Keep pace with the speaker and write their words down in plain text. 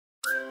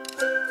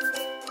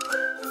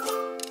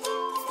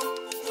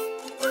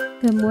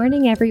Good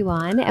morning,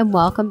 everyone, and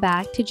welcome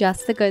back to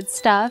Just the Good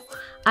Stuff.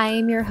 I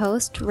am your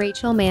host,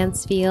 Rachel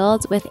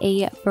Mansfield, with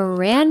a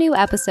brand new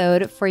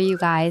episode for you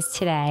guys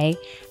today.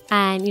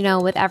 And,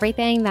 with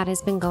everything that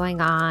has been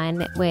going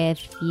on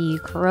with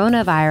the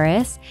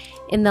coronavirus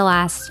in the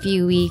last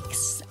few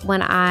weeks,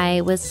 when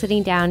I was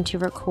sitting down to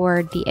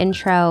record the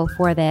intro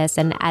for this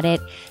and edit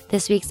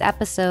this week's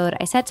episode,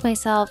 I said to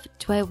myself,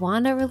 do I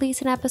want to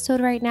release an episode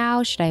right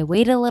now? Should I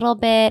wait a little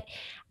bit?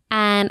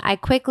 And I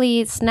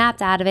quickly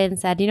snapped out of it and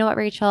said, you know what,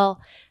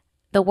 Rachel?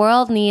 The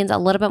world needs a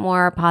little bit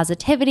more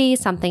positivity,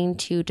 something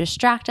to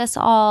distract us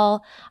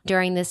all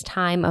during this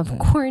time of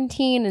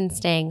quarantine and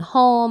staying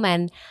home.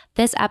 And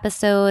this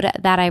episode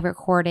that I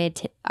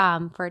recorded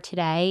for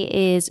today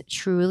is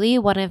truly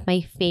one of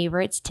my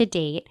favorites to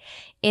date.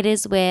 It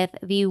is with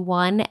the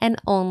one and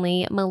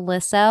only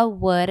Melissa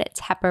Wood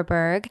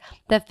Tepperberg,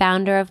 the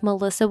founder of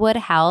Melissa Wood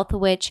Health,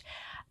 which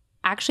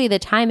actually, the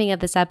timing of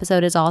this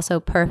episode is also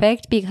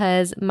perfect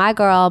because my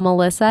girl,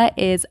 Melissa,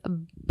 is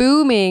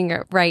booming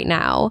right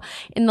now.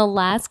 In the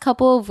last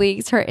couple of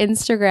weeks, her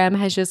Instagram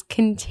has just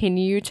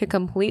continued to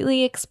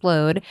completely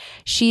explode.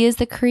 She is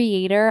the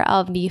creator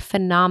of the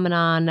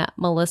phenomenon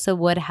Melissa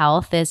Wood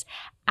Health, this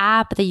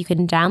app that you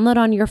can download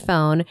on your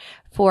phone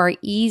for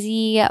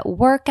easy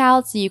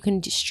workouts you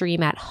can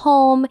stream at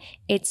home.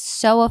 It's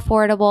so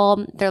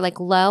affordable. They're like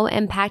low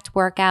impact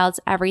workouts,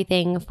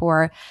 everything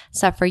for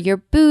stuff for your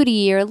booty,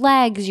 your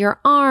legs, your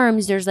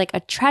arms. There's like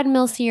a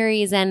treadmill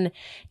series. And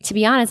to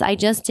be honest, I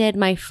just did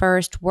my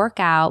first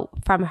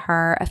workout from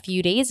her a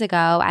few days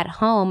ago at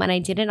home, and I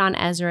did it on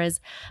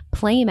Ezra's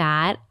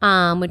playmat,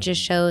 which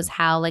just shows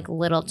how like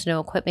little to no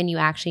equipment you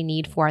actually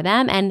need for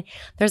them. And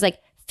there's like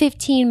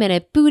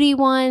 15-minute booty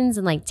ones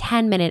and like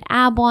 10-minute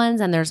ab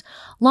ones, and there's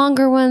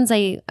longer ones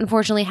I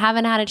unfortunately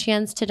haven't had a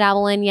chance to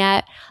dabble in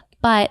yet.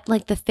 But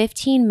like the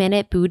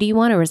 15-minute booty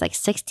one, or it was like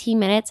 16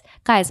 minutes,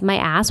 guys, my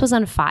ass was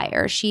on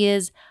fire.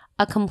 She's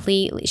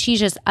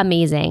just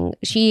amazing.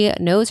 She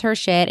knows her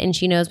shit and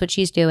she knows what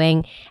she's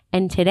doing.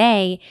 And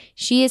today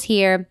she is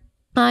here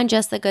on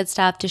Just the Good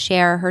Stuff to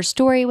share her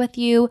story with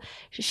you.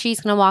 She's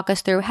going to walk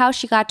us through how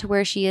she got to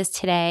where she is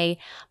today.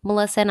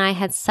 Melissa and I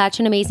had such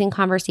an amazing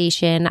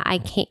conversation. I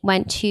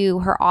went to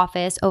her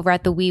office over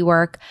at the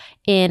WeWork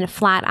in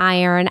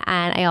Flatiron,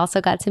 and I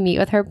also got to meet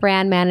with her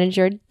brand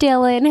manager,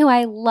 Dylan, who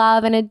I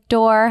love and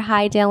adore.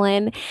 Hi,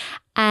 Dylan.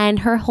 And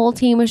her whole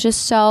team was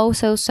just so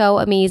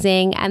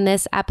amazing. And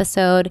this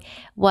episode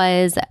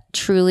was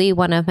truly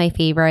one of my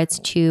favorites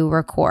to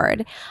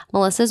record.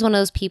 Melissa's one of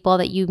those people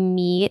that you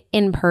meet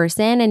in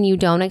person and you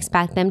don't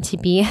expect them to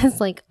be as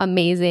like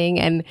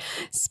amazing and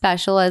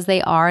special as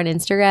they are on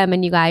Instagram.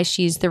 And you guys,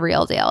 she's the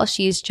real deal.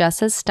 She's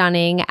just as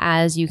stunning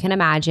as you can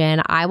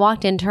imagine. I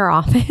walked into her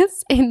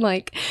office in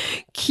like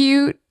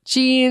cute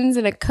jeans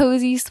and a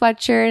cozy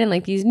sweatshirt and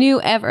like these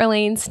new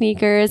Everlane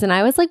sneakers. And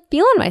I was like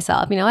feeling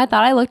myself. I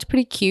thought I looked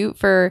pretty cute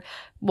for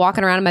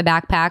walking around in my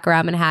backpack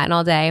around Manhattan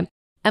all day.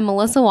 And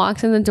Melissa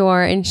walks in the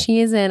door and she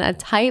is in a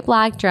tight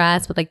black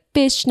dress with like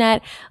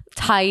fishnet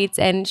tights.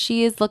 And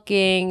she is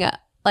looking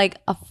like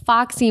a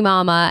foxy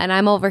mama. And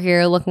I'm over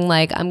here looking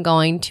like I'm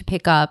going to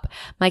pick up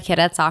my kid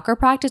at soccer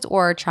practice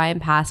or try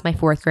and pass my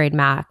fourth grade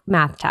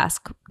math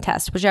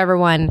test, whichever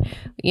one,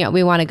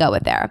 we want to go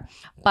with there.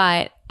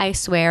 But I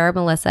swear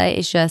Melissa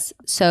is just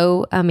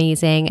so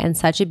amazing and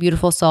such a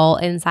beautiful soul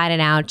inside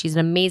and out. She's an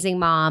amazing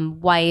mom,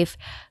 wife,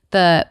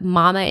 the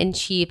mama in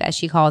chief, as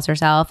she calls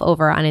herself,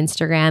 over on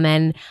Instagram.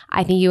 And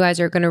I think you guys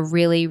are going to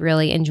really,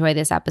 really enjoy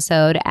this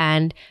episode.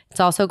 And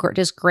it's also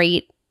just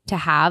great to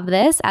have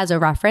this as a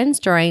reference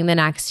during the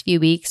next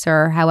few weeks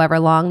or however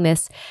long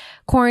this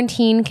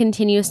quarantine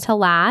continues to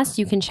last.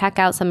 You can check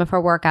out some of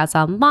her workouts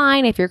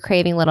online if you're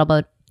craving a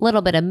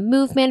little bit of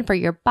movement for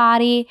your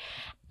body.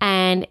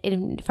 And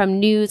from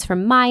news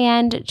from my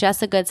end,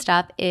 Just the Good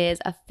Stuff is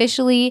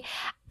officially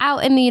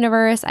out in the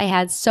universe. I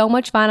had so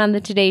much fun on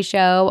the Today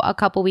Show a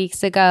couple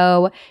weeks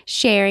ago,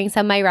 sharing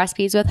some of my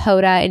recipes with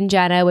Hoda and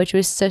Jenna, which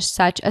was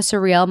such a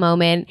surreal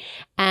moment.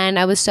 And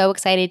I was so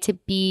excited to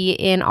be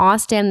in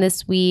Austin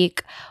this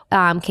week,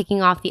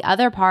 kicking off the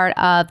other part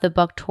of the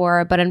book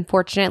tour. But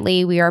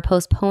unfortunately, we are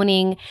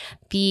postponing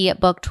the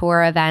book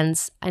tour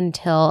events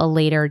until a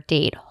later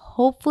date.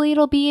 Hopefully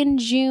it'll be in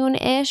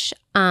June-ish,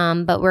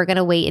 but we're going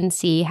to wait and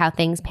see how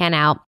things pan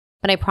out.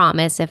 But I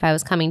promise if I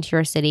was coming to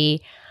your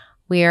city,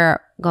 we're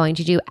going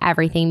to do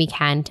everything we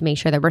can to make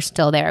sure that we're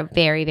still there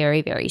very,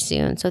 very, very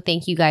soon. So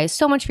thank you guys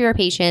so much for your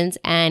patience.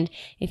 And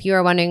if you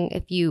are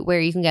wondering where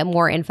you can get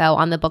more info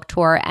on the book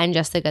tour and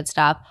Just the Good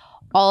Stuff,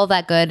 all of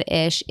that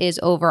good-ish is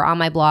over on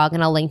my blog,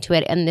 and I'll link to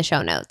it in the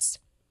show notes.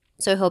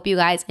 So I hope you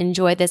guys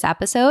enjoyed this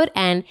episode.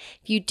 And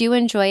if you do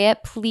enjoy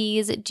it,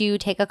 please do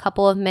take a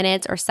couple of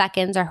minutes or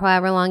seconds or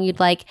however long you'd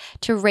like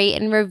to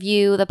rate and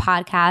review the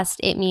podcast.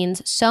 It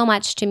means so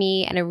much to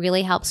me and it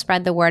really helps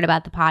spread the word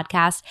about the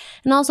podcast.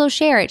 And also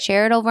share it.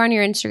 Share it over on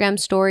your Instagram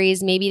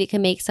stories. Maybe it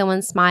can make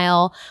someone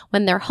smile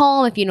when they're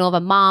home. If you know of a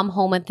mom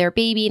home with their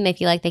baby and they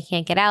feel like they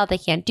can't get out, they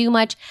can't do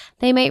much,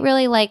 they might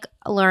really like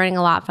learning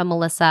a lot from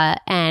Melissa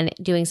and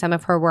doing some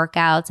of her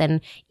workouts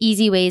and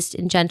easy ways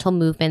and gentle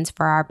movements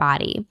for our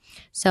body.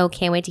 So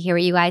can't wait to hear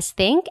what you guys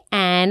think,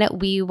 and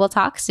we will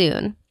talk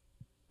soon.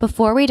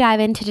 Before we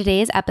dive into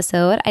today's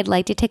episode, I'd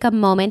like to take a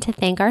moment to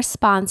thank our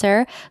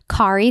sponsor,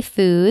 Kari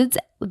Foods,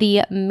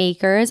 the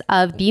makers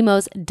of the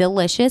most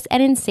delicious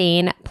and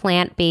insane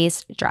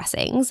plant-based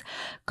dressings.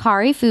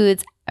 Kari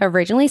Foods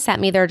originally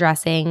sent me their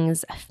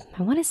dressings,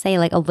 I want to say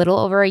like a little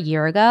over a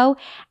year ago,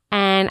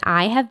 and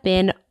I have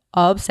been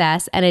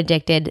obsessed and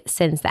addicted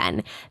since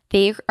then.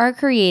 They are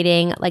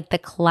creating like the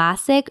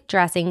classic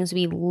dressings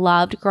we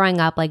loved growing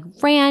up, like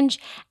ranch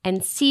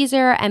and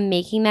Caesar, and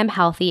making them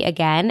healthy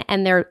again.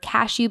 And they're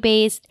cashew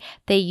based.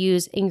 They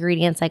use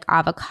ingredients like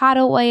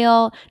avocado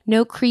oil,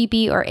 no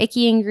creepy or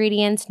icky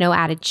ingredients, no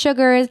added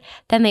sugars.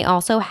 Then they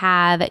also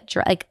have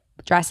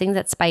dressings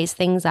that spice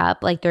things up,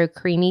 like their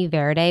creamy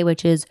verde,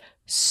 which is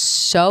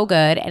so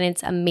good, and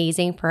it's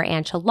amazing for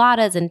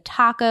enchiladas and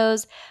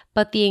tacos.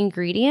 But the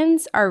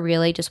ingredients are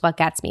really just what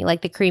gets me.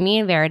 Like the creamy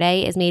and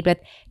verde is made with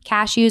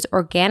cashews,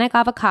 organic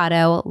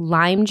avocado,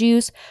 lime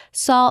juice,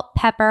 salt,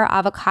 pepper,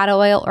 avocado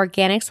oil,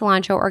 organic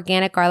cilantro,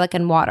 organic garlic,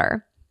 and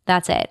water.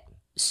 That's it.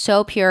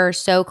 So pure,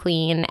 so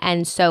clean,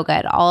 and so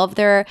good. All of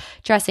their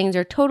dressings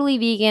are totally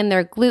vegan.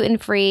 They're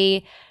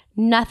gluten-free.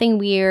 Nothing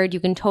weird.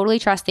 You can totally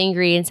trust the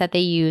ingredients that they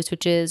use,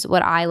 which is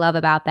what I love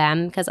about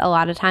them, because a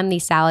lot of time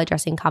these salad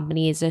dressing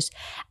companies just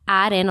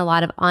add in a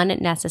lot of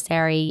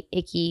unnecessary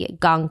icky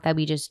gunk that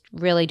we just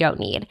really don't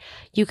need.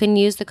 You can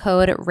use the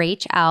code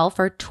RACHEL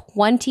for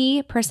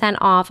 20%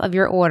 off of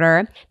your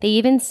order. They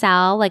even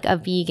sell like a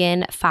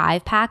vegan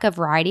 5-pack, a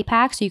variety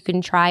pack, so you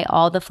can try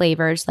all the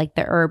flavors like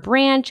the herb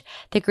ranch,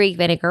 the Greek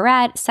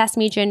vinaigrette,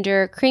 sesame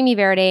ginger, creamy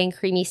verde, and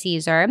creamy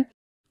Caesar.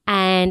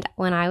 And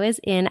when I was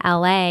in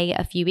LA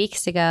a few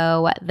weeks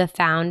ago, the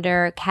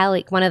founder,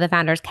 Kelly, one of the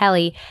founders,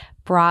 Kelly,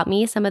 brought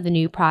me some of the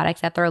new products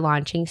that they're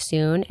launching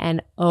soon.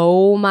 And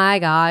oh my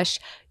gosh,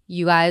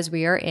 you guys,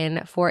 we are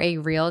in for a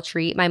real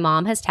treat. My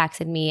mom has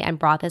texted me and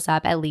brought this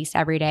up at least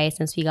every day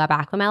since we got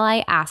back from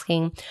LA,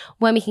 asking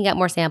when we can get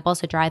more samples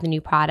to try the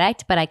new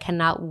product. But I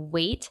cannot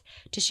wait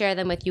to share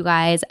them with you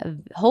guys,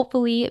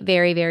 hopefully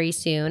very, very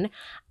soon.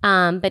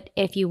 But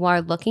if you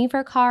are looking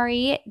for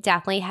Kari,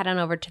 definitely head on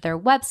over to their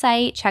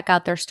website, check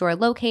out their store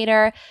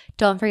locator.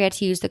 Don't forget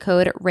to use the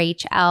code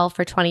RACHEL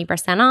for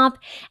 20% off.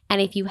 And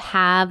if you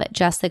have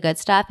Just the Good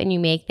Stuff and you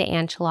make the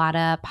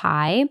enchilada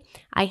pie,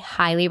 I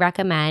highly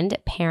recommend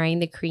pairing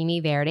the creamy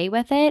verde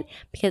with it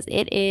because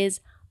it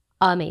is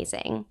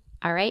amazing.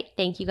 All right.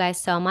 Thank you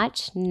guys so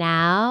much.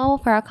 Now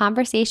for our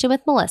conversation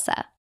with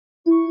Melissa.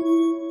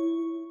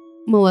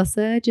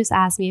 Melissa just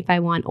asked me if I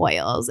want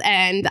oils,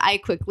 and I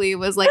quickly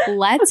was like,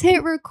 let's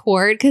hit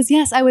record, because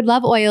yes, I would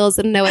love oils,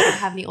 and no, I don't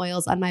have any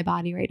oils on my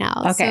body right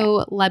now. Okay.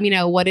 So let me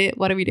know, what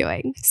are we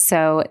doing?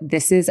 So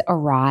this is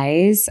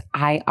Arise.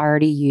 I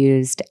already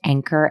used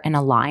Anchor and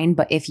Align,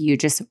 but if you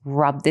just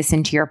rub this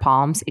into your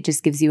palms, it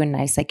just gives you a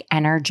nice like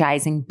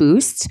energizing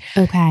boost.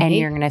 Okay. And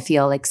you're going to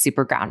feel like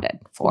super grounded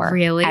for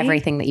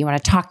everything that you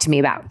want to talk to me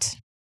about.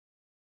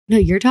 No,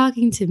 you're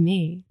talking to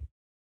me.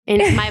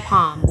 Into my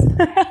palms.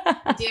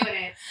 Doing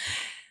it.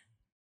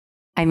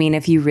 I mean,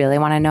 if you really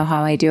want to know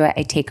how I do it,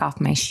 I take off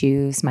my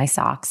shoes, my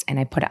socks, and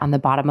I put it on the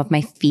bottom of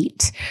my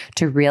feet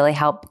to really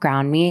help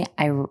ground me.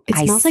 It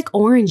smells like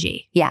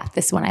orangey. Yeah,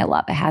 this one I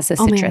love. It has a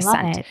citrus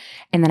scent.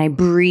 And then I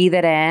breathe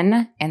it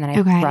in, and then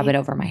I rub it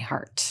over my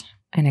heart.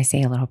 And I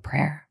say a little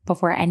prayer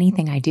before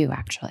anything I do,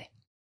 actually.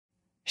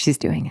 She's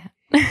doing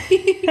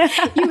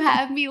it. You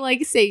have me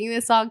like singing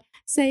this song.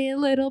 Say a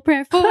little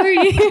prayer for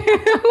you.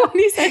 When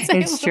you said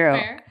it's true.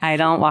 Prayer. I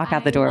don't walk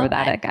out the door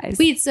without it, guys.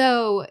 Wait,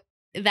 so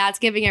that's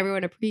giving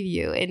everyone a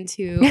preview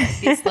into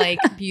this like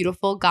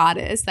beautiful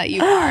goddess that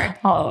you are.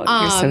 Oh,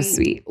 you're so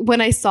sweet. When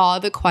I saw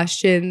the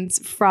questions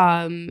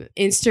from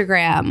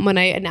Instagram, when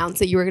I announced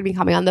that you were going to be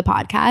coming on the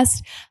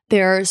podcast,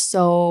 there are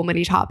so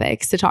many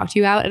topics to talk to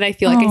you about. And I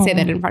feel like I say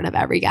that in front of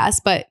every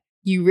guest, but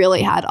you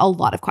really had a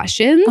lot of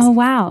questions. Oh,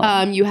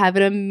 wow. You have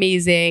an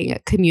amazing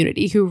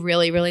community who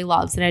really, really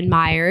loves and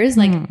admires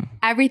like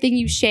everything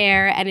you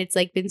share. And it's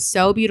like been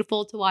so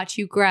beautiful to watch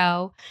you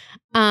grow.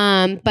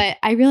 But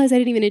I realized I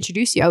didn't even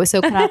introduce you. I was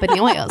so caught up in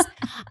the oils.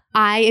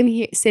 I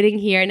am sitting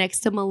here next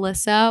to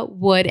Melissa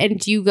Wood. And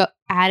do you go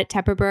at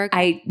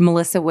Tepperberg?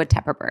 Melissa Wood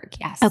Tepperberg,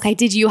 yes. Okay.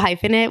 Did you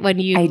hyphen it when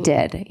you? I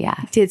did,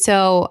 yeah.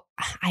 So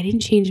I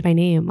didn't change my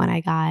name when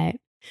I got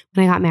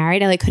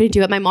married. I like couldn't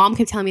do it. My mom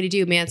kept telling me to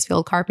do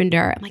Mansfield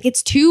Carpenter. I'm like,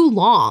 it's too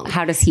long.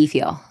 How does he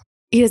feel?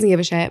 He doesn't give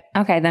a shit.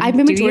 Okay, then I've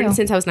been with Jordan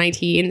since I was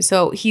 19.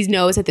 So he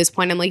knows at this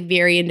point I'm like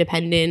very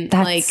independent.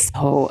 That's like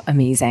so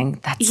amazing.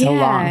 That's so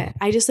long.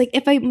 I just like,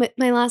 if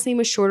my last name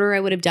was shorter, I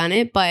would have done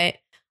it, but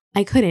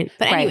I couldn't.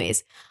 But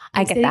anyways,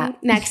 I get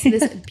that. Next to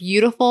this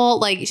beautiful,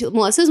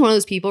 Melissa's one of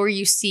those people where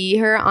you see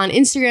her on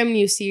Instagram and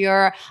you see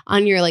her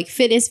on your like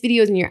fitness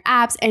videos and your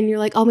apps and you're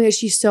like, oh my gosh,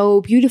 she's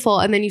so beautiful.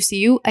 And then I see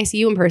you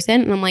in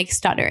person and I'm like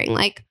stuttering,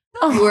 like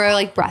you are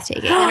like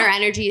breathtaking. And her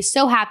energy is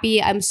so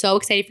happy. I'm so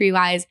excited for you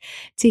guys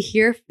to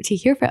hear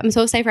from. I'm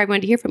so excited for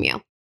everyone to hear from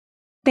you.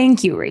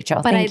 Thank you,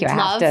 Rachel. Thank you. I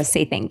have to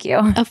say thank you.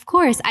 Of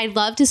course. I'd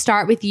love to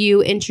start with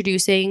you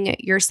introducing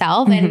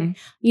yourself. And,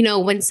 you know,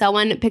 when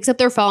someone picks up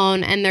their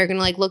phone and they're going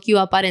to like look you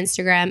up on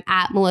Instagram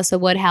at Melissa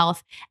Wood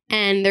Health,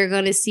 and they're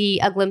going to see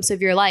a glimpse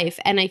of your life.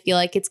 And I feel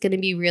like it's going to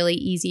be really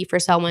easy for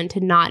someone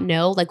to not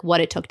know like what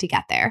it took to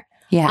get there.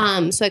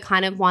 Yeah. So I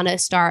kind of want to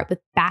start with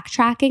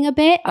backtracking a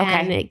bit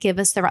and give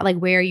us the, like,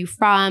 where are you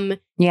from?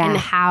 Yeah. And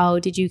how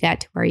did you get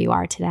to where you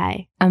are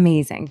today?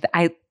 Amazing.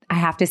 I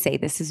have to say,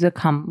 this has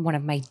become one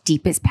of my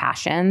deepest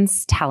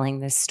passions, telling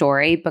this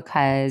story,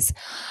 because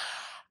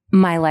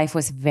my life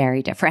was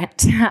very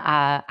different.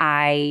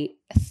 I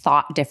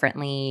thought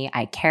differently.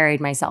 I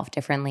carried myself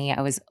differently.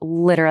 I was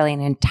literally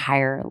an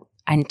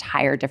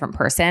entire different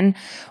person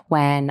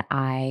when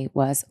I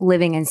was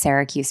living in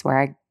Syracuse, where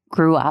I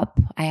grew up.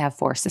 I have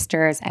 4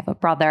 sisters. I have a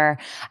brother.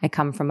 I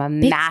come from a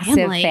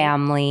massive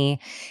family.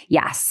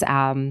 Yes.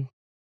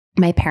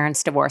 My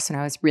parents divorced when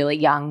I was really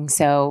young.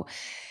 So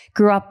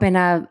grew up in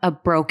a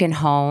broken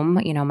home.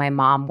 You know, my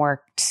mom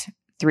worked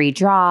 3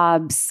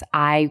 jobs.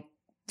 I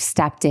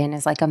stepped in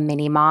as like a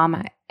mini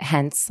mom.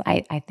 Hence,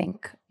 I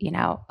think, you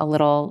know, a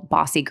little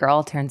bossy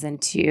girl turns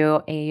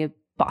into a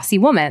bossy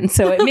woman.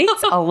 So it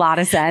makes a lot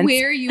of sense.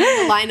 Where are you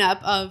in the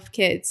lineup of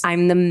kids?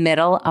 I'm the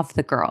middle of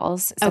the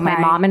girls. So my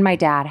mom and my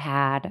dad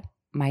had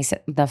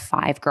the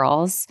 5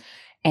 girls.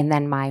 And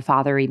then my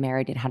father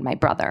remarried and had my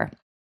brother.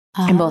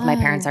 And both my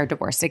parents are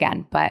divorced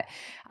again. But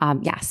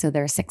so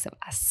there are 6 of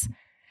us.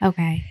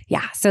 Okay.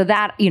 Yeah. So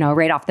that, you know,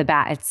 right off the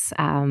bat, it's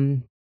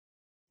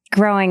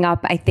growing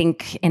up, I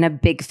think, in a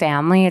big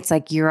family, it's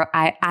like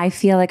I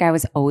feel like I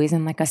was always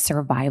in like a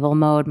survival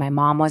mode. My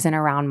mom wasn't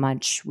around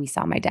much. We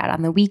saw my dad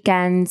on the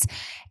weekends,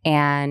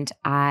 and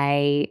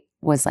I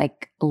was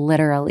like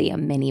literally a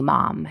mini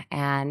mom.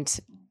 And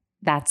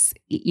that's,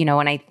 you know,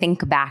 when I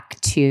think back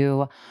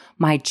to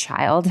my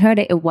childhood,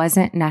 it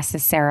wasn't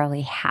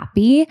necessarily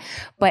happy,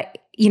 but,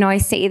 you know, I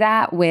say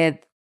that with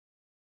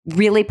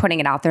really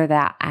putting it out there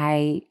that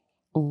I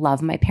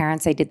love my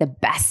parents. They did the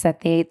best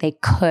that they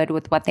could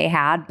with what they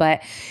had,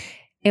 but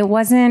it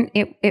wasn't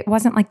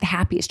like the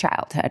happiest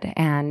childhood.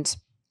 And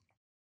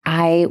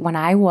when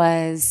I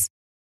was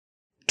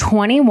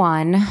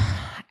 21,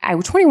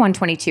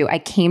 22, I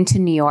came to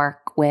New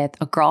York with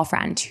a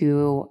girlfriend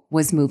who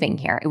was moving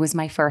here. It was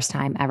my first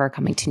time ever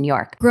coming to New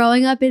York.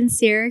 Growing up in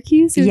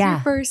Syracuse? It was your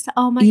first?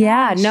 Oh my gosh.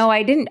 Yeah. No,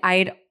 I didn't.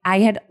 I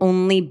had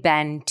only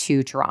been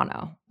to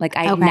Toronto. Like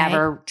I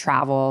never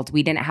traveled.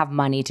 We didn't have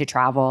money to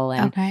travel,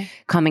 and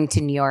coming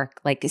to New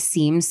York like it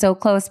seems so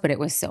close, but it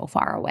was so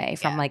far away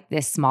from like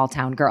this small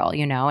town girl,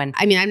 you know? And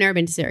I mean, I've never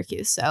been to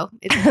Syracuse, so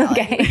it's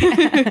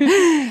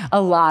okay.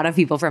 A lot of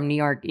people from New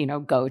York, you know,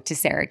 go to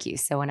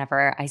Syracuse. So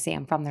whenever I say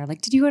I'm from there,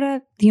 like, did you go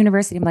to the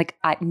university? I'm like,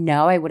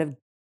 no, I would have.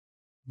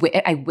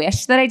 I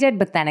wish that I did,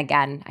 but then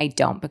again, I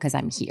don't, because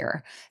I'm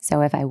here. So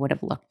if I would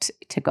have looked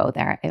to go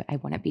there, I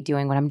wouldn't be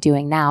doing what I'm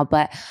doing now.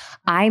 But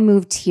I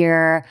moved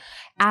here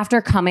after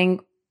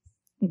coming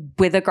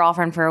with a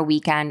girlfriend for a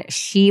weekend.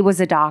 She was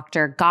a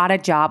doctor, got a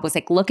job, was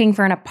like looking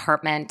for an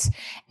apartment.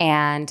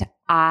 And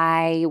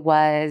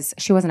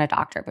she wasn't a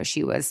doctor, but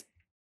she was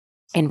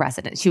in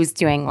residence. She was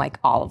doing like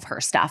all of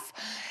her stuff.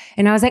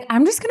 And I was like,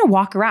 I'm just going to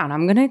walk around.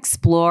 I'm going to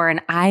explore.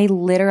 And I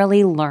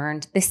literally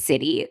learned the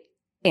city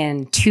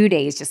in 2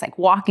 days, just like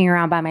walking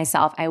around by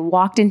myself. I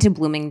walked into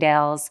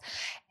Bloomingdale's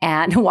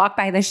and walked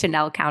by the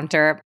Chanel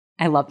counter.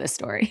 I love this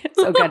story. It's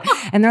so good.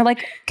 And they're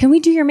like, can we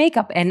do your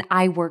makeup? And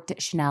I worked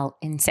at Chanel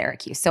in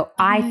Syracuse. So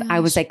I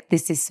was like,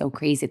 this is so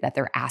crazy that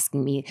they're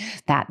asking me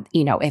that,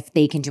 you know, if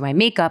they can do my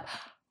makeup.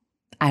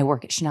 I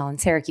work at Chanel in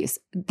Syracuse.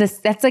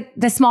 That's like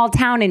the small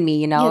town in me,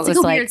 you know. Yeah, it's like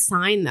a weird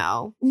sign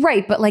though.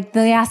 Right. But like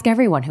they ask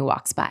everyone who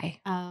walks by,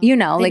 you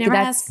know, they like never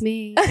that's ask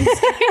me.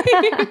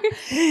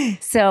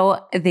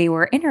 So they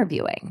were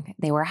interviewing,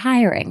 they were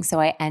hiring. So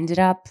I ended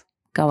up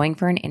going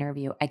for an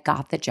interview. I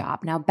got the job.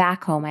 Now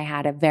back home, I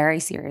had a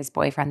very serious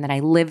boyfriend that I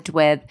lived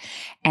with.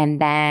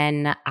 And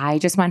then I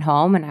just went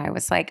home and I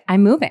was like,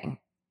 I'm moving.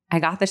 I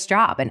got this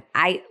job. And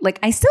I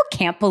still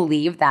can't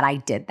believe that I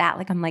did that.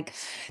 Like, I'm like,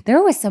 there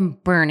was some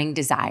burning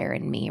desire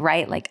in me,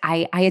 right? Like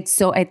I had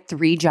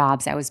 3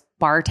 jobs. I was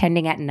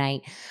bartending at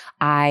night.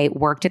 I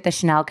worked at the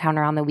Chanel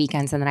counter on the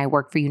weekends. And then I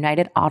worked for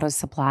United Auto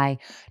Supply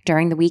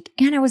during the week.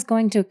 And I was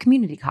going to a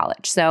community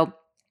college. So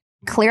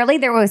clearly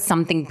there was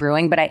something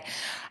brewing, but I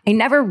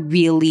never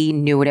really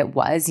knew what it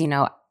was. You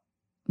know,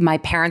 my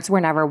parents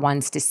were never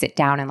ones to sit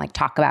down and like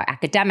talk about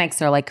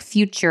academics or like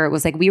future. It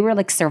was like we were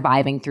like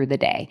surviving through the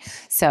day.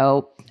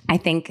 So I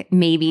think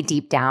maybe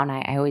deep down,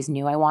 I always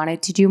knew I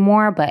wanted to do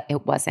more, but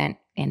it wasn't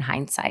in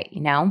hindsight,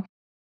 you know?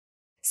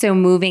 So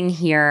moving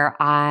here,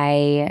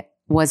 I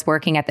was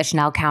working at the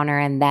Chanel counter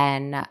and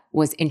then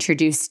was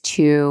introduced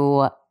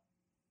to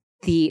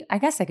I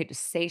guess I could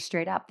just say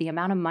straight up, the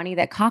amount of money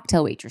that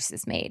cocktail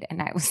waitresses made.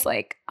 And I was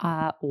like,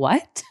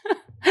 what?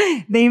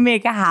 They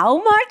make how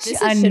much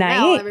this a is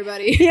Chanel, night?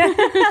 Everybody.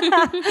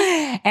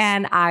 Yeah.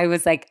 And I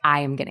was like,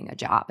 I am getting a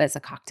job as a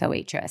cocktail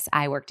waitress.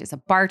 I worked as a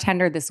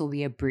bartender. This will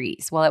be a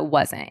breeze. Well, it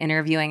wasn't.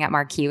 Interviewing at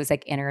Marquis was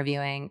like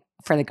interviewing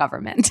for the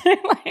government.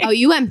 Oh,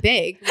 you went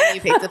big when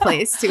you picked the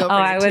place to go for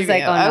I was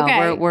like, oh okay.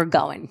 no, we're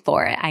going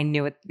for it. I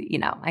knew it,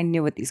 I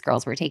knew what these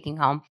girls were taking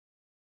home.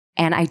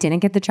 And I didn't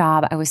get the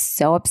job. I was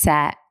so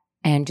upset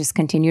and just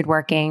continued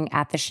working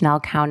at the Chanel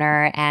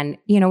counter and,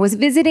 was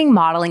visiting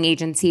modeling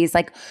agencies,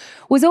 like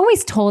was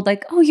always told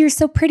like, oh, you're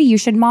so pretty, you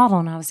should model.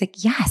 And I was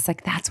like, yes,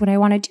 like that's what I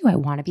want to do. I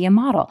want to be a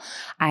model.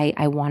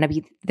 I want to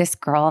be this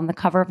girl on the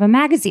cover of a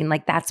magazine.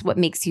 Like that's what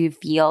makes you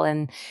feel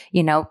and,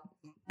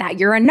 that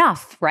you're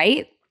enough,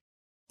 right?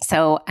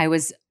 So I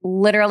was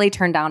literally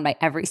turned down by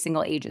every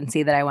single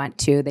agency that I went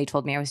to. They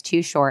told me I was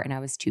too short and I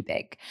was too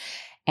big.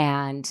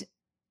 And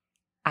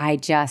I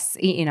just,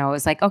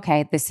 was like,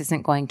 okay, this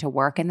isn't going to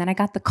work. And then I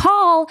got the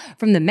call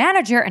from the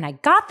manager and I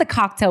got the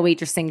cocktail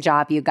waitressing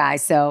job, you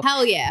guys. So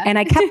hell yeah. And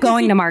I kept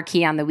going to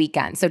Marquis on the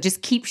weekend. So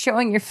just keep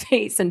showing your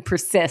face and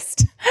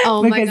persist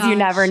because you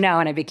never know.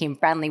 And I became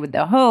friendly with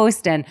the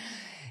host. And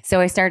so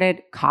I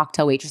started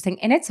cocktail waitressing.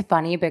 And it's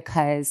funny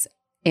because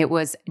it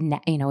was,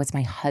 it's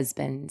my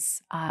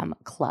husband's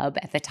club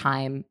at the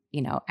time.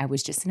 I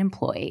was just an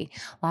employee.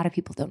 A lot of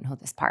people don't know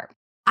this part.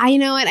 I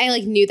know it. I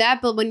knew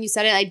that, but when you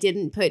said it, I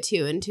didn't put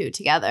two and two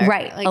together.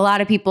 Right. A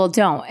lot of people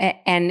don't.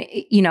 And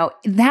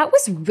that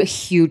was a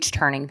huge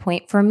turning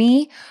point for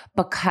me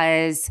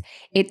because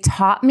it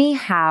taught me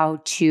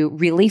how to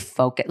really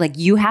focus. Like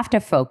you have to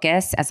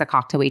focus as a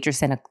cocktail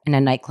waitress in a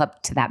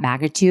nightclub to that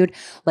magnitude.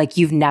 Like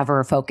you've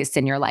never focused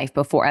in your life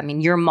before. I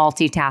mean, you're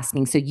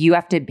multitasking. So you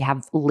have to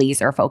have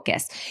laser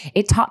focus.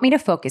 It taught me to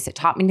focus. It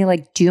taught me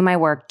to do my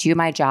work, do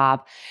my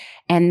job.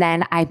 And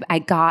then I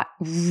got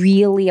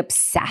really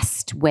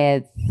obsessed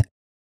with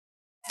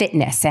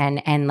fitness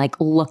and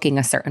looking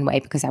a certain way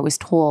because I was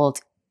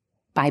told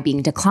by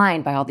being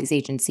declined by all these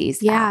agencies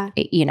that,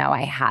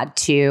 I had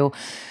to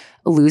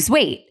lose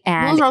weight.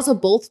 And those are also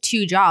both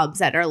two jobs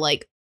that are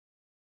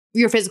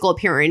your physical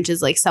appearance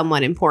is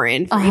somewhat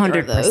important for 100%. Either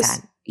of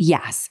those.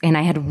 Yes. And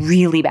I had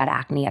really bad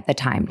acne at the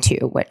time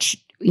too, which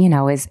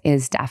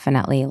is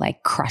definitely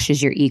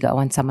crushes your ego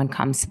when someone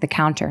comes to the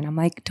counter. And I'm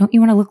like, don't you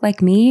want to look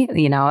like me?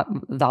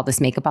 With all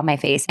this makeup on my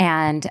face.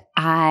 And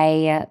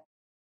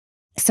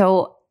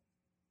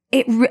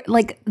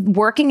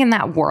working in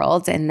that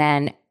world and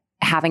then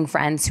having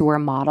friends who were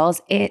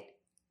models, it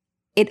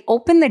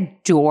opened the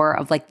door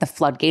of the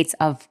floodgates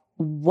of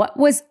what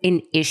was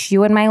an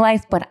issue in my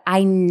life, but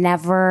I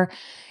never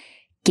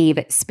gave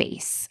it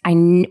space.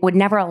 I would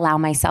never allow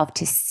myself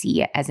to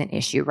see it as an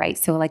issue, right?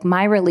 So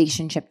my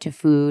relationship to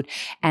food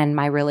and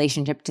my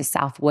relationship to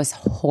self was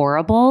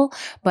horrible,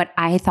 but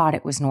I thought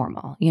it was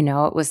normal. It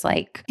was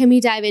Can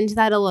we dive into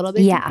that a little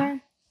bit deeper?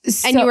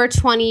 So, and you were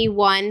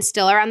 21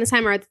 still around the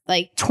time or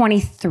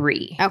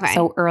 23. Okay.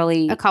 So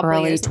early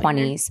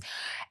 20s.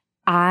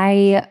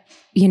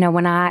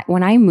 Later.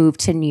 When I moved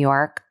to New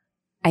York,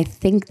 I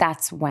think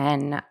that's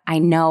when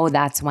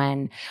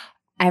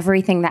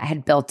everything that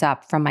had built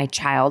up from my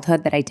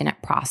childhood that I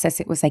didn't process,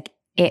 it was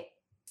it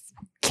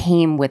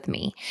came with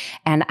me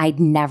and I'd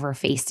never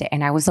faced it.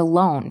 And I was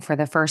alone for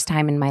the first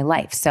time in my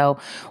life. So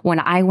when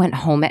I went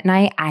home at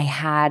night, I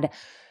had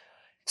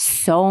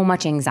so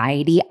much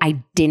anxiety.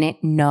 I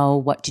didn't know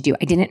what to do.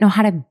 I didn't know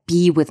how to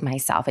be with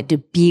myself, to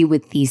be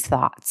with these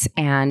thoughts.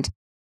 And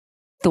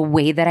the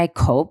way that I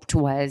coped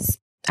was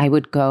I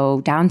would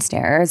go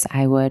downstairs,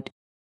 I would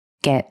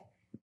get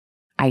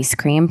ice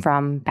cream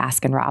from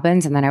Baskin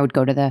Robbins. And then I would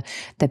go to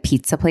the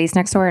pizza place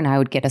next door and I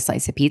would get a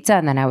slice of pizza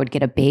and then I would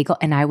get a bagel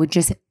and I would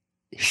just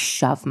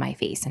shove my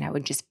face and I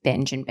would just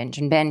binge and binge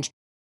and binge.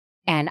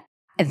 And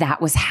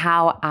that was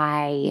how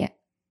I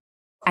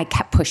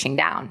kept pushing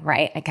down,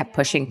 right? I kept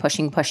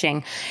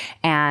pushing.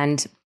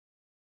 And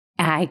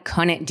I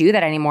couldn't do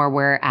that anymore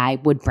where I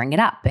would bring it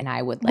up and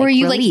I would Were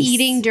you release.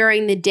 Eating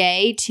during the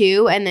day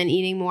too and then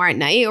eating more at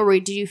night? Or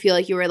did you feel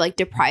like you were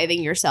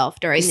depriving yourself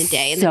during the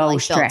day and then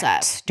built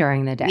up?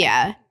 During the day.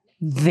 Yeah.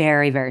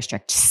 Very, very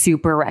strict,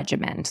 super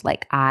regimented.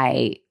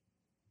 I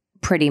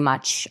pretty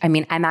much,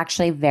 I'm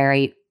actually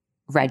very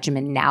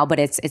regimen now, but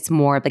it's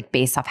more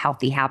based off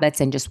healthy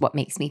habits and just what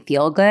makes me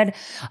feel good,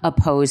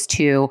 opposed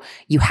to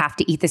you have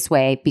to eat this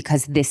way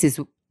because this is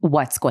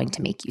what's going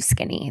to make you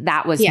skinny.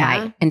 That was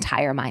my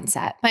entire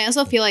mindset. But I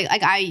also feel like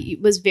I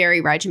was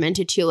very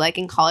regimented too,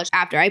 in college.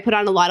 After I put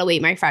on a lot of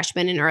weight my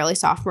freshman and early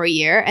sophomore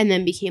year and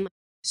then became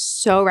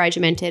so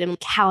regimented and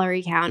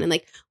calorie count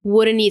and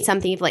wouldn't eat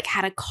something if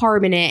had a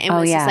carb in it and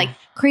was just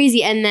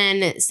crazy. And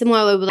then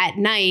similarly at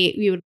night,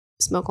 we would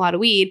smoke a lot of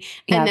weed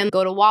and then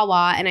go to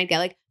Wawa and I'd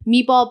get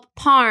meatball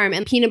parm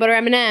and peanut butter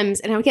M&Ms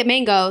and I would get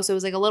mango. So it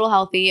was a little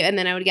healthy. And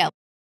then I would get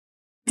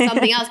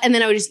something else and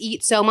then I would just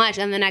eat so much.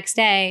 And the next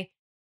day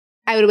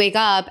I would wake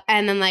up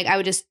and then I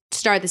would just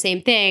start the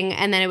same thing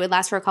and then it would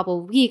last for a couple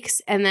of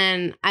weeks. And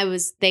then I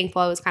was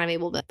thankful I was kind of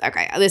able to,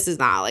 okay, this is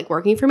not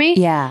working for me.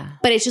 Yeah.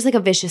 But it's just a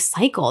vicious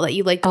cycle that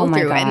you go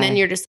through. God. And then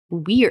you're just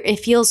weird. It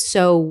feels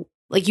so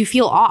like you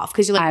feel off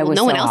because you're like, well,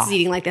 no one else off. is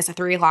eating like this at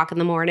 3 o'clock in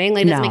the morning.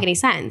 Like, it doesn't make any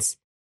sense.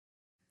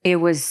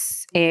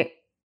 It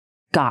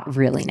got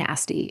really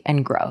nasty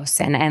and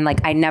gross. And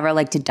like, I never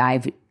like to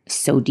dive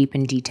so deep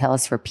in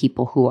details for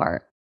people who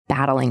are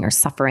battling or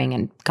suffering,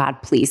 and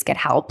God, please get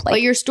help.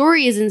 But your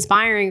story is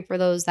inspiring for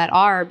those that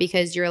are,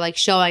 because you're like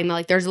showing that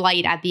like there's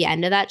light at the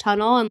end of that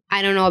tunnel. And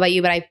I don't know about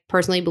you, but I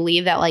personally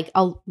believe that like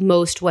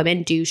most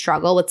women do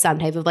struggle with some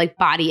type of like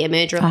body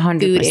image or like 100%.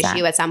 Food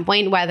issue at some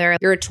point, whether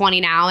you're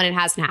 20 now and it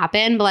hasn't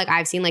happened, but like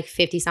I've seen like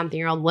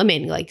 50-something-year-old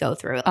women like go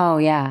through it. Oh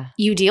yeah.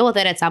 You deal with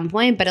it at some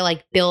point, but it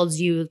like builds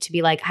you to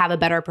be like have a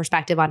better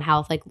perspective on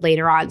health like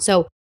later on.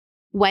 So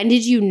when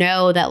did you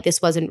know that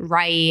this wasn't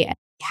right?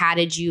 How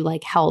did you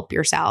like help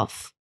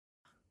yourself?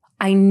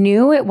 I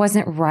knew it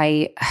wasn't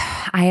right.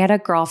 I had a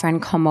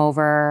girlfriend come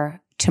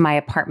over to my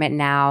apartment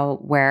now,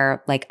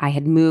 where like I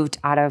had moved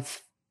out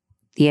of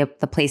the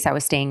place I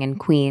was staying in,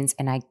 Queens,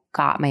 and I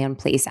got my own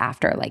place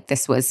after. Like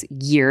this was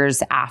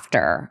years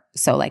after.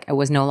 So like I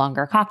was no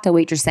longer a cocktail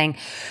waitressing.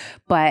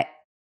 But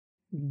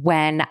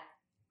when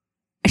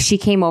she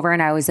came over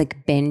and I was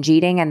like binge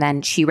eating, and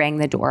then she rang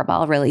the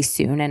doorbell really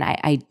soon, and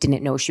I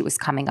didn't know she was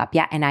coming up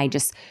yet. And I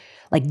just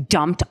like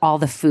dumped all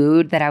the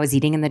food that I was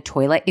eating in the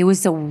toilet. It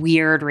was a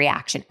weird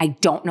reaction. I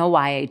don't know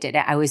why I did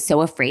it. I was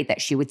so afraid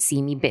that she would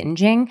see me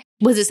binging.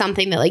 Was it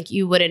something that like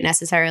you wouldn't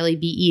necessarily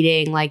be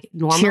eating like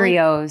normally?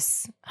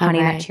 Cheerios, Honey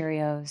Nut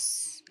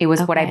Cheerios. It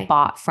was what I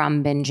bought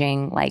from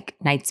binging like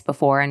nights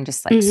before and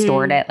just like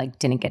stored it, like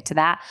didn't get to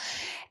that.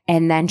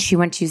 And then she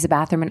went to use the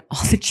bathroom and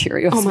all the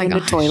Cheerios were in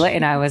the toilet.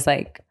 And I was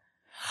like,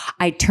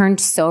 I turned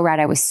so red.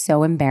 I was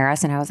so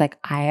embarrassed. And I was like,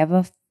 I have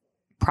a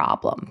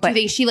problem. But do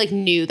you think she like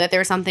knew that there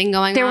was something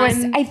going on? There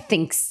was, I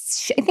think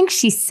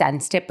she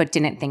sensed it, but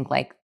didn't think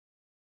like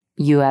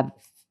you have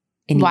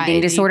an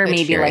eating disorder,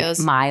 maybe Cheerios?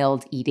 Like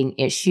mild eating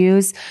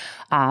issues.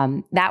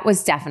 That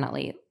was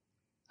definitely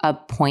a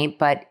point,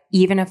 but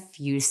even a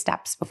few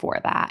steps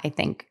before that, I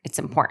think it's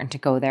important to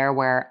go there,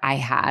 where I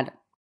had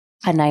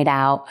a night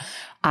out,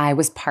 I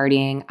was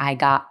partying, I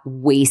got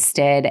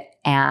wasted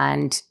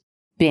and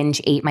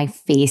binge ate my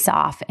face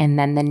off. And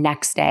then the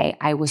next day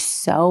I was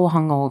so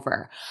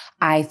hungover.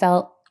 I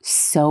felt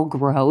so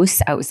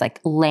gross. I was like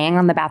laying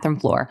on the bathroom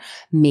floor,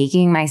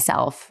 making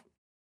myself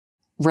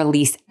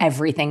release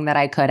everything that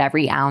I could,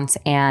 every ounce.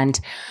 And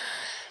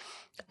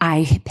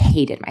I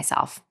hated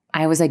myself.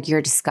 I was like,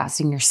 you're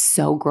disgusting. You're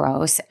so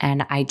gross.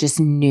 And I just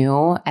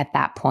knew at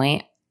that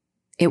point,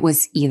 it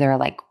was either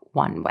like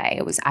one way.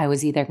 I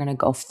was either going to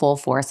go full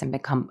force and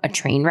become a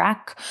train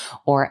wreck,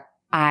 or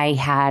I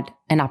had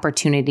an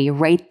opportunity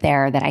right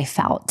there that I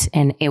felt.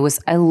 And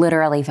I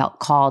literally felt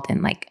called.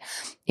 And like,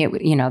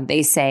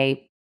 they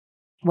say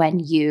when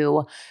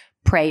you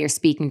pray, you're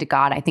speaking to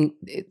God. I think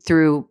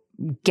through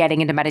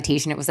getting into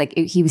meditation, it was like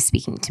he was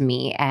speaking to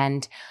me.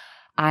 And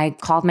I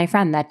called my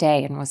friend that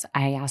day and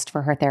I asked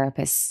for her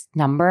therapist's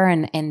number.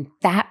 And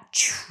that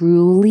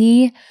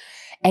truly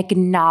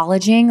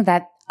acknowledging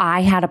that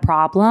I had a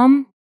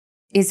problem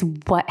is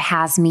what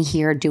has me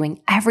here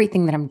doing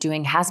everything that I'm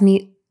doing, has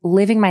me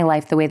living my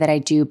life the way that I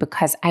do,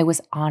 because I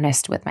was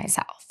honest with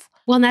myself.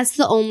 Well, and that's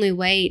the only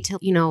way to,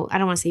 I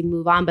don't want to say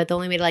move on, but the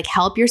only way to like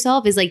help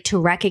yourself is like to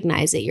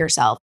recognize it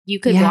yourself. You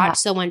could watch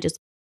someone just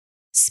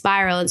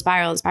spiral and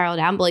spiral and spiral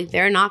down, but like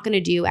they're not going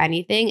to do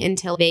anything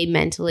until they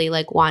mentally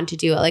like want to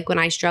do it. Like when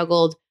I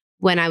struggled,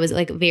 when I was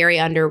like very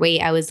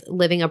underweight, I was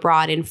living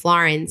abroad in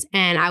Florence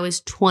and I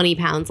was 20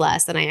 pounds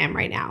less than I am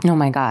right now. Oh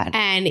my God.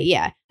 And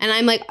and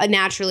I'm like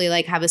naturally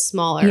like have a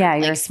smaller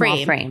you're a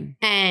small frame.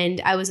 And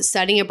I was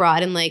studying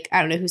abroad, and like, I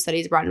don't know who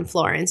studies abroad in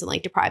Florence and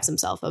like deprives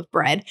himself of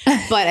bread.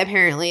 But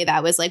apparently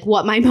that was like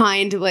what my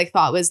mind like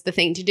thought was the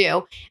thing to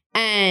do.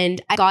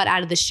 And I got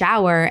out of the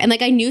shower and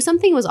like I knew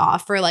something was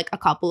off for like a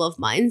couple of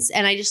months.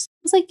 And I just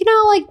was like,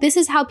 like this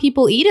is how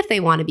people eat if they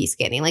want to be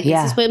skinny. Like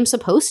this is what I'm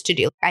supposed to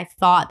do. I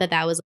thought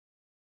that was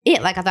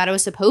it. Like I thought I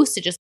was supposed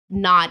to just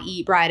not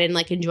eat bread and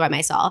like enjoy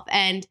myself.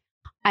 And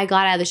I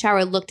got out of the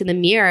shower, looked in the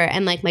mirror,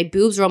 and like my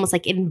boobs were almost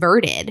like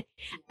inverted.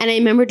 And I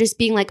remember just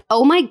being like,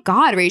 oh my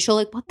God, Rachel,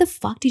 like what the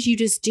fuck did you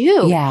just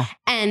do? Yeah.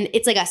 And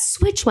it's like a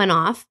switch went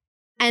off.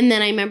 And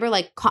then I remember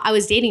like I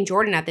was dating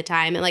Jordan at the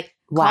time, and like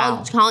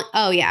calling,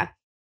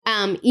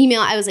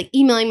 I was like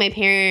emailing my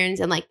parents,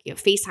 and like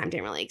FaceTime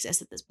didn't really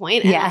exist at this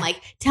point. And I'm like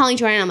telling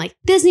Jordan, I'm like,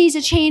 this needs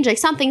to change. Like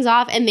something's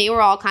off. And they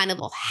were all kind of,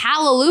 well,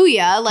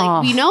 hallelujah.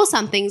 Like we know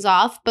something's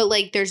off, but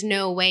like there's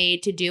no way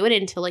to do it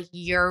until like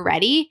you're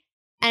ready.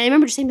 And I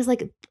remember just saying this,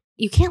 like,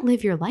 you can't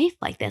live your life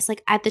like this.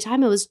 Like at the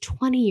time I was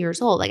 20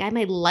 years old. Like I had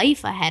my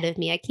life ahead of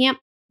me. I can't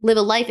live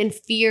a life in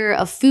fear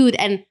of food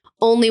and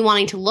only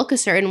wanting to look a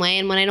certain way.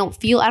 And when I don't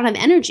have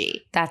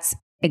energy. That's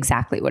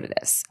exactly what it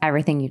is.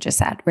 Everything you just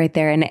said right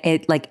there. And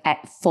it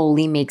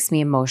fully makes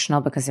me emotional,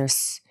 because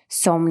there's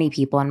so many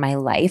people in my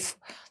life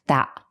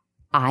that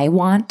I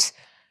want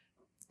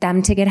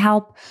them to get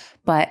help,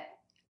 but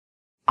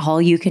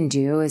all you can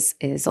do is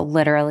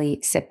literally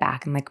sit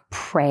back and like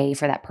pray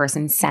for that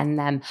person, send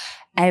them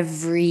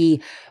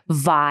every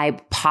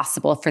vibe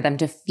possible for them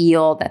to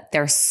feel that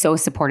they're so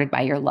supported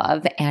by your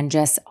love, and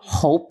just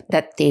hope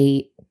that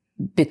they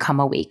become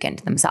awakened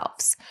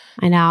themselves.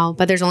 I know,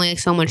 but there's only like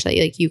so much that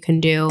like you can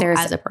do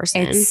as a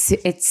person.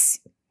 It's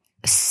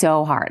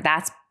so hard.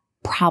 That's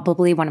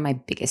probably one of my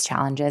biggest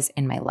challenges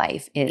in my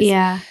life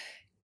is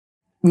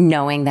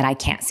knowing that I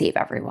can't save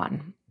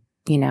everyone,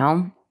 you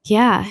know?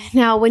 Yeah.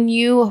 Now,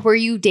 were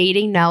you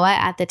dating Noah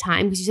at the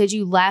time? Because you said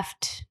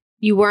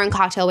you weren't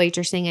cocktail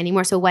waitressing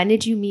anymore. So when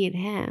did you meet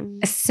him?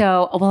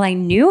 So, well, I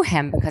knew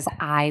him because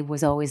I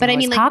was always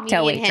Noah's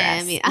cocktail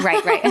waitress.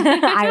 Right.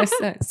 I was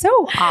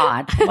so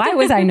odd. Why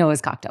was I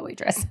Noah's cocktail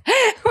waitress?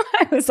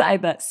 Why was I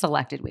the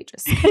selected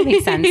waitress? It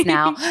makes sense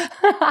now.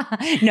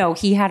 No,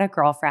 he had a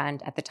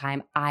girlfriend at the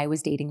time. I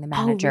was dating the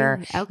manager.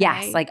 Oh, really? Okay.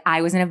 Yes, like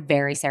I was in a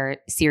very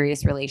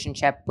serious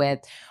relationship with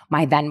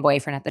my then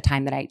boyfriend at the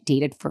time that I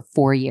dated for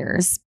 4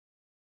 years,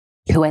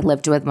 who I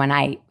lived with when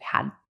I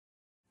had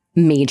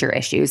major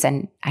issues,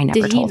 and I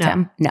never told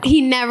him. No.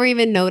 He never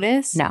even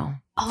noticed? No.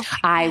 Oh,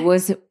 I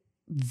was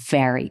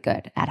very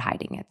good at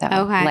hiding it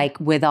though. Okay. Like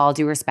with all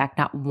due respect,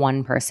 not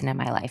one person in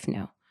my life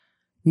knew.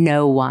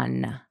 No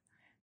one.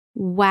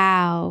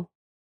 Wow.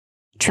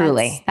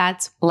 Truly.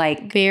 That's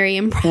like very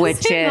impressive.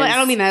 Which is, I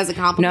don't mean that as a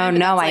compliment.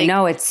 No, I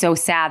know. It's so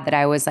sad that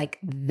I was like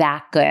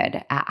that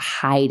good at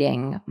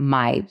hiding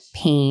my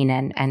pain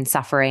and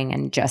suffering,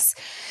 and just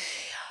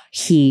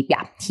he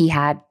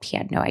had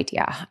no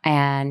idea.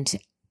 And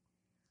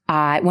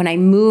when I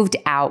moved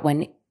out,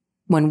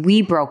 when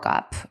we broke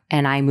up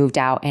and I moved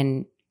out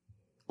and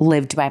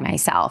lived by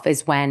myself,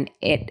 is when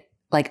it,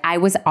 like, I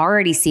was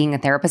already seeing a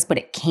therapist, but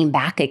it came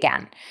back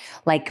again,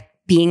 like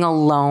being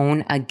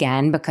alone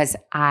again, because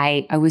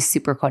I was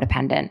super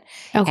codependent.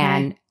 Okay.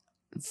 And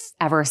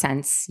ever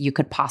since you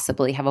could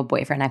possibly have a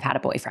boyfriend, I've had a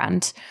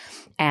boyfriend,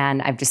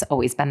 and I've just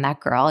always been that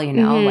girl, you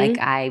know, like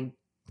I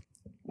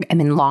am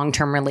in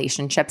long-term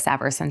relationships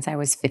ever since I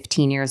was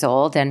 15 years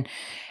old. And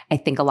I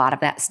think a lot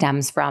of that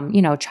stems from,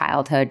 you know,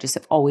 childhood, just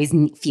always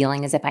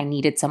feeling as if I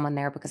needed someone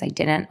there because I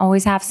didn't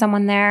always have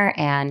someone there.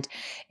 And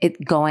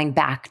it going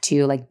back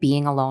to like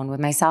being alone with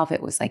myself,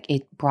 it was like,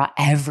 it brought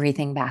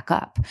everything back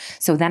up.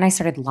 So then I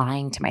started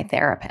lying to my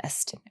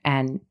therapist,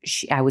 and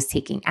I was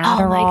taking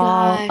Adderall. Oh my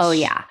gosh. Oh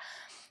yeah.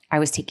 I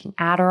was taking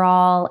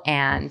Adderall,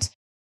 and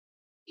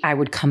I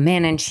would come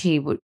in and she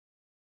would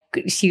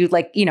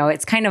like, you know,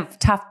 it's kind of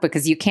tough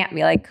because you can't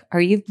be like, are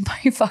you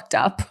fucked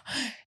up?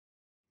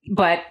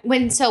 But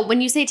when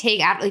you say take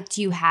out, like,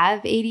 do you have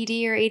ADD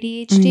or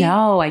ADHD?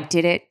 No, I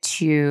did it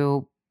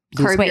to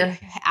curb weight. your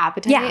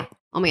appetite. Yeah.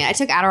 Oh my God. I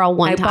took Adderall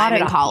one time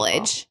in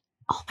college.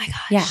 Oh my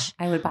gosh. Yeah,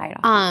 I would buy it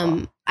off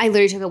people. I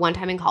literally took it one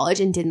time in college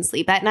and didn't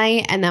sleep at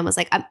night, and then was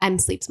like, I'm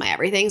sleep's my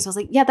everything. So I was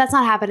like, yeah, that's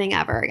not happening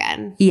ever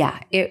again. Yeah,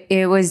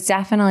 it was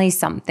definitely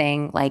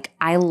something, like,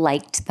 I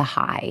liked the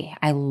high.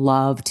 I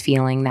loved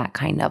feeling that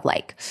kind of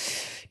like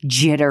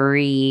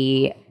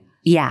jittery.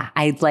 Yeah,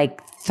 I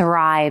like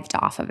thrived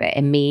off of it.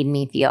 It made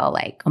me feel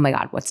like, oh my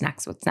God, what's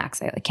next?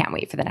 I like, can't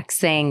wait for the next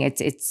thing.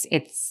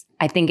 It's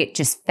I think it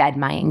just fed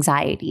my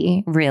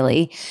anxiety,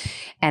 really.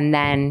 And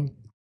then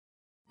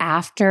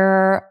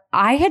after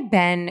I had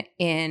been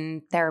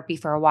in therapy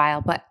for a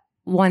while, but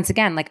once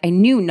again, like, I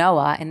knew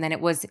Noah, and then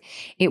it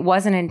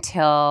wasn't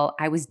until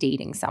I was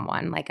dating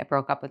someone, like I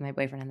broke up with my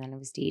boyfriend, and then I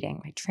was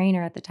dating my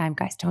trainer at the time.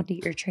 Guys, don't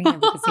date your trainer,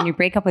 because when you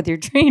break up with your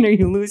trainer,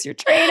 you lose your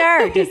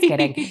trainer. Just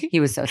kidding. He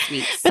was so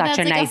sweet. Such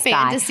a nice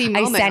guy. I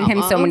sent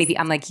him so many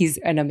people. I'm like, he's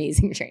an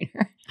amazing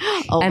trainer.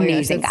 Oh,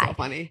 amazing gosh, guy. So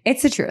funny.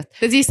 It's the truth.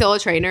 Is he still a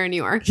trainer in New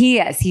York? He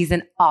is. He's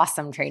an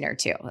awesome trainer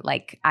too.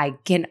 Like, I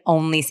can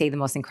only say the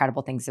most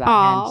incredible things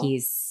about him.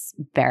 He's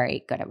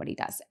very good at what he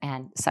does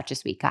and such a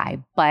sweet guy.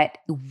 But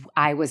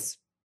I was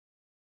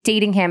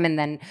dating him, and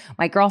then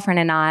my girlfriend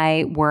and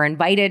I were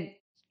invited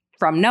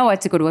from Noah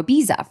to go to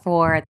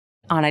Ibiza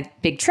on a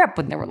big trip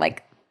when there were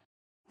like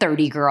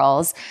 30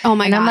 girls. Oh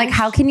my God. And I'm like,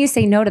 how can you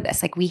say no to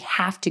this? Like, we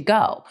have to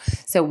go.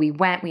 So we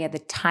went. We had the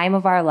time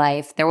of our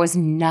life. There was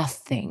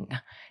nothing.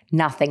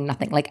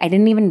 Like, I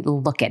didn't even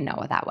look at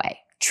Noah that way,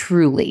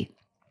 truly.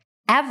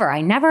 Ever.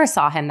 I never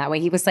saw him that way.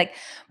 He was like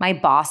my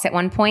boss at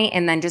one point,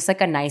 and then just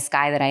like a nice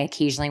guy that I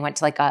occasionally went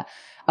to like a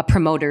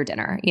promoter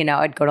dinner. You know,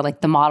 I'd go to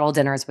like the model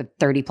dinners with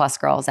 30 plus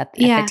girls at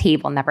the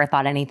table, never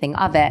thought anything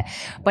of it.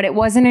 But it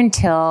wasn't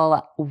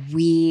until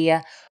we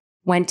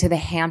went to the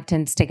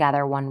Hamptons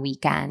together one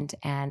weekend,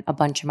 and a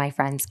bunch of my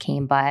friends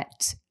came,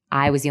 but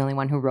I was the only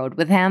one who rode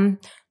with him.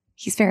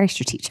 He's very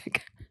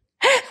strategic.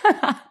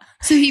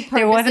 So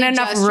there wasn't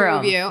enough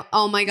room. You.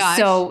 Oh my gosh.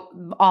 So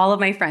all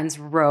of my friends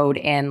rode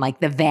in like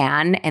the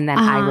van, and then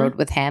I rode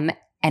with him,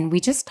 and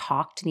we just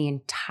talked the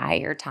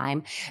entire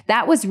time.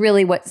 That was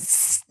really what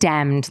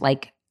stemmed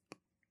like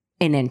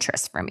an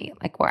interest for me,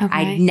 like where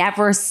I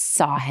never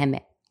saw him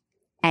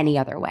any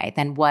other way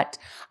than what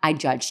I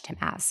judged him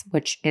as,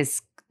 which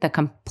is the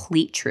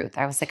complete truth.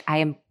 I was like,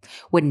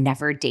 would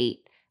never date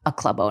a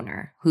club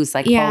owner who's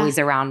like always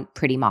around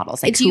pretty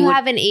models. Like, do you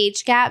have an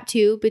age gap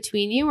too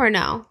between you or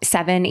no?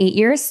 7, 8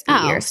 years?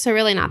 8 years. So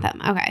really not that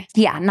much. Okay.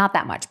 Yeah, not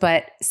that much.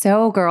 But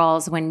so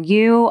girls, when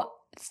you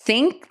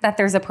think that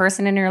there's a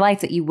person in your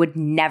life that you would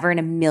never in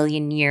a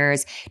million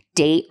years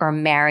date or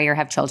marry or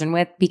have children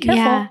with, be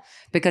careful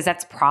because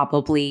that's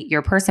probably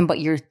your person, but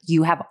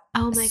you have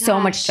so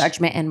much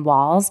judgment and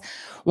walls.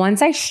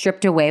 Once I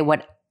stripped away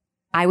what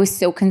I was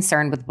so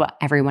concerned with what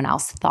everyone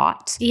else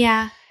thought.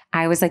 Yeah.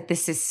 I was like,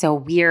 this is so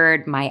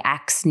weird. My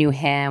ex knew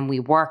him.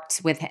 We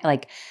worked with him.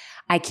 Like,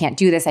 I can't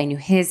do this. I knew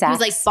his ex. He was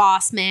like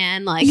boss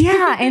man. Like,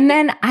 yeah. And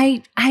then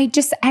I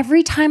just,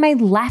 every time I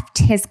left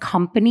his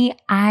company,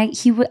 I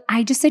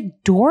just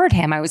adored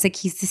him. I was like,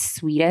 he's the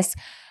sweetest,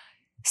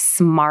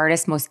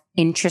 smartest, most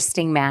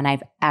interesting man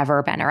I've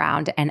ever been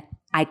around. And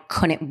I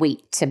couldn't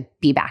wait to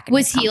be back in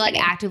his company. Was he like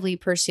actively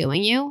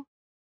pursuing you?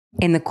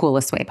 In the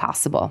coolest way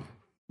possible.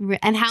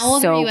 And how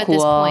old were you at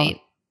this point?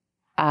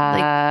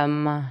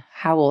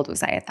 How old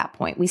was I at that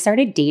point? We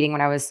started dating when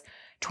I was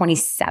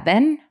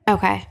 27.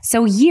 Okay.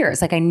 So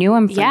years. Like I knew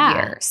him for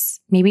years.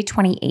 Maybe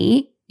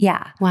 28.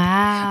 Yeah.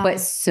 Wow.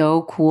 But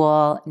so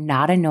cool,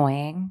 not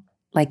annoying.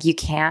 Like you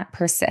can't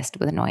persist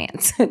with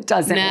annoyance. It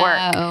doesn't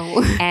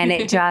work. And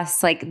it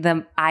just like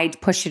I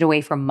pushed it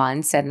away for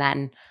months. And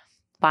then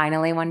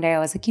finally one day I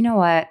was like, you know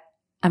what?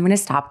 I'm going to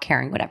stop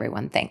caring what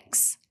everyone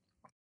thinks.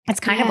 It's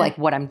kind of like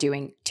what I'm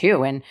doing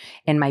too. And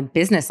in my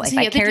business life,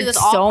 I cared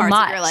so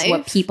much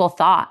what people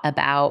thought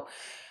about,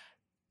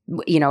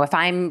 you know, if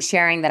I'm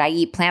sharing that I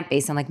eat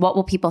plant-based, I'm like, what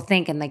will people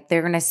think? And like,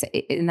 they're going to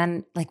say, and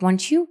then like,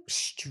 once you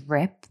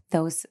strip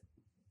those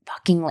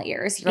fucking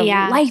layers, your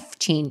life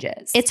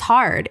changes. It's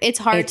hard. It's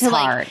hard to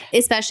like,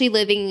 especially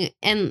living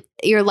in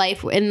your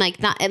life in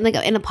like, not in like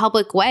in a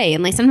public way.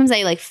 And like, sometimes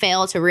I like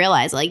fail to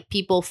realize like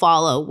people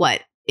follow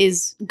what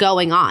is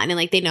going on and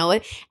like they know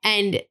it,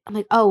 and I'm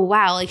like, oh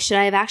wow, like should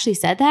I have actually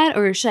said that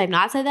or should I have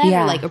not said that?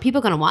 Or like, are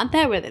people gonna want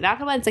that? Or they're not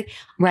gonna want it? It's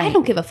like, I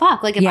don't give a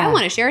fuck. Like if I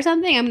want to share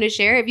something, I'm gonna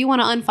share. If you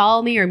want to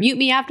unfollow me or mute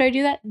me after I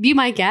do that, be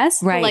my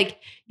guest. But like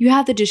you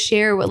have to just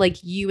share what like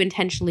you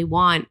intentionally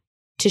want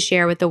to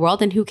share with the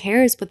world, and who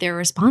cares what their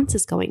response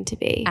is going to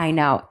be. I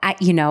know.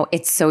 You know,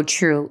 it's so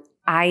true.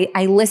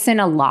 I listen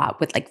a lot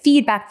with like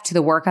feedback to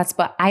the workouts,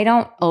 but I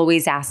don't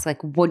always ask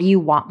like, what do you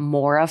want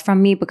more of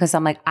from me? Because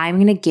I'm like, I'm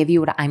going to give you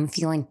what I'm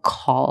feeling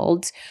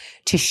called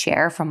to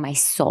share from my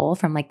soul,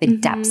 from like the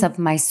depths of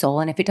my soul.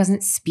 And if it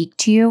doesn't speak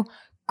to you,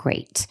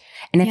 great.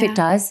 And if it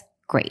does,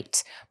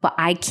 great. But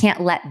I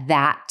can't let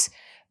that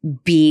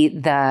be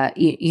the,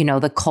 you know,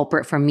 the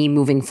culprit for me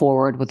moving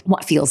forward with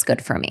what feels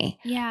good for me.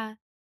 Yeah.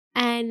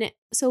 And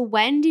so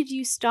when did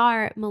you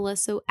start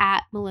Melissa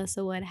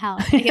Wood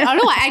Health? Like, I don't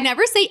know why I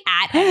never say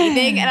at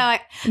anything. And I'm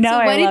like, no,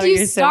 so when did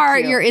you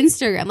start your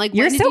Instagram? Like,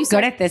 you're so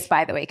good at this,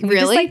 by the way. Can we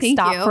just like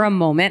stop for a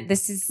moment?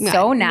 This is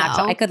so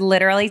natural. I could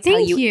literally tell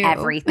you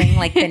everything,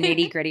 like the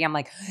nitty gritty. I'm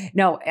like,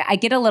 no, I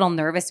get a little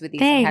nervous with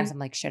these sometimes. I'm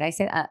like, should I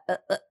say that?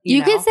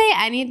 You can say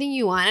anything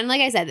you want. And like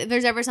I said, if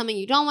there's ever something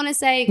you don't want to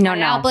say, no.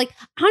 But like,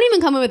 I don't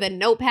even come in with a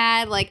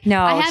notepad. Like,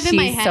 no, I have in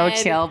my head.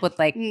 So chill with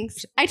like,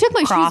 I took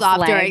my shoes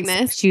off during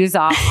this. Shoes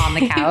off on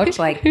the couch.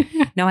 Like,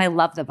 no, I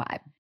love the vibe.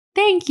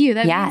 Thank you.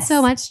 That means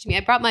so much to me. I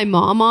brought my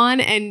mom on,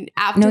 and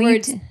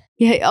afterwards,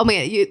 oh my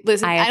God, you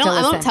listen. I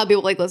don't tell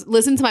people like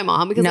listen to my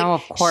mom because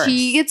of course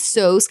she gets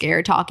so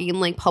scared talking in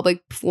like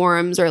public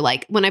forums or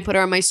like when I put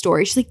her on my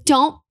story. She's like,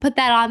 "Don't put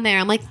that on there."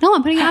 I'm like, "No,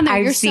 I'm putting it on there.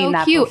 You're so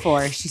cute."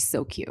 Before. She's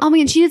so cute. Oh my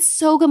God, she did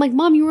so good. I'm like,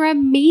 Mom, you were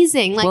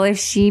amazing. Like, well, if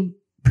she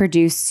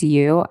produced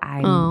you,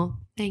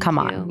 Come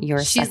on,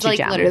 she's such a like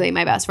gem. Literally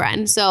my best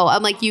friend. So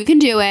I'm like, you can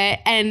do it.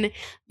 And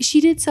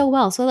she did so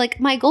well. So like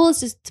my goal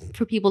is just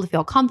for people to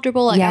feel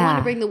comfortable. Like I want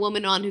to bring the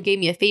woman on who gave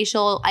me a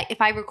facial.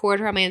 If I record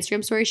her on my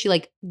Instagram story, she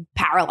like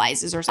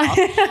paralyzes herself.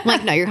 I'm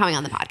like, no, you're coming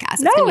on the podcast.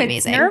 It's gonna be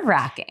amazing. It's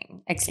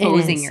nerve-wracking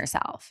exposing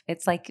yourself.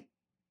 It's like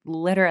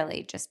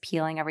literally just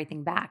peeling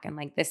everything back. And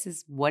like, this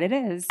is what it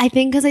is. I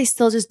think because I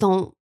still just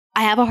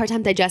I have a hard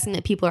time digesting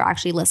that people are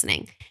actually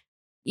listening.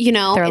 You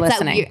know, they're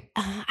listening.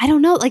 I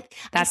don't know. Like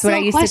that's what I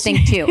used to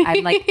think too.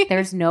 I'm like,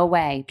 there's no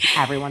way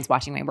everyone's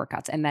watching my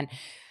workouts. And then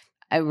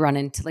I run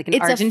into like an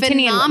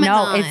Argentinian.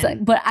 No, it's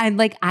like, but I'm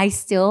like, I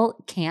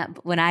still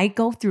can't. When I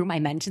go through my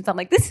mentions, I'm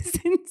like, this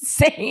is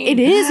insane. It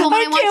is. Well,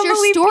 when I watch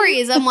your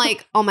stories, I'm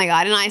like, oh my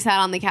God. And I sat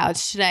on the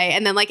couch today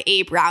and then like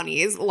ate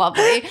brownies.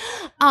 Lovely.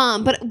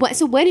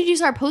 So when did you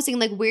start posting?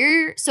 Like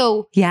where?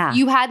 So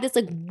you had this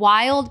like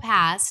wild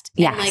past.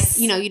 And like,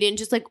 you know, you didn't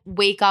just like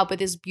wake up with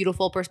this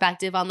beautiful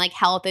perspective on like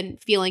health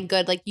and feeling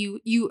good. Like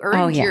you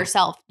earned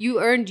yourself.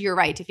 You earned your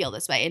right to feel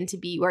this way and to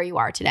be where you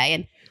are today.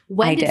 And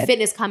when did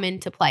fitness come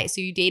into play?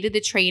 So you dated the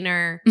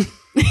trainer.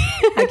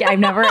 Okay, I've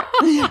never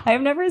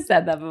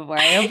said that before.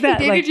 I hope that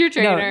dated your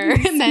trainer. No,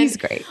 and then he's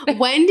great.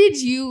 When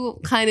did you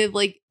kind of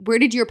like, where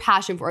did your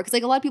passion for it? Because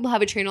like a lot of people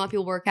have a trainer, a lot of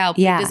people work out,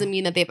 but it doesn't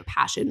mean that they have a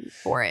passion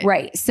for it.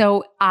 Right.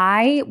 So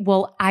I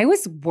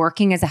was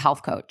working as a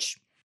health coach.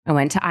 I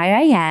went to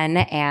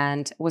IIN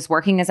and was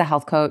working as a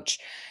health coach.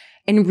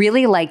 and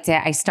really liked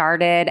it. I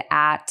started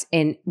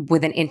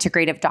with an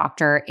integrative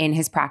doctor in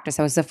his practice.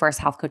 I was the first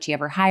health coach he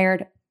ever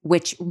hired,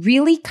 which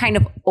really kind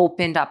of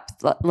opened up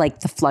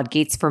like the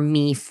floodgates for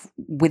me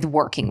with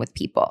working with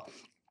people.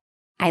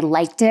 I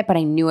liked it, but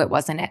I knew it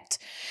wasn't it.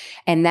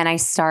 And then I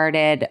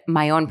started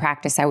my own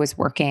practice. I was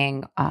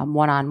working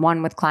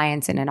one-on-one with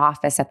clients in an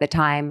office at the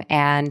time.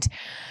 And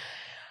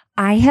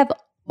I have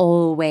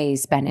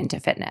always been into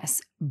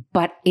fitness,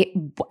 but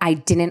I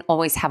didn't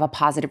always have a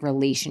positive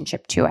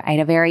relationship to it. I had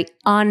a very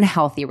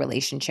unhealthy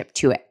relationship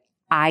to it.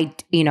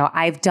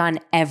 I've done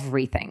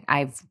everything.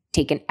 I've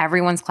taken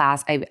everyone's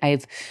class.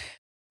 I've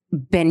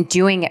been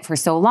doing it for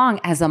so long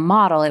as a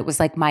model. It was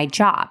like my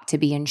job to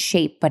be in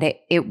shape, but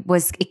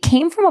it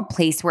came from a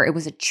place where it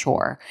was a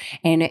chore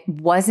and it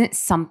wasn't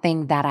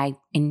something that I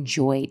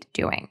enjoyed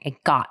doing.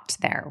 It got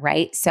there,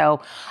 right?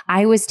 So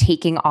I was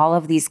taking all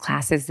of these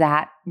classes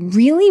that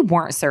really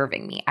weren't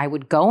serving me. I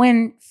would go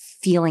in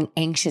feeling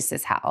anxious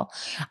as hell.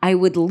 I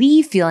would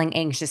leave feeling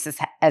anxious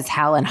as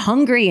hell and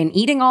hungry and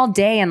eating all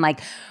day. And like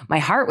my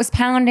heart was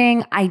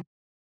pounding. I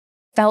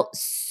felt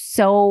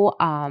so,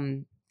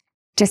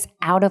 just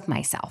out of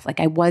myself. Like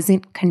I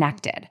wasn't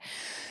connected.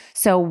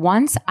 So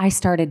once I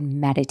started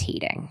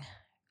meditating,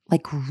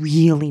 like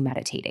really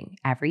meditating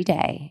every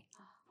day,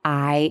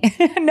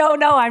 no,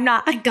 I'm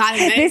not. I got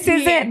it. This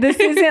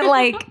isn't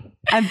like,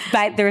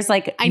 but there's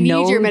like, I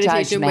need your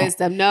meditation judgment.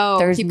 Wisdom. No,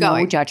 there's keep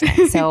going. No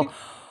judgment. So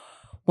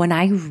when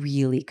I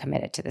really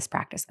committed to this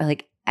practice,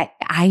 like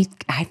I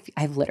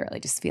literally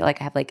just feel like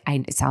I have like,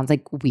 it sounds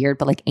like weird,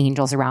 but like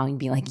angels around me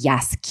being like,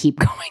 yes, keep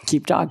going,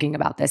 keep talking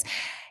about this.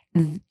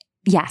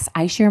 Yes,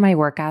 I share my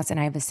workouts and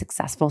I have a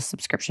successful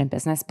subscription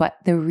business, but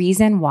the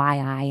reason why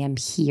I am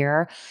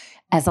here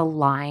as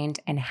aligned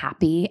and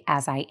happy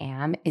as I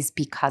am is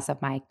because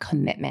of my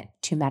commitment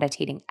to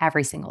meditating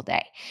every single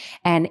day.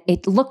 And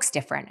it looks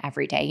different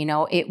every day. You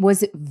know, it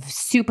was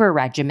super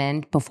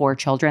regimented before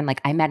children.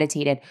 Like I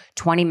meditated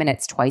 20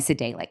 minutes twice a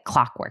day, like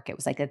clockwork. It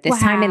was like at this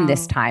time and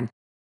this time.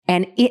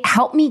 And it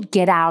helped me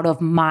get out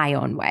of my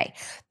own way.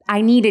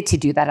 I needed to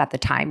do that at the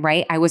time,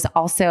 right?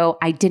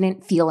 I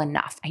didn't feel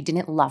enough. I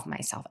didn't love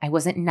myself. I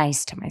wasn't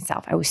nice to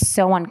myself. I was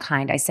so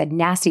unkind. I said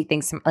nasty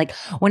things. Like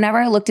whenever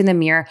I looked in the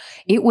mirror,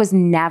 it was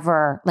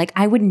never like,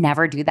 I would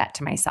never do that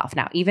to myself.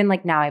 Now, even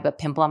like now I have a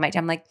pimple on my chin.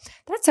 I'm like,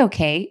 that's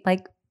okay.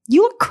 Like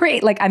you look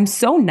great. Like I'm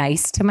so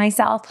nice to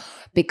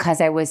myself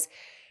because I was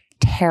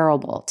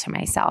terrible to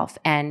myself.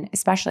 And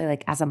especially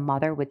like as a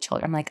mother with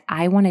children, I'm like,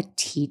 I want to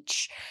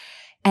teach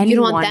anyone. You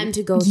don't want them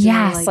to go through.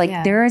 Yes.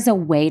 There is a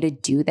way to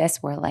do this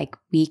where like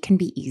we can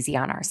be easy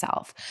on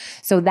ourselves.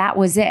 So that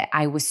was it.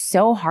 I was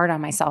so hard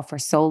on myself for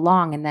so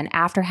long. And then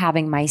after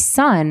having my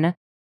son,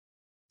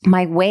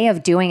 my way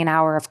of doing an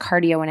hour of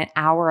cardio and an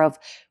hour of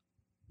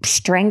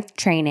strength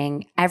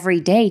training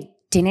every day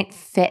didn't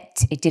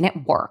fit. It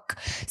didn't work.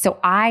 So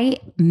I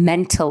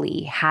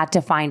mentally had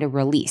to find a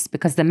release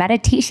because the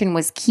meditation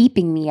was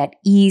keeping me at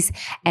ease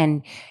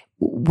and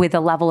with a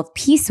level of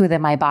peace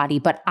within my body,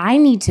 but I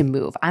need to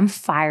move. I'm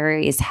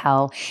fiery as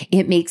hell.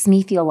 It makes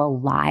me feel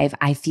alive.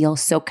 I feel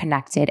so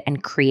connected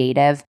and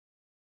creative.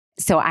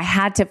 So I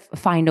had to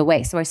find a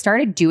way. So I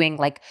started doing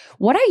like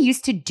what I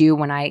used to do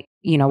when I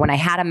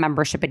had a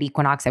membership at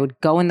Equinox. I would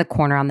go in the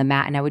corner on the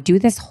mat and I would do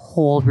this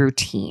whole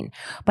routine,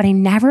 but I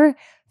never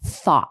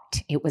thought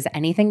it was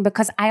anything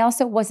because I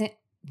also wasn't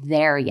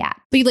there yet.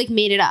 But you like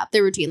made it up,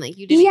 the routine, like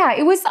you did. Yeah,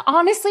 it was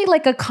honestly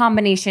like a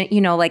combination,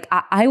 like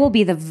I will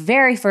be the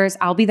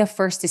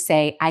first to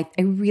say, I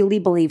really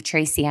believe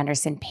Tracy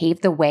Anderson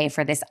paved the way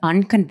for this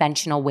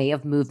unconventional way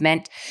of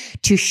movement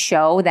to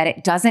show that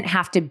it doesn't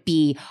have to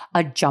be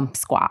a jump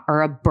squat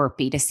or a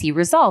burpee to see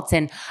results.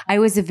 And I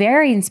was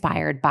very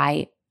inspired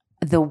by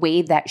the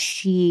way that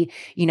she,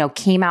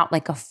 came out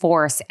like a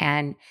force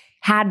and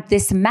had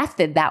this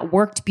method that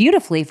worked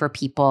beautifully for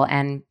people.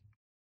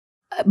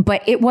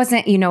 But it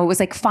wasn't, it was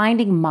like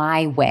finding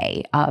my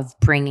way of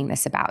bringing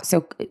this about.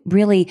 So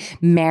really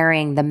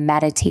marrying the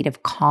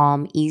meditative,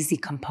 calm, easy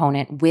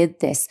component with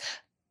this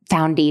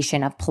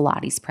foundation of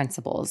Pilates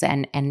principles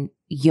and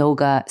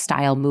yoga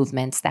style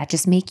movements that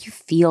just make you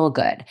feel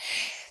good.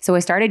 So I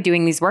started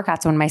doing these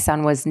workouts when my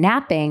son was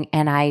napping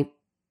and I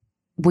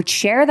would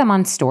share them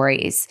on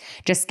stories,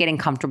 just getting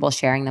comfortable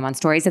sharing them on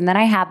stories. And then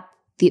I have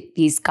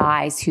these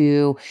guys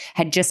who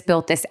had just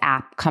built this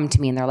app come to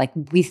me and they're like,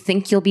 we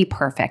think you'll be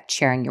perfect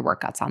sharing your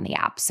workouts on the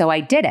app. So I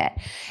did it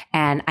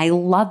and I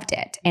loved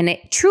it. And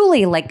it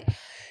truly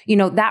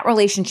that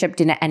relationship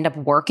didn't end up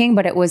working,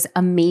 but it was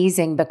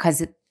amazing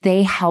because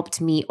they helped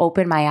me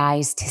open my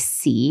eyes to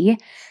see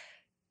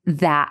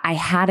that I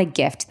had a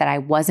gift that I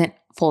wasn't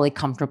fully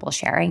comfortable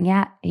sharing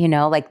yet.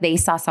 They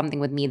saw something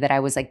with me that I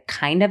was like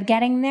kind of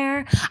getting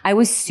there. I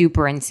was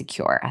super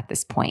insecure at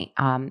this point.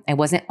 I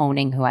wasn't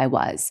owning who I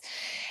was.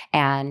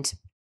 And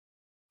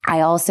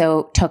I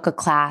also took a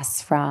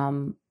class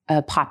from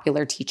a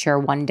popular teacher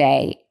one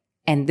day.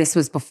 And this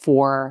was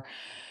before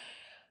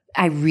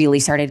I really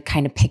started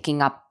kind of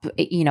picking up,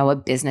 a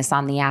business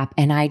on the app.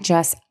 And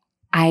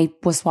I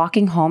was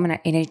walking home and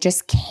it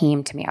just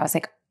came to me. I was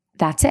like,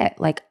 that's it.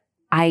 Like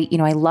I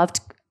loved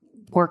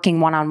working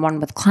one-on-one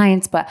with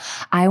clients, but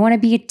I want to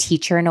be a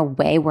teacher in a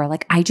way where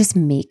like I just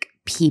make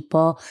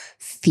people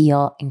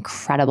feel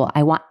incredible.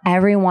 I want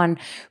everyone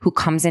who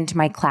comes into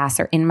my class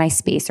or in my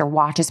space or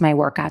watches my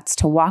workouts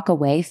to walk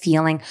away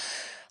feeling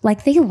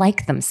like they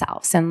like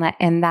themselves and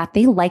that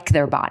they like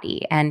their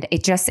body. And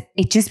it just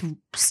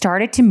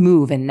started to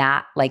move in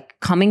that, like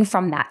coming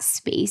from that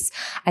space.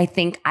 I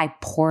think I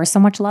pour so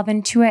much love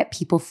into it.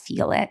 People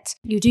feel it.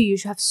 You do. You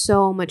have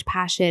so much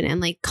passion and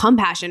like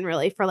compassion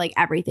really for like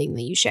everything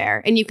that you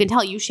share. And you can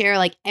tell you share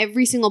like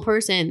every single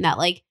person that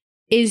like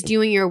is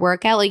doing your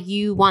workout, like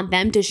you want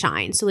them to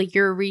shine. So like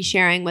you're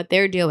resharing what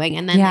they're doing.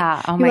 And then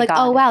you're like,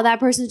 oh wow,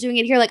 that person's doing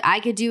it here. Like I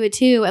could do it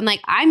too. And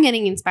like, I'm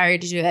getting inspired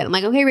to do it. I'm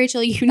like, okay,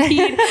 Rachel, you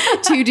need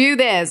to do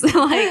this.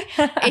 Like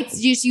it's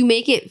just, you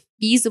make it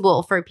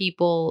feasible for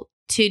people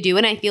to do.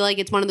 And I feel like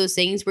it's one of those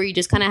things where you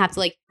just kind of have to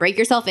like break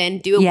yourself in,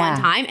 do it one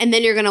time, and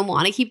then you're going to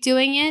want to keep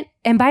doing it.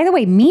 And by the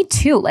way, me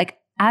too. Like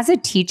as a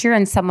teacher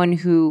and someone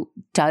who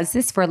does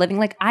this for a living,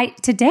 like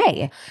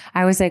today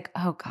I was like,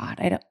 oh God,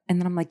 I don't. And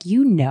then I'm like,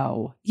 you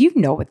know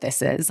what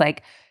this is.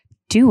 Like,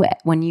 do it.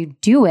 When you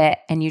do it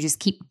and you just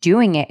keep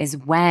doing it is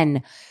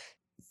when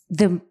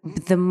the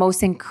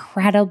most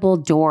incredible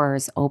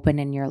doors open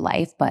in your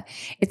life. But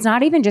it's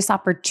not even just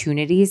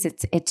opportunities.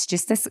 It's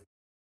just this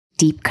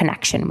deep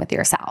connection with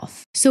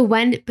yourself. So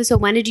when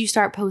did you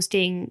start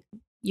posting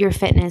your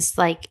fitness,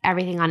 like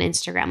everything on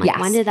Instagram? Like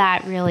when did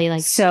that really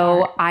like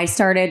start? So I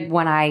started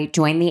when I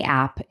joined the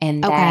app,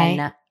 and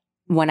then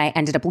when I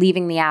ended up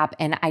leaving the app,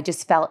 and I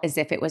just felt as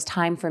if it was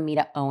time for me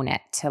to own it,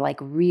 to like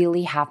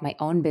really have my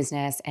own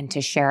business and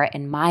to share it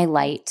in my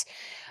light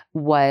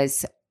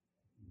was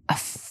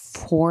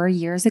 4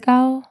 years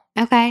ago.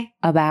 Okay.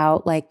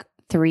 About like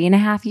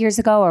 3.5 years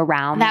ago,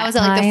 around that was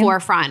at like the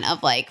forefront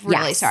of like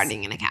really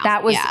starting an account.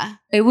 That was,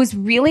 it was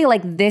really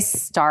like this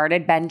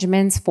started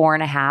Benjamin's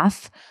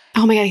 4.5.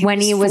 Oh my God. When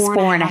he was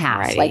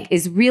 4.5, like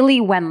is really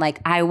when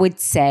like I would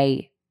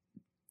say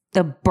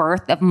the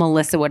birth of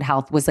Melissa Wood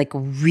Health was like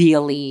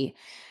really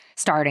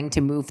starting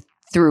to move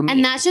through me.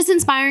 And that's just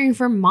inspiring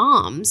for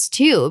moms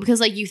too, because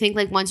like you think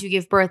like once you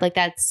give birth, like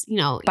that's,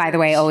 By the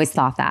way, I always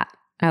thought that.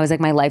 I was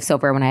like, my life's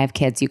over when I have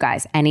kids, you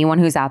guys. Anyone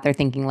who's out there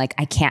thinking like,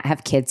 I can't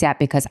have kids yet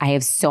because I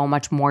have so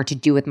much more to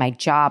do with my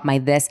job, my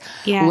this,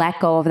 let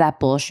go of that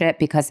bullshit,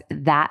 because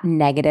that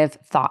negative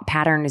thought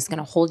pattern is going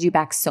to hold you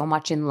back so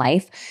much in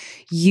life.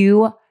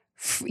 You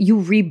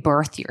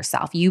rebirth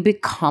yourself. You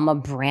become a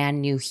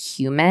brand new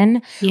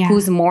human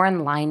who's more in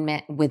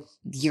alignment with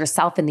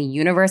yourself and the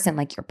universe and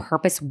like your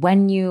purpose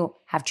when you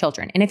have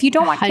children. And if you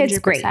don't want kids,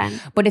 100%. Great.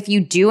 But if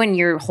you do and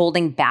you're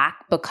holding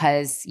back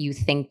because you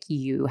think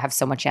you have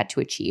so much yet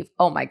to achieve,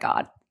 oh my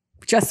God,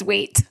 just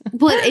wait.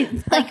 But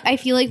I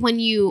feel like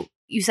when you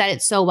said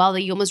it so well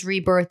that you almost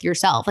rebirth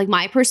yourself. Like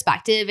my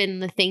perspective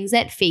and the things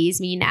that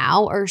phase me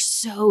now are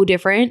so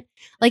different.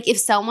 Like if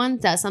someone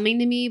does something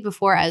to me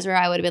before Ezra,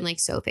 I would have been like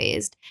so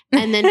phased.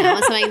 And then now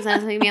when someone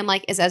says something to me, I'm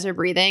like, is Ezra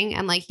breathing?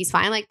 And like, he's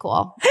fine. Like,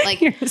 cool. Like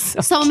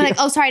someone be like,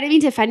 oh, sorry, I didn't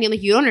mean to offend you. I'm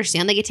like, you don't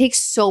understand. Like it takes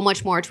so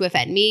much more to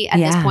offend me at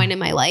this point in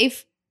my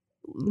life.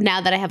 Now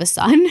that I have a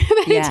son than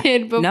I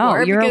did before. No,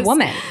 you're a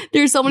woman.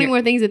 There's so many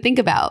more things to think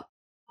about.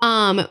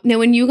 Now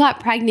when you got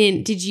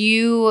pregnant, did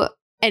you...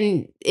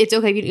 And it's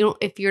okay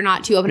if you're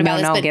not too open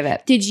about this, but give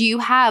it. Did you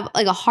have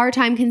like a hard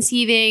time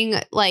conceiving?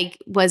 Like,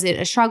 was it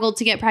a struggle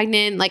to get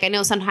pregnant? Like, I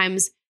know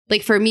sometimes,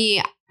 like for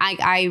me,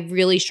 I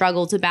really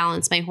struggle to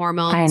balance my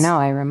hormones. I know,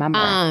 I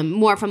remember.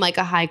 More from like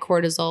a high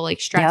cortisol,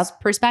 like stress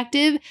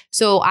perspective.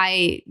 So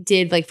I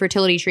did like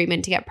fertility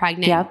treatment to get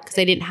pregnant because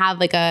I didn't have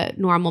like a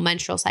normal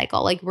menstrual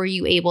cycle. Like, were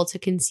you able to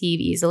conceive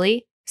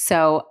easily?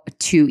 So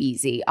too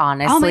easy,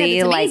 honestly. Oh my God,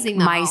 it's amazing,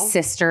 like my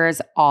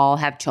sisters all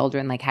have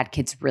children, like had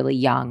kids really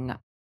young.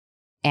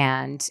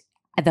 And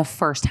the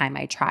first time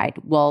I tried,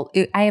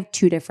 I have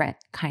two different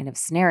kind of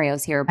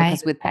scenarios here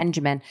because with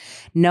Benjamin,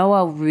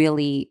 Noah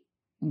really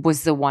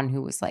was the one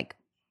who was like,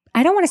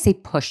 I don't want to say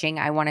pushing,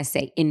 I want to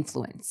say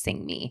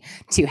influencing me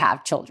to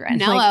have children.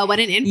 Noah, like, what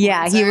an influencer.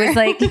 Yeah, he was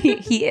like,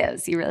 he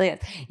is, he really is.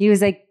 He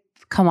was like,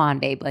 come on,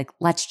 babe, like,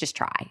 let's just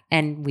try.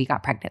 And we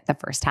got pregnant the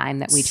first time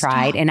that we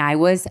tried. And I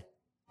was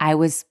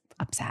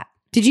upset.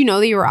 Did you know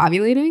that you were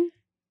ovulating?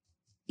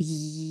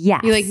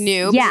 Yes. You like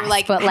knew? Yes, you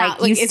like, but like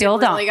you still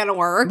don't. Is it really gonna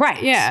work?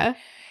 Right. Yeah.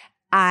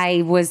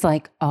 I was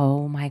like,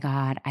 oh my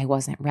God, I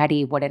wasn't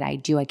ready. What did I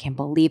do? I can't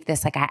believe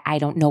this. Like, I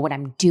don't know what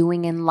I'm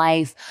doing in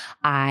life.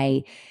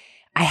 I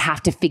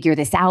have to figure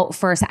this out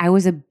first.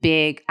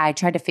 I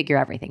tried to figure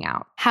everything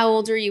out. How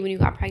old were you when you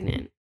got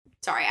pregnant?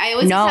 Sorry, I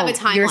always have a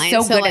timeline.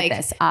 You're so good at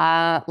this.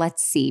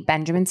 Let's see.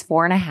 Benjamin's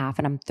 4.5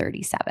 and I'm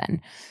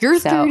 37. You're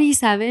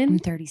 37? I'm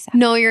 37.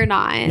 No, you're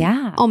not.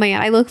 Yeah. Oh my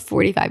God, I look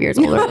 45 years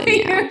older than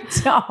you. You're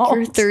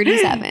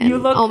 37. You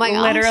look gosh.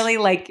 Literally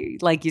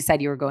like you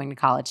said you were going to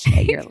college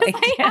today. You're like,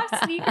 I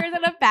have sneakers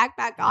and a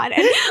backpack on,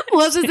 and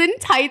Melissa's in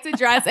tights, a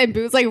dress, and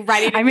boots, like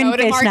ready to go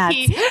to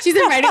Marquee. She's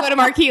ready to go to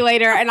Marquee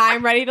later, and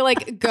I'm ready to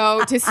like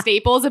go to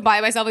Staples and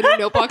buy myself a new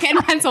notebook and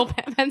pencil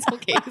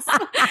case.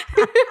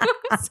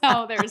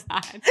 So there's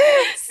bad.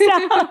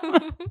 Stop.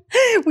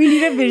 We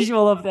need a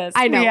visual of this.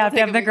 I know. We have to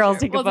have the girls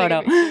take a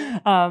photo.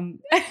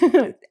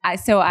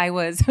 So I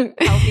was, help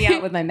me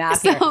out with my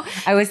math here.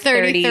 I was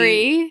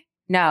 33.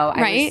 No.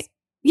 Right?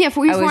 Yeah,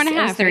 44 and a half.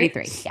 I was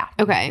 33. Right? Yeah.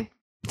 Okay.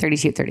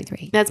 32,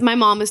 33. That's my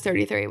mom was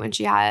 33 when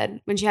she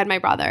had my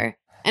brother.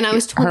 And I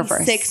was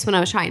 26 when I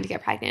was trying to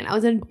get pregnant. I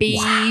was a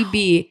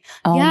baby.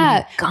 Wow. Oh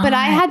yeah. My God. But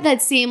I had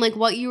that same, like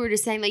what you were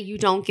just saying, like you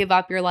don't give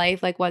up your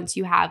life like once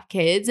you have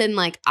kids. And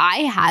like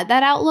I had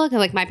that outlook.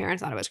 And like my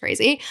parents thought it was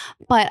crazy.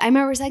 But I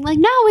remember saying like,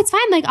 no, it's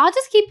fine. Like I'll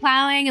just keep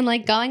plowing and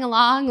like going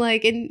along.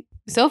 Like, and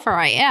so far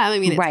I am. I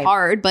mean, it's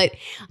hard, but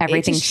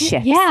everything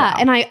shifts. Yeah.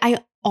 Though. And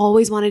I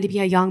always wanted to be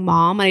a young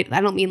mom. I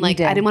don't mean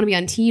like I didn't want to be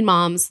on Teen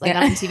Moms like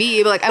on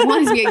MTV, but like I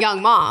wanted to be a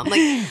young mom. Like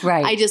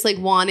I just like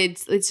wanted,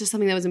 it's just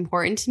something that was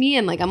important to me.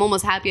 And like I'm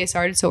almost happy I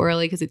started so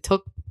early because it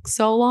took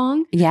so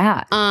long.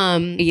 Yeah.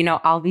 You know,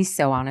 I'll be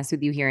so honest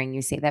with you hearing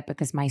you say that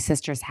because my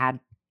sisters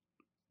had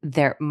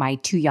my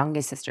two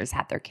youngest sisters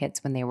had their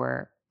kids when they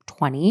were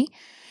 20.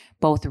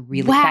 Both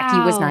really, Becky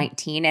was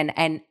 19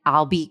 and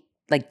I'll be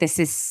like, this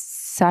is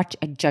such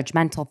a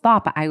judgmental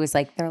thought, but I was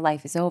like, their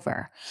life is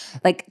over.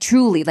 Like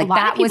truly, like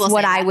that was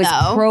what I was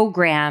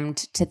programmed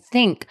to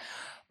think.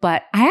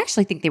 But I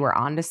actually think they were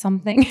onto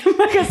something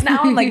because now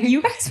I'm like,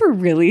 you guys were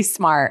really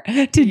smart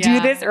to do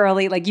this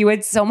early. Like you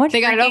had so much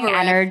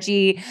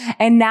energy.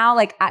 And now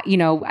like,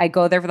 I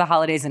go there for the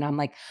holidays and I'm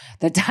like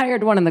the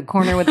tired one in the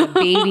corner with the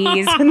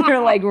babies and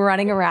they're like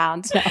running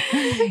around. So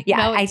yeah,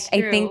 no,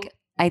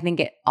 I think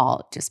it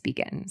all just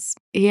begins.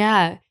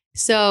 Yeah.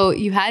 So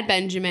you had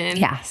Benjamin.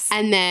 Yes.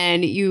 And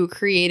then you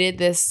created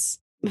this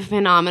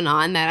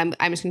phenomenon that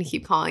I'm just going to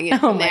keep calling it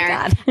from there.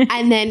 God.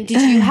 And then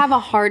did you have a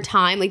hard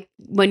time like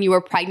when you were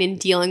pregnant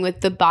dealing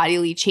with the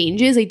bodily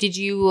changes? Like did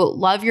you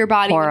love your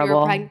body when you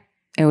were pregnant?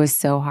 It was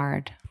so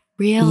hard.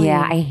 Really?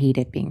 Yeah, I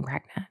hated being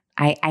pregnant.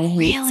 I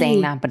hate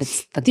saying that, but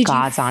it's the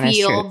God's honest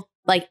truth. Did you feel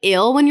like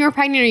ill when you were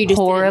pregnant or you just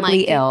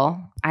horribly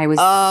ill? I was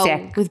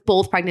sick. With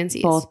both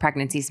pregnancies? Both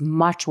pregnancies.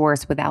 Much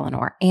worse with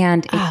Eleanor.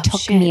 And it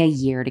took me a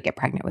year to get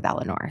pregnant with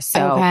Eleanor.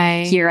 So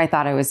here I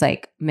thought I was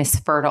like Miss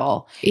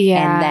Fertile.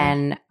 Yeah. And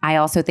then I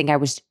also think I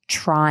was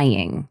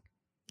trying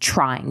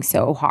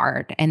so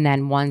hard. And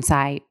then once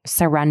I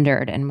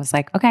surrendered and was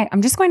like, okay,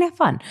 I'm just going to have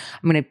fun.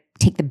 I'm going to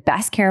take the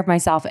best care of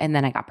myself. And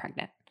then I got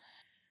pregnant.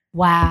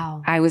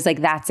 Wow. I was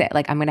like, that's it.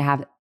 Like I'm going to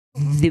have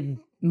the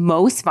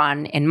most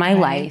fun in my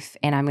life.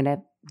 And I'm going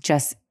to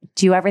just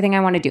do everything I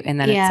want to do. And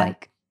then it's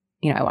like,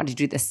 I want to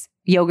do this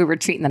yoga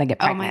retreat and then I get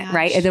pregnant,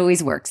 right? It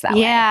always works that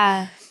way.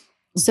 Yeah.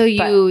 So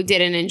you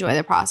didn't enjoy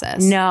the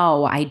process?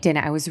 No, I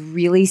didn't. I was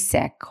really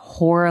sick,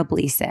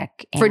 horribly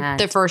sick. For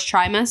the first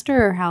trimester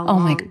or how long? Oh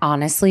my,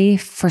 honestly,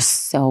 for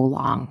so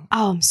long.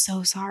 Oh, I'm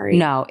so sorry.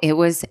 No, it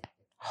was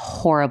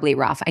horribly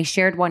rough. I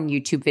shared one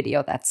YouTube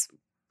video that's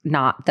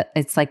not that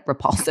it's like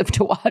repulsive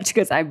to watch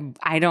because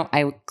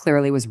I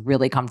clearly was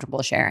really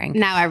comfortable sharing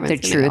now the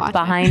truth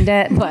behind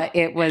it, but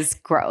it was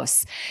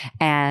gross.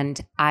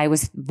 And I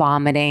was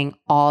vomiting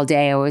all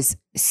day. I was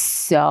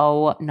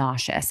so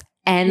nauseous,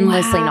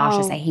 endlessly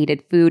nauseous. I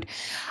hated food.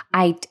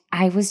 I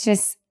was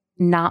just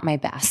not my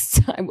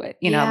best. I would,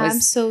 I'm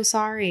so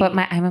sorry. But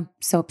I'm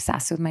so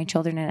obsessed with my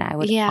children and I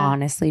would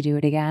honestly do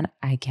it again.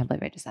 I can't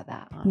believe I just said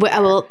that.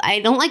 Well,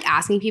 I don't like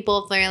asking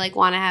people if they like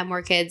want to have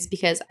more kids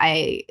because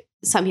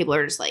some people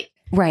are just like,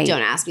 don't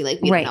ask me,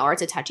 like, we don't know, or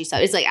it's a touchy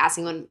stuff. It's like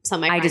asking when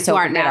some of my friends who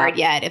aren't married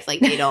yet, if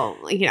like they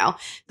don't, like,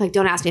 like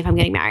don't ask me if I'm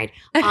getting married.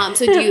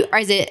 So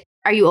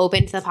are you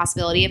open to the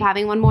possibility of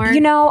having one more?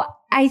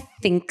 I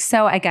think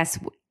so. I guess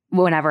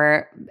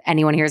whenever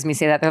anyone hears me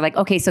say that, they're like,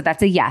 okay, so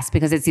that's a yes,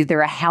 because it's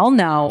either a hell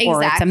no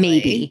or it's a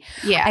maybe.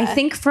 Yeah. I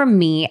think for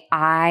me,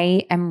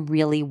 I am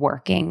really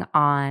working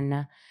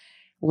on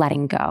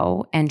letting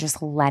go and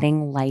just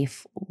letting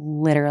life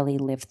literally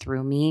live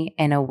through me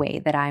in a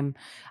way that I'm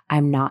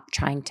not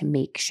trying to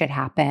make shit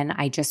happen.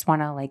 I just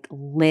want to like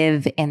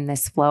live in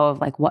this flow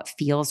of like what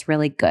feels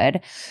really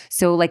good.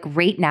 So like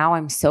right now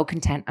I'm so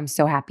content. I'm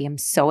so happy. I'm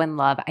so in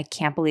love. I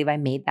can't believe I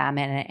made them.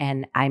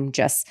 And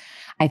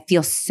I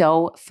feel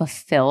so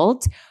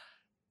fulfilled,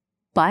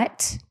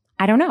 but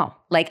I don't know.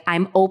 Like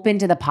I'm open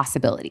to the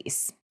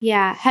possibilities.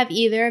 Yeah. Have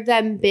either of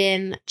them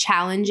been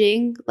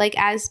challenging, like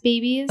as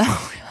babies?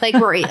 Like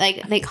were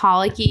like they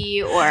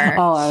colicky or?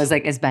 Oh, I was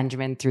like, as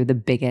Benjamin threw the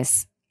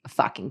biggest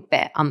fucking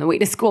fit on the way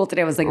to school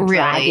today. I was like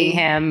dragging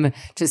him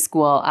to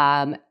school.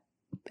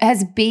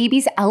 As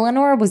babies,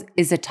 Eleanor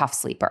is a tough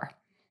sleeper.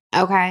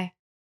 Okay.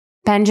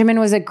 Benjamin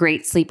was a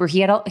great sleeper. He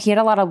had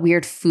a lot of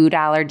weird food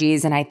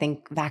allergies, and I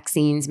think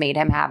vaccines made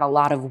him have a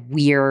lot of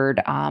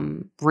weird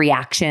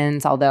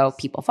reactions. Although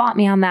people fought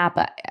me on that,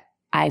 but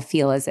I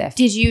feel as if.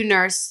 Did you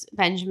nurse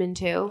Benjamin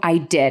too? I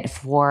did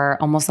for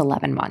almost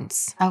 11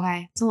 months.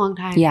 Okay. It's a long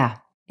time. Yeah,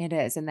 it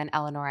is. And then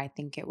Eleanor, I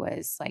think it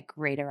was like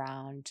right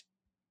around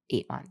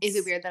 8 months. Is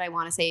it weird that I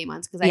want to say 8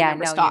 months? Because I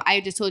never stopped. I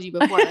just told you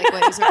before, like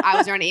I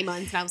was around 8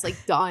 months and I was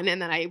like done.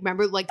 And then I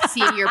remember like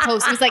seeing your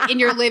post. It was like in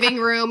your living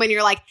room and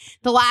you're like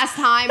the last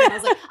time. And I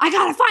was like, I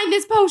gotta find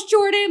this post,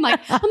 Jordan. Like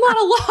I'm not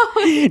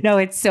alone. No,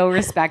 it's so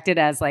respected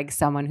as like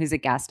someone who's a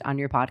guest on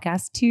your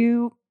podcast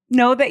to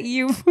know that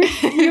you've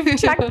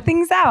checked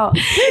things out.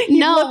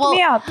 Me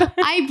up.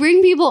 I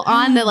bring people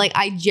on that like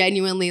I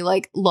genuinely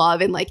like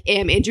love and like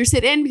am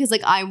interested in because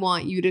like I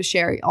want you to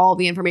share all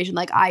the information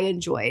like I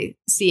enjoy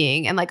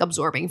seeing and like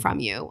absorbing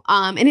from you.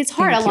 And it's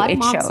hard. Thank a lot you. of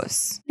moms. It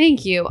shows.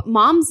 Thank you.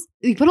 Moms,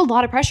 you put a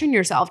lot of pressure on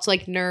yourself to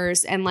like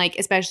nurse and like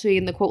especially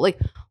in the quote like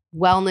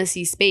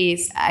wellnessy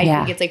space. I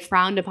think it's like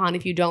frowned upon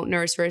if you don't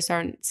nurse for a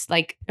certain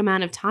like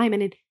amount of time,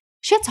 and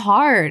shit's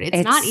hard.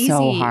 It's not easy.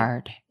 So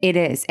hard. It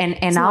is. And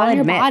I'll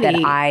admit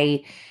that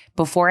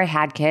before I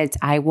had kids,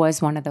 I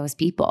was one of those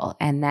people.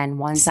 And then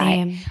once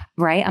I'm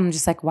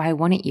just like, why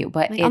wouldn't you?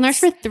 But like, I'll nurse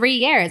for 3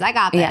 years. I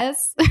got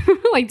this.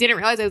 Like didn't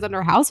realize I was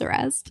under house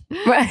arrest.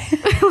 Like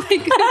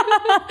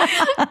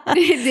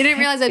didn't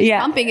realize I was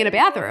pumping in a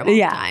bathroom all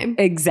the time.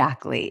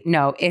 Exactly.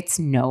 No, it's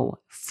no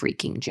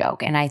freaking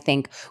joke. And I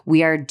think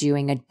we are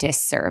doing a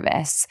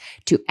disservice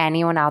to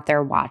anyone out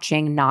there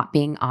watching, not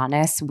being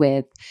honest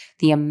with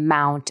the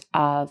amount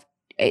of,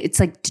 it's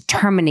like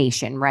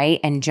determination, right?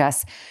 And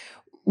just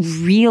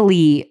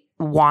really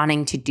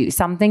wanting to do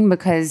something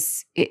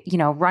because,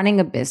 running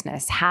a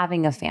business,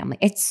 having a family,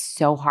 it's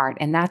so hard.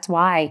 And that's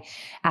why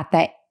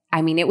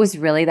it was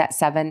really that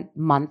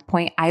 7-month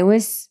point, I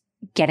was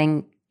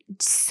getting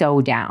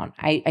so down.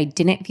 I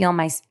didn't feel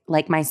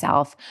like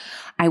myself.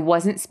 I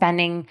wasn't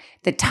spending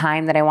the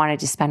time that I wanted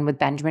to spend with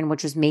Benjamin,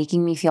 which was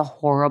making me feel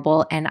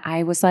horrible. And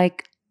I was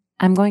like,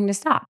 I'm going to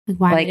stop.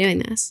 Why am I doing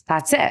this?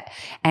 That's it.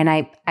 And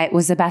it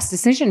was the best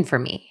decision for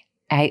me.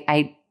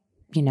 It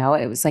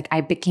was like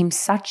I became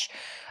such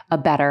a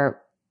better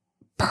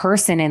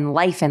person in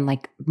life and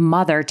like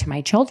mother to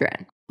my children.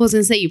 I was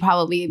going to say you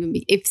probably even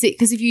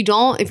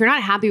if you're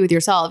not happy with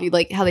yourself, you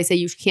like how they say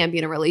you can't be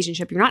in a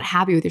relationship. You're not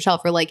happy with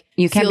yourself or like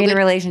you can't be in a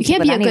relationship. You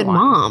can't be a anyone. good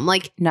mom.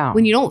 Like no,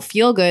 when you don't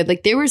feel good,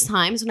 like there was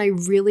times when I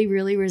really,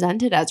 really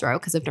resented Ezra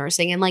because of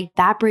nursing. And like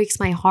that breaks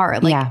my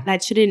heart. Like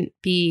that shouldn't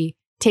be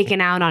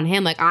taken out on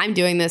him. Like I'm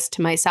doing this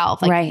to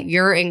myself. Like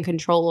you're in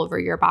control over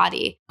your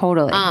body.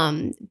 Totally.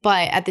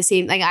 But at the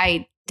same, like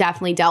I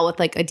definitely dealt with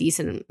like a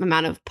decent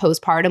amount of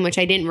postpartum, which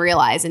I didn't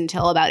realize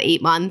until about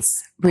 8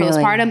 months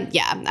postpartum.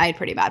 Yeah, I had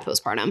pretty bad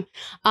postpartum.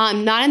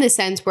 Not in the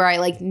sense where I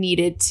like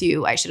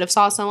I should have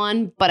saw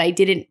someone, but I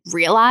didn't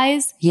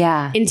realize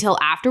until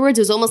afterwards.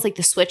 It was almost like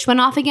the switch went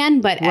off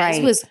again, but Ez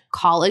was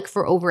colic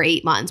for over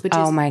 8 months, which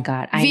is my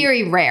God.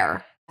 very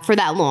rare for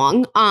that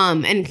long.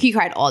 And he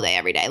cried all day,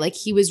 every day. Like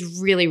he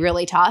was really,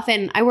 really tough.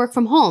 And I work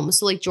from home.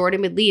 So like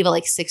Jordan would leave at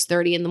like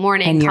 6:30 in the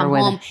morning, and come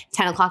home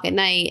 10 o'clock at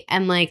night.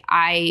 And like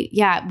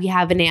we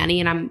have a nanny,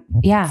 and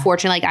I'm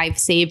fortunate. Like I've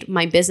saved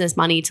my business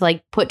money to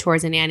like put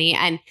towards a nanny,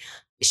 and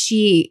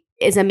she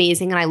is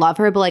amazing and I love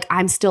her, but like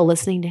I'm still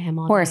listening to him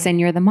all day. Of course, and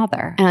you're the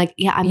mother. And like,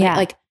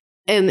 like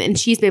and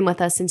she's been with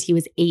us since he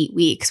was 8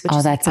 weeks, which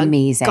is that's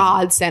amazing.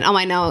 Godsend. Oh,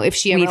 I know. If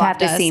she ever we've had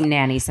the us, same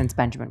nanny since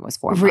Benjamin was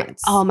 4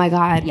 months. Oh my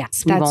God.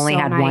 Yes. We've only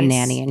had one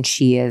nanny, and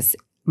she is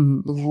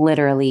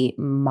literally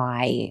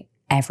my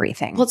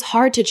everything. Well, it's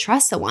hard to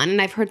trust someone.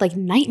 And I've heard like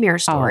nightmare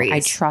stories. I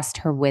trust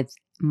her with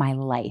my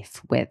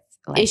life.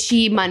 Is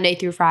she Monday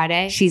through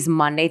Friday? She's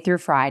Monday through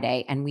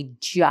Friday. And we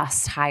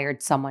just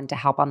hired someone to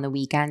help on the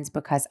weekends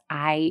because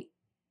I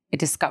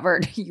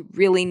discovered you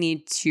really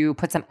need to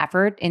put some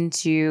effort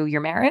into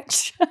your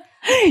marriage.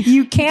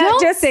 You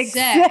can't just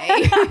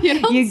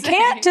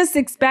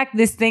expect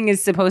this thing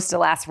is supposed to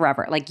last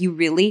forever. Like you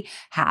really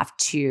have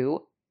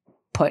to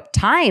put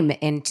time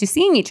into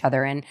seeing each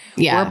other. And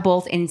we're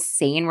both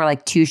insane. We're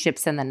like 2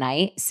 ships in the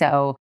night.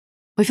 So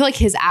I feel like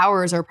his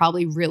hours are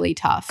probably really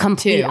tough.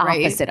 Complete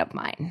opposite of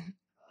mine.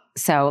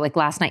 So like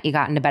last night you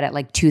got into bed at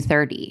like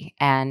 2:30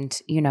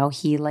 and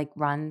he like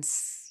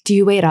runs. Do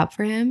you wait up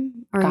for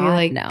him? Or are you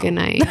like, no. Good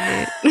night?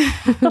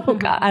 Oh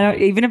God.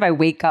 Even if I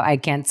wake up, I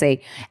can't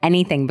say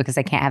anything because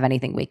I can't have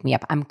anything wake me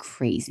up. I'm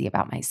crazy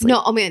about my sleep.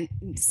 No, I mean,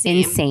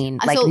 insane.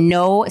 Like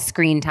no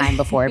screen time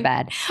before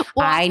bed.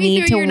 I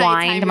need to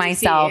wind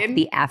myself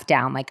the F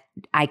down. Like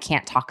I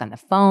can't talk on the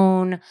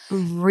phone.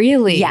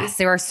 Really? Yes.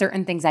 There are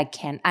certain things I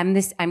can't.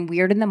 I'm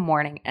weird in the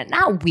morning.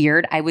 Not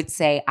weird. I would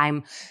say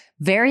I'm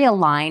very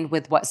aligned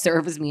with what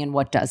serves me and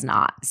what does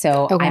not.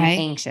 So I'm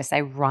anxious.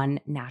 I run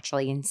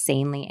naturally,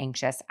 insanely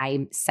anxious.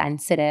 I'm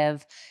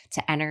sensitive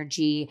to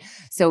energy.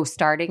 So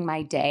starting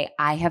my day,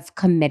 I have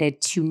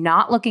committed to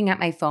not looking at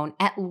my phone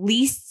at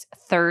least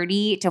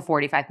 30 to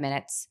 45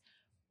 minutes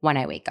when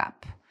I wake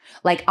up.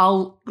 Like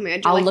I'll look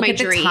at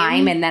the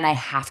time and then I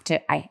have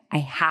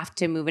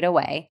to move it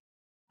away.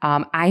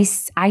 I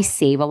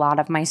save a lot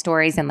of my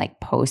stories and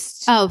like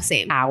post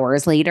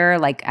hours later.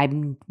 Like I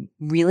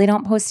really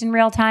don't post in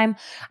real time.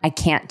 I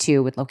can't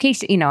too with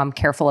location. I'm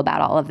careful about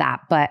all of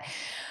that. But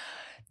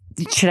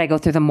should I go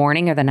through the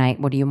morning or the night?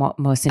 What are you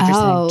most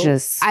interested in?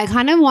 I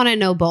kind of want to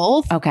know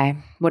both. Okay.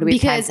 What do we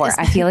have time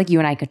for? I feel like you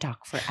and I could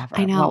talk forever.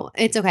 I know. Well,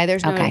 it's okay.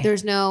 There's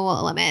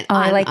no limit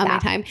on my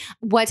time.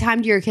 What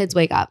time do your kids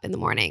wake up in the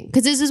morning?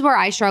 Because this is where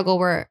I struggle,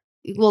 where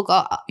we'll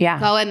go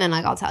and then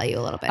like I'll tell you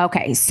a little bit.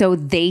 Okay. So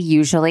they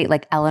usually,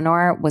 like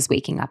Eleanor was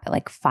waking up at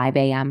like 5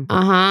 a.m.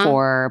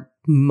 for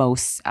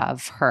most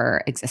of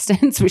her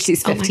existence, which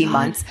she's 15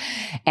 months.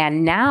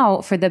 And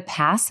now for the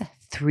past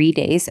 3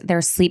 days,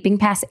 they're sleeping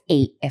past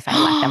 8 if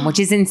I let them, which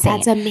is insane.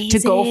 That's amazing. To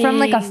go from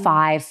like a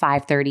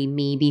 5:30,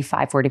 maybe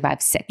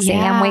 5:45, 6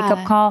 a.m. wake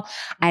up call,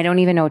 I don't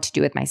even know what to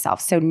do with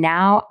myself. So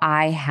now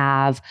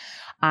I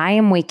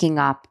am waking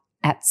up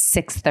at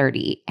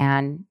 6:30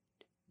 and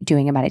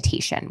doing a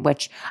meditation,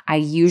 which I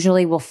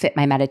usually will fit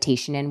my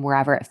meditation in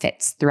wherever it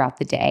fits throughout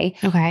the day.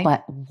 Okay.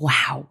 But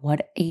wow,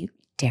 what a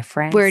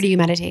difference. Where do you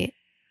meditate?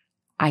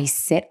 I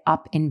sit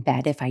up in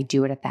bed if I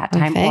do it at that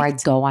time, or I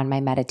go on my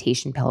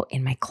meditation pillow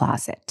in my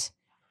closet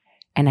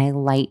and I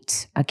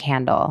light a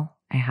candle.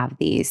 I have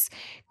these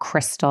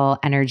crystal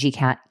energy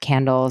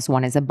candles.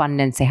 One is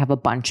abundance. I have a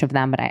bunch of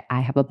them, but I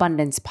have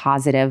abundance,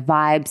 positive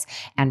vibes,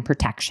 and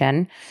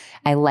protection.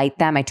 I light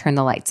them. I turn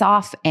the lights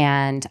off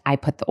and I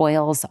put the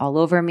oils all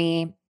over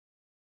me.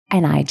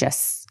 And I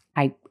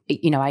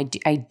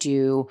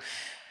do.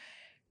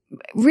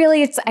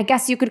 Really, I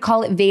guess you could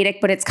call it Vedic,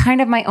 but it's kind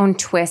of my own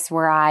twist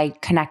where I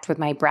connect with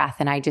my breath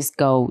and I just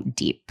go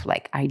deep.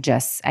 Like I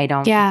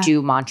don't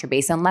do mantra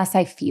based unless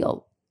I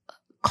feel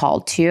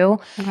called to.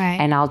 Okay.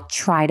 And I'll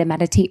try to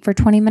meditate for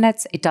 20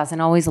 minutes. It doesn't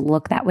always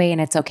look that way,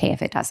 and it's okay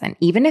if it doesn't.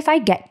 Even if I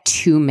get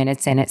 2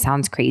 minutes in, it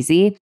sounds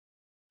crazy,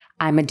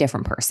 I'm a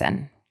different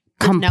person.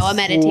 Noah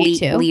meditate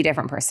too? Completely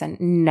different person.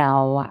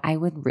 No, I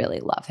would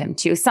really love him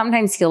too.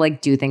 Sometimes he'll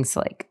like do things to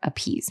like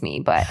appease me,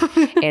 but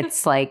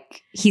it's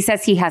like he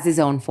says he has his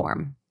own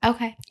form.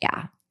 Okay.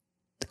 Yeah.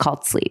 It's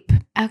called sleep.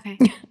 Okay.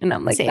 And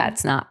I'm like,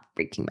 that's not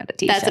freaking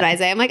meditation. That's what I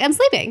say. I'm like, I'm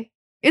sleeping.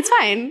 It's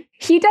fine.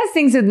 He does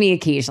things with me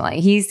occasionally.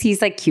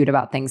 He's like cute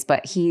about things,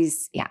 but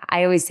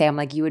I always say, I'm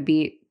like, you would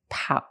be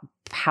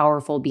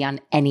powerful beyond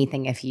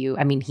anything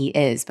he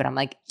is, but I'm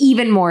like,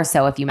 even more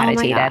so if you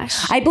meditated.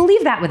 I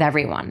believe that with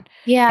everyone.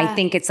 Yeah. I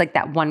think it's like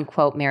that one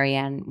quote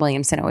Marianne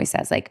Williamson always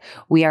says, like,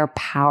 we are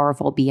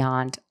powerful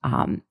beyond,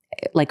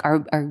 like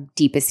our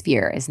deepest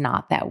fear is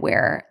not that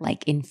we're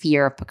like in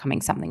fear of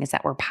becoming something, is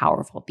that we're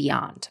powerful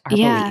beyond our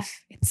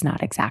belief. It's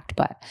not exact,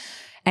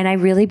 and I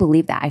really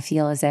believe that. I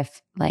feel as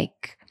if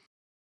like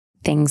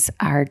things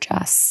are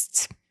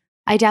just...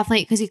 I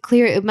definitely, because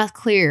it must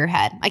clear your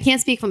head. I can't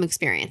speak from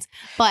experience,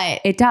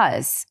 but it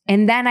does.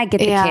 And then I get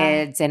the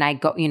kids and I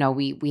go,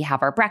 we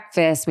have our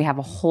breakfast. We have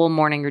a whole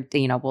morning,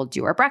 we'll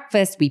do our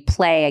breakfast. We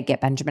play. I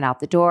get Benjamin out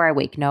the door. I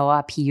wake Noah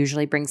up. He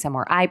usually brings him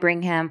or I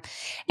bring him.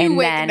 And you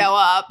wake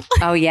Noah up.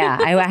 Oh yeah.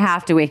 I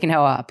have to wake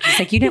Noah up. He's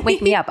like, you didn't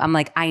wake me up. I'm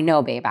like, I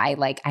know, babe. I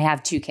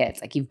have 2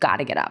 kids. Like, you've got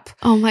to get up.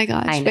 Oh my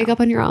gosh. Wake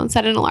up on your own.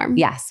 Set an alarm.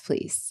 Yes,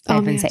 please.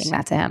 I've been saying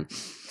that to him.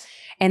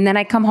 And then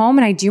I come home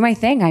and I do my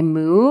thing. I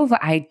move.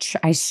 I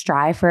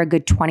strive for a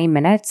good 20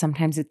 minutes.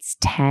 Sometimes it's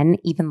 10,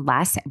 even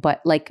less,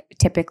 but like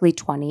typically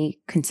 20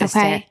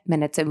 consistent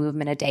minutes of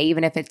movement a day,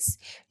 even if it's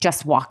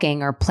just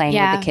walking or playing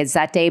with the kids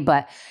that day.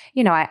 But,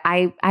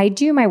 I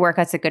do my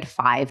workouts a good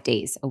 5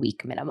 days a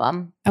week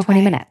minimum,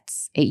 20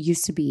 minutes. It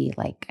used to be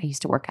like I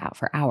used to work out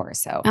for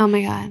hours. So oh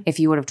my God. If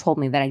you would have told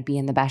me that I'd be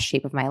in the best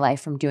shape of my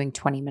life from doing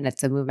 20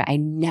 minutes of movement, I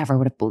never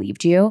would have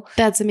believed you.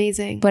 That's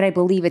amazing. But I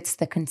believe it's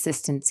the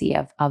consistency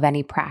of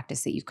any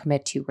practice that you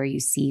commit to where you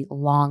see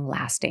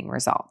long-lasting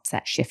results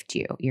that shift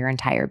your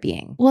entire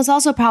being. Well, it's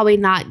also probably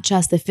not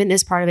just the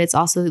fitness part of it. It's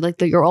also like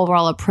your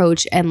overall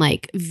approach and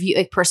like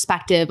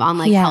perspective on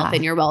like health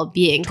and your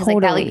well-being. Because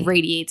like that like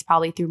radiates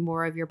probably through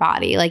more of your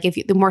body. Like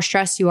the more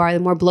stressed you are, the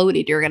more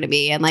bloated you're going to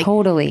be, and like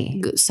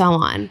so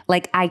on.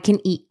 Like I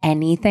can eat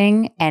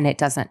anything and it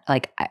doesn't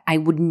like I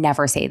would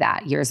never say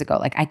that years ago.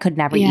 Like I could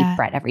never eat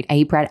bread I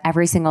eat bread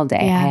every single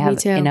day. Yeah, I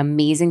have an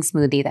amazing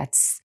smoothie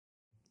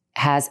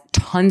has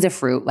tons of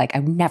fruit. Like I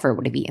never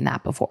would have eaten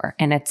that before.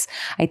 And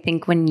I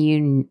think when do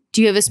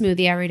you have a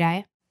smoothie every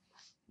day?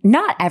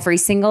 Not every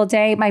single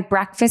day. My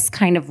breakfast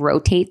kind of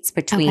rotates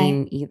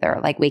between either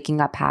like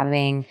waking up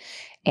having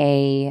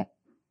a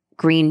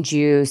green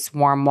juice,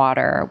 warm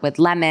water with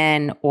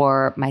lemon,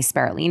 or my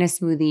spirulina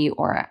smoothie,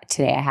 or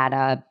today I had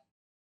a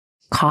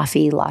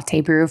coffee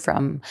latte brew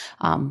from,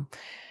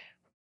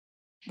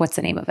 what's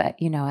the name of it?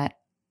 You know it.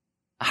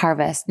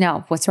 Harvest.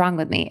 No, what's wrong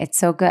with me? It's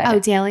so good. Oh,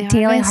 Daily Harvest.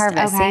 Daily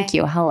Harvest. Okay. Thank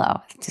you. Hello.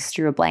 Just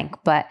drew a blank.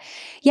 But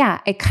yeah,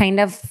 it kind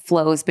of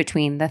flows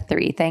between the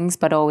 3 things,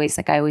 but always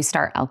like I always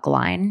start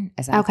alkaline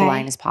as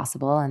as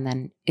possible. And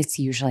then it's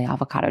usually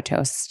avocado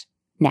toast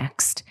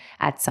next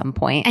at some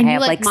point. And I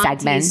have like Monty's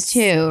segments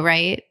too,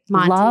 right?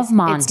 Monty's. Love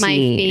Monty's. It's my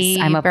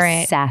favorite. I'm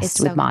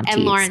obsessed with Monty's.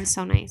 And Lauren's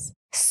so nice.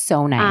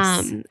 So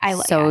nice. I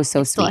like so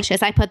sweet.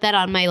 Delicious. I put that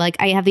on my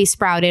I have these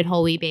sprouted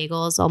whole wheat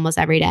bagels almost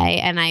every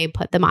day, and I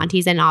put the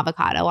Monty's and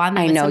avocado on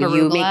them. I know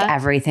you make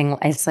everything.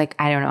 It's like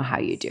I don't know how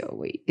you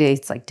do.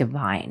 It's like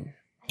divine.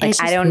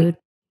 Like I don't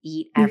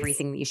eat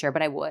everything that you share,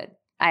 but I would.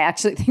 I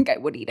actually think I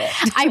would eat it.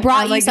 I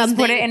brought you something.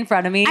 Just put it in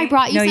front of me. I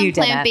brought you some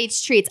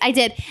plant-based treats. I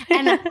did.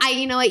 And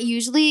you know what?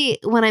 Usually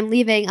when I'm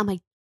leaving, I'm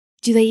like,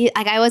 do they eat?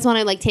 Like, I always want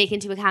to like take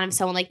into account if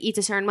someone like eats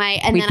a certain way.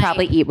 And we'd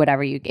probably eat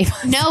whatever you gave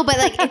us. No, but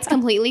like it's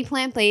completely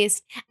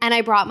plant-based. And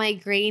I brought my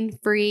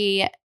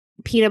grain-free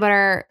peanut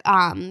butter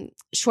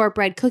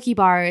shortbread cookie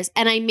bars,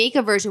 and I make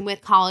a version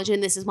with collagen.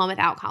 This is one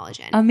without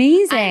collagen.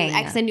 Amazing.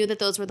 Because I knew that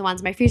those were the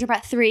ones in my freezer.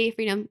 Brought 3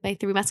 for, my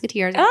 3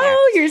 musketeers.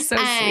 You're so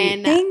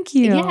sweet. Thank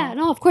you. Yeah,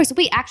 no, of course.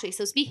 Wait, actually,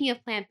 so speaking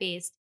of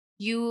plant-based,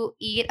 you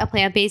eat a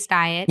plant-based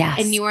diet. Yes.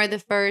 And you are the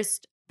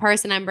first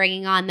person I'm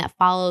bringing on that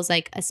follows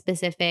like a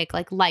specific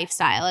like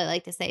lifestyle, I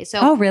like to say.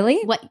 So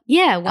really? When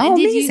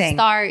did you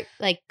start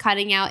like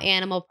cutting out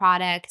animal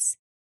products?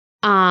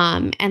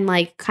 And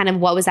like kind of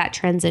what was that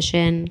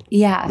transition?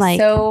 Yeah. Like,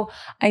 so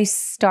I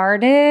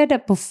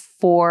started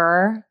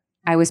before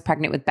I was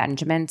pregnant with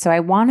Benjamin. So I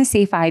want to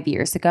say 5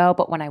 years ago,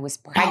 but when I was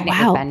pregnant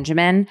with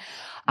Benjamin,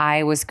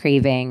 I was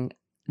craving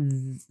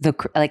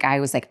I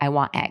was like, I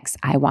want eggs.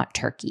 I want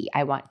turkey.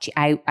 I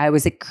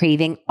was like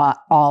craving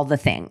all the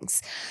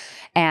things.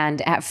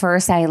 And at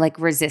first I like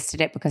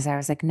resisted it because I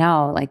was like,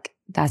 no, like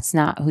that's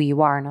not who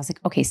you are. And I was like,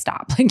 okay,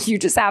 stop. Like you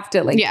just have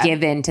to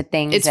give in to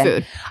things. It's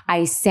food.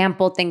 I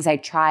sampled things. I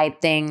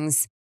tried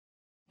things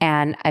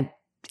and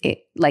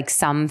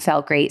some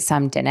felt great,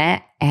 some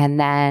didn't. And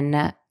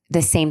then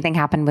the same thing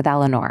happened with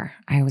Eleanor.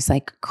 I was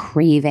like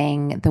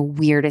craving the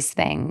weirdest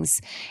things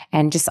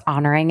and just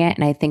honoring it.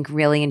 And I think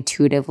really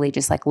intuitively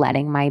just like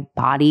letting my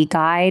body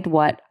guide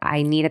what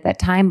I need at that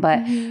time.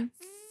 But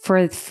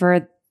for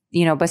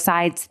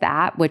besides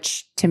that,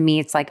 which to me,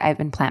 it's like I've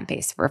been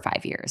plant-based for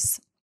 5 years.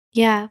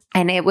 Yeah.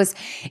 And it was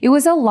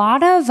a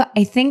lot of,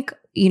 I think,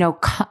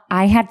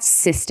 I had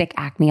cystic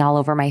acne all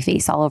over my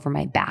face, all over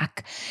my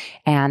back.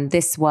 And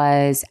this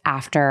was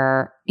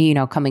after,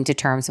 coming to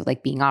terms with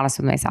like being honest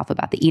with myself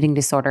about the eating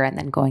disorder and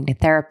then going to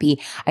therapy.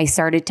 I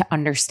started to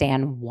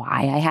understand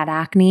why I had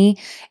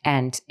acne.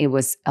 And it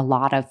was a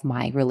lot of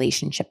my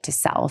relationship to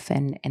self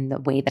and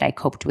the way that I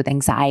coped with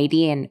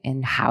anxiety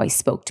and how I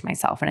spoke to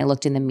myself. And I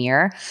looked in the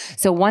mirror.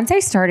 So once I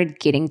started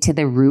getting to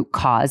the root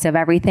cause of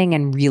everything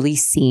and really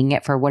seeing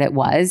it for what it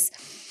was,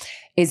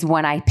 is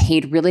when I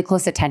paid really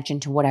close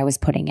attention to what I was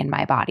putting in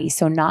my body.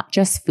 So not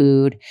just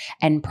food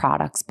and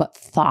products, but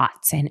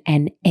thoughts.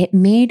 And it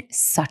made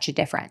such a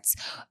difference.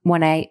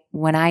 When I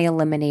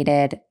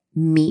eliminated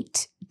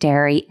meat,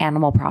 dairy,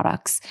 animal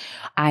products,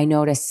 I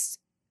noticed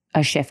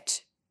a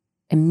shift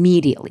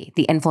immediately.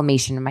 The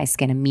inflammation in my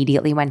skin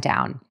immediately went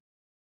down.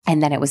 And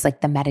then it was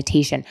like the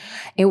meditation.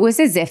 It was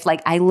as if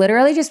like I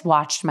literally just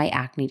watched my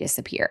acne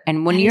disappear.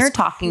 And when you're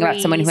talking about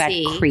someone who had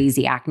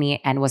crazy acne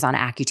and was on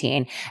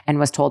Accutane and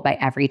was told by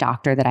every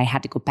doctor that I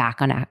had to go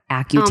back on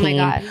Accutane, oh my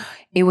God.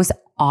 It was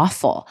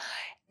awful.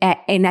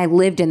 And I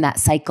lived in that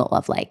cycle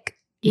of like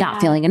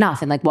not feeling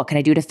enough and like, what can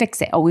I do to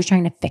fix it? Always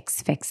trying to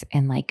fix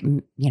and like,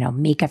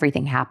 make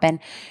everything happen.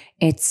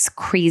 It's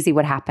crazy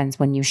what happens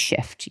when you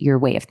shift your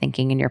way of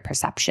thinking and your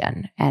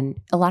perception. And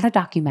a lot of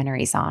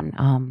documentaries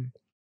on,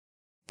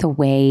 the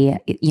way,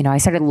 I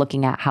started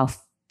looking at how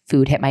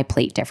food hit my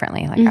plate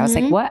differently. Like I was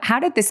like, how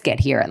did this get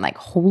here? And like,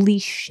 holy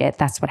shit,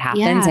 that's what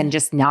happens. Yeah. And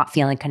just not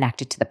feeling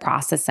connected to the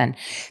process and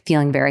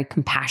feeling very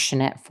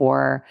compassionate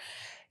for,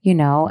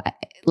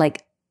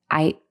 like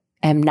I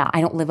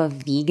don't live a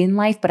vegan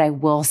life, but I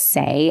will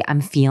say I'm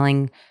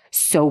feeling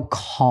so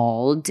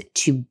called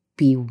to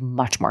be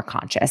much more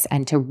conscious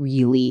and to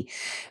really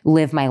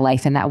live my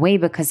life in that way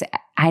because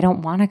I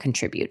don't want to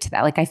contribute to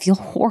that. Like I feel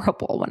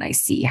horrible when I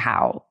see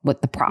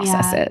what the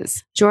process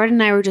is. Jordan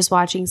and I were just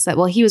watching,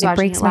 he was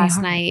watching it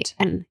last night,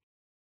 and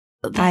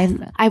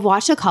I've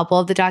watched a couple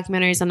of the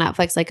documentaries on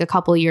Netflix like a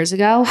couple of years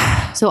ago.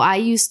 So I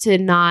used to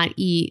not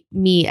eat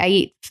meat.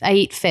 I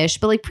eat fish,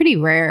 but like pretty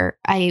rare.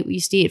 I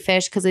used to eat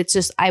fish because it's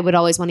just I would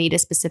always want to eat a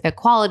specific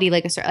quality,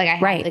 like I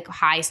had like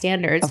high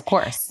standards, of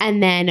course.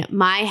 And then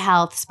my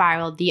health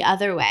spiraled the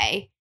other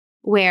way,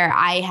 where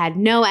I had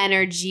no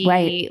energy,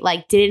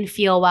 like didn't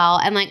feel well.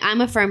 And like,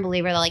 I'm a firm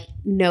believer that like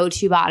no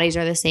two bodies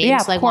are the same. Yeah,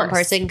 so like one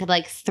person could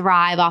like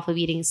thrive off of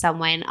eating some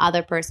way and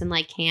other person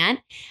like can't.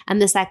 And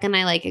the second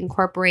I like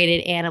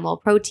incorporated animal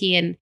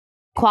protein,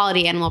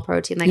 quality animal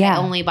protein, like I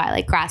only buy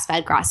like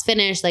grass-fed,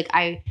 grass-finished. Like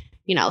I,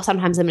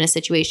 sometimes I'm in a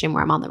situation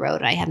where I'm on the road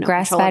and I have no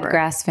control over.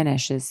 Grass-fed,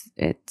 grass-finished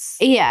it's.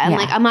 Yeah. And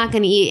like, I'm not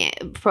going to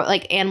eat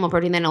like animal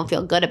protein that I don't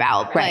feel good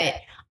about, but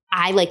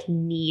I like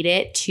need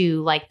it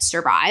to like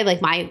survive. Like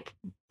my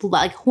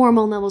like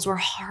hormone levels were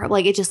hard.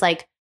 Like it just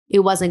like, it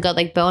wasn't good.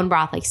 Like bone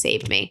broth like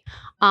saved me.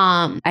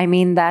 I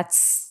mean,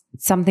 that's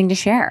something to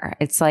share.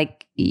 It's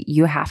like,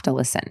 you have to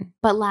listen.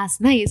 But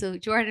last night, so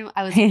Jordan,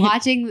 I was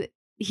watching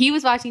he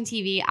was watching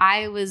TV.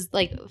 I was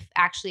like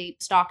actually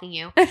stalking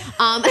you. No,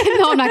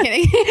 I'm not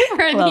kidding.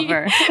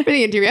 for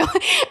the interview.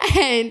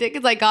 And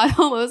because I got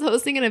home, I was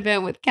hosting an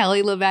event with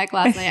Kelly LeVeque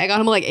last night. I got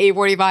home at like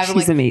 8:45.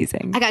 She's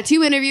amazing. I got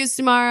 2 interviews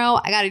tomorrow.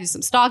 I got to do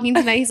some stalking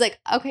tonight. He's like,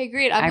 okay,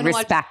 great. I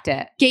respect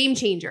it. Game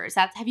Changers.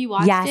 Have you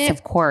watched it? Yes,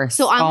 of course.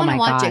 So I'm going to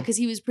watch it because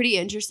he was pretty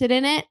interested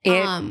in it.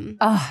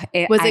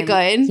 Was it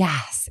good?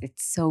 Yes,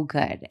 it's so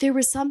good. There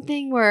was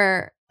something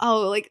where,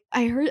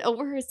 I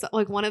overheard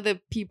like one of the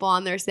people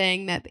on there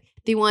saying that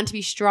they want to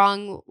be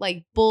strong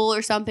like bull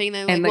or something.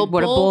 Then and like,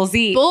 what do bulls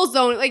eat? Bulls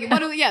don't they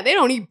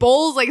don't eat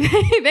bulls. Like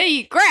they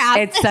eat grass.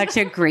 It's such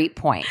a great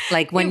point.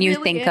 Like when you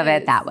really think of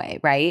it that way,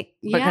 right?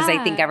 Because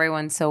I think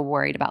everyone's so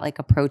worried about like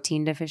a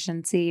protein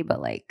deficiency, but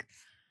like,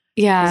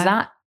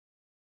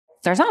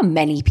 there's not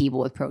many people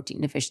with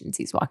protein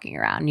deficiencies walking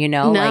around,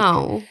 No.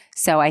 Like,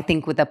 so I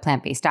think with a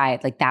plant-based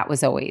diet, like it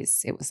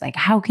was like,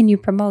 how can you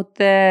promote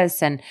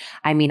this? And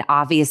I mean,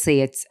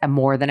 obviously it's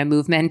more than a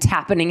movement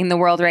happening in the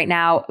world right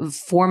now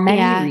for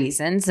many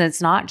reasons.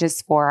 It's not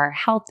just for our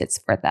health, it's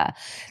for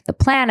the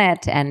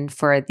planet and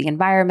for the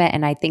environment.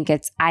 And I think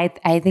it's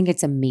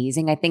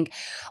amazing. I think,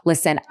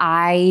 listen,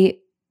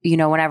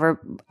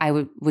 whenever I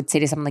would say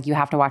to someone like, you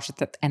have to watch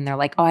it and they're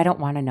like, oh, I don't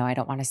want to know. I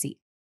don't want to see.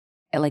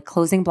 Like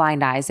closing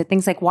blind eyes at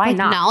things like, why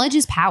not? Knowledge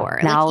is power.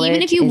 Like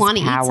even if you want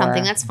to eat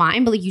something, that's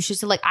fine. But like you should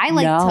still I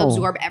like to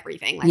absorb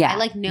everything. Like I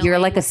like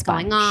knowing what's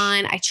going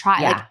on. I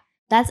try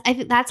like I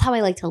think that's how I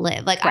like to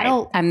live. Like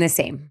I'm the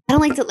same. I don't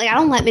like to I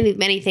don't let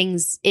many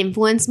things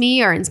influence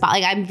me or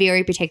inspire. Like I'm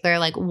very particular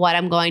like what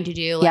I'm going to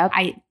do.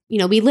 Like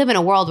we live in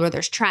a world where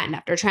there's trend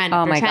after trend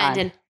after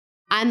trend.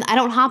 And I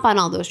don't hop on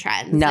all those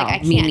trends. No, like I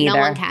can't. Me neither.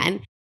 No one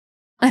can.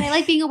 But I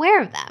like being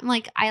aware of them.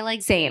 Like I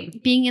like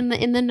being in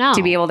the know.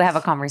 To be able to have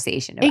a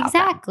conversation about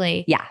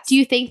exactly. Yeah. Do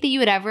you think that you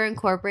would ever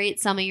incorporate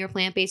some of your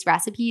plant-based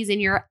recipes in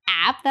your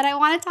app that I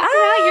want to talk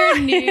about? Your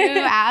new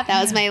app.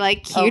 That was my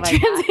cute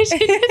transition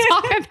to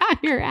talk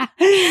about your app.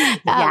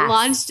 That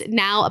launched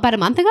now about a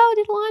month ago.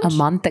 Did it launch? A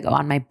month ago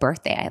on my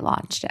birthday, I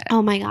launched it.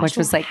 Oh my gosh. Which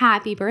was like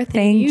happy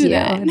birthday.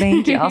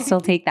 Thank you. I'll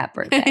still take that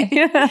birthday.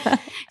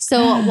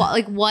 So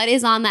what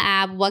is on the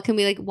app? What can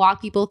we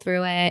walk people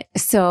through it?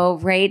 So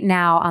right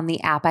now on the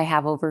app, I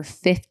have over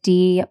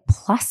 50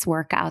 plus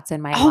workouts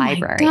in my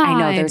library. I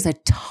know there's a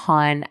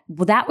ton.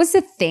 Well, that was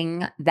the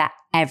thing that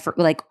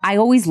I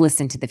always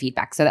listen to the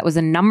feedback. So that was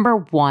a number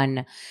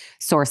one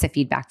source of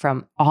feedback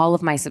from all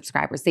of my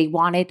subscribers. They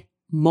wanted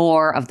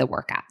more of the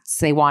workouts.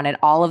 They wanted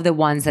all of the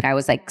ones that I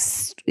was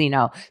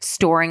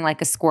storing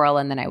like a squirrel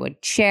and then I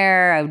would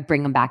share. I would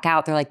bring them back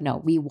out. They're like,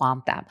 no, we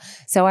want them.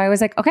 So I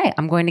was like, okay,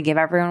 I'm going to give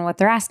everyone what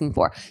they're asking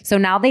for. So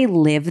now they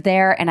live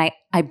there and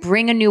I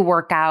bring a new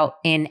workout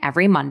in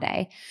every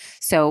Monday.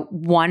 So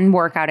one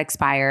workout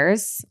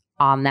expires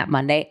on that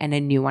Monday and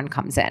a new one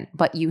comes in.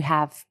 But you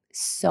have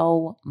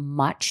so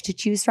much to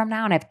choose from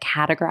now and I've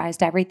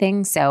categorized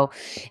everything. So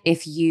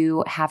if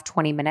you have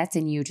 20 minutes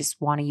and you just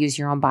want to use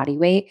your own body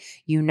weight,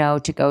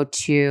 to go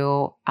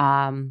to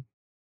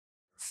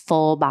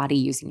full body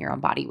using your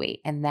own body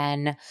weight. And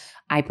then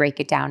I break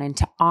it down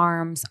into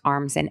arms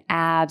and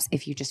abs.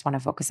 If you just want to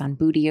focus on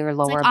booty or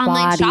lower body.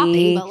 Online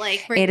shopping, but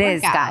for your workout.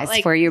 Is, guys,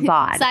 for your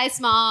bod. Size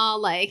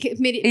small,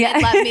 midi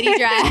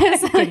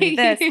dress.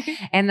 This.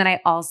 And then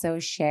I also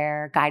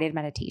share guided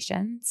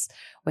meditations,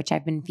 which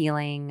I've been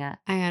feeling. I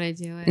gotta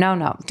do it.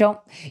 No, don't.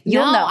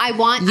 You'll know. I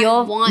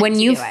want when to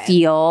you do it.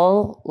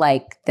 feel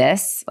like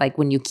this, like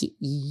when you keep,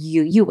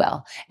 you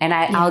will. And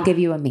I'll give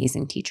you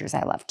amazing teachers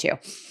I love too.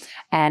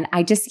 And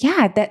I just,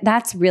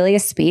 that's really a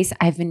space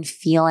I've been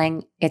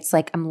feeling. It's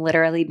like I'm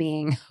literally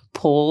being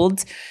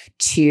pulled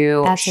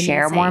to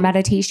share more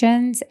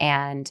meditations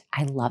and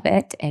I love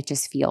it. It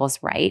just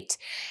feels right.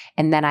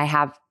 And then I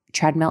have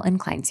treadmill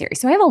incline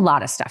series. So I have a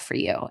lot of stuff for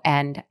you.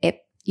 And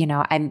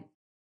I'm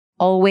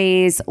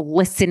always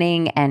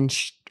listening and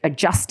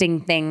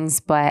adjusting things,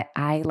 but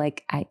I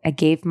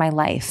gave my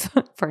life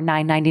for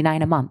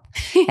 $9.99 a month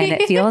and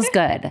it feels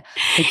good.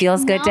 It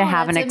feels good to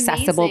have an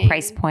accessible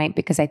price point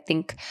because I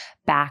think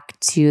back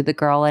to the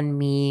girl in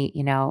me,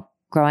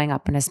 growing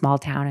up in a small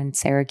town in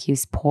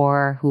Syracuse,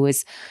 poor, who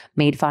was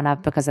made fun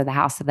of because of the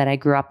house that I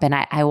grew up in.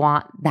 I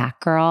want that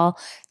girl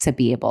to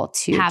be able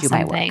to have do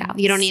something. My workouts.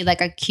 You don't need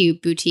a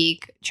cute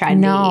boutique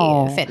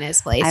trendy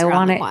fitness place. I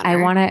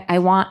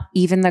want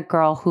even the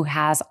girl who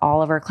has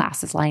all of her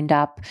classes lined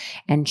up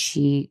and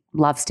she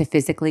loves to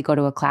physically go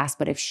to a class,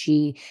 but if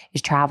she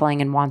is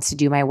traveling and wants to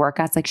do my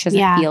workouts, she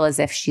doesn't feel as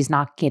if she's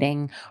not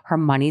getting her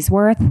money's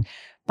worth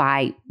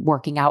by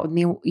working out with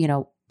me,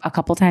 a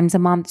couple times a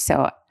month.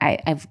 So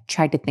I've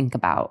tried to think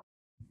about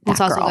that. It's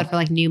also good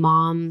for new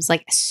moms,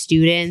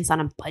 students on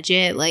a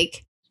budget.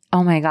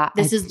 Oh my God.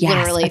 This is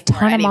literally a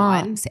ton for of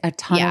moms, a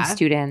ton of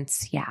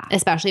students. Yeah.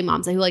 Especially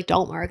moms who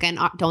don't work and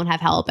don't have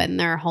help and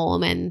they're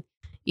home and,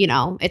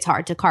 it's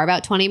hard to carve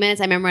out 20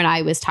 minutes. I remember when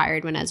I was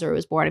tired when Ezra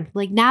was born,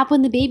 nap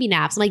when the baby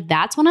naps. I'm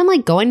that's when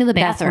I'm going to the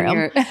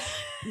bathroom.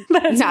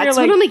 That's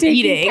what I'm like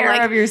eating.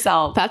 Care of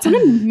yourself. That's when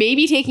I'm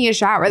maybe taking a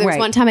shower. There was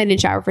one time I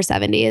didn't shower for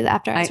 7 days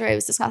after I was it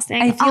was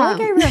disgusting. I feel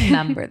like I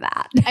remember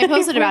that. I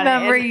posted about it. I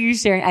remember you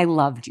sharing. I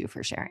loved you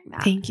for sharing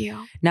that. Thank you.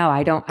 No,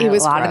 I don't. A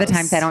lot of the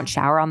times I don't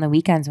shower on the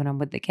weekends when I'm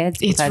with the kids.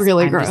 It's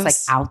really gross. I'm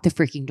just like out the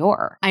freaking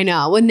door. I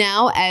know. Well,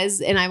 now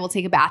and I will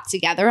take a bath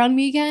together on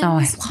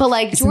weekends. But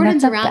like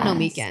Jordan's around on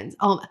weekends.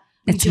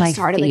 We it's just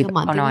started like a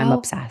month ago. No, I'm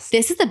obsessed.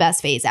 This is the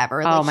best phase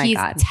ever. Like, my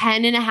God.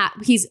 10 and a half.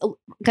 He's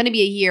going to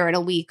be a year and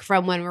a week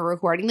from when we're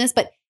recording this,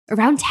 but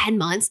around 10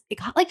 months, it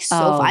got like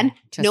so fun.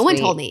 No one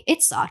told me.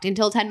 It sucked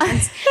until 10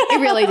 months. It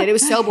really did. It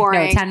was so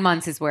boring. No, 10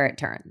 months is where it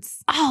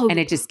turns. And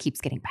it just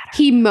keeps getting better.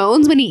 He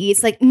moans when he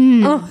eats like,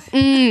 It's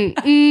like,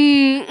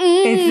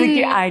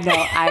 I know.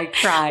 I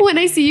cried. When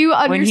I see you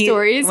on your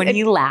stories. When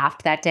he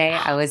laughed that day,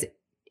 I was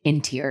in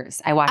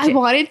tears. I watched it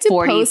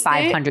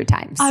 4,500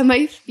 times on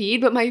my feed,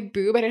 but my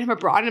boob, I didn't have a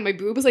bra on, and my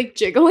boob was like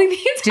jiggling the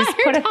entire Just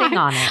put a time. thing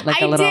on it,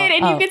 like I a little. did,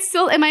 and you could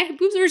still. And my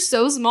boobs are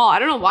so small. I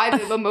don't know why the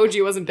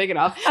emoji wasn't big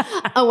enough.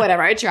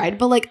 Whatever, I tried,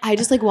 but like I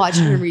just like watched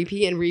it and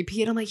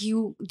repeat. I'm like,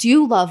 you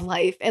do love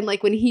life, and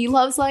like when he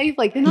loves life,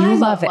 like then I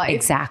love life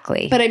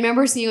exactly. But I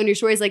remember seeing on your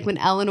stories, like when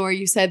Eleanor,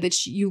 you said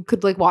that you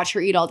could like watch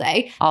her eat all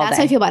day. That's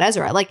how I feel about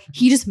Ezra. Like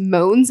he just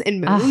moans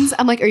and moans.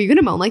 I'm like, are you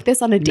gonna moan like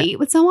this on a date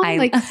with someone?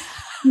 Like.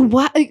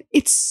 What?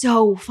 It's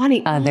so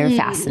funny. They're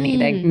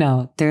fascinating.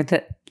 No, they're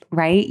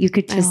right? You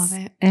could just. I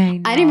love it.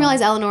 I didn't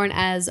realize Eleanor and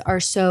Ez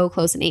are so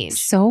close in age.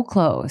 So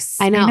close.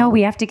 I know.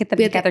 We have to get them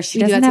together. She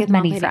doesn't have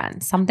many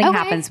friends. Something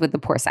happens with the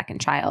poor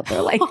second child.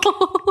 They're like,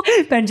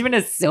 Benjamin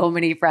has so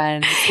many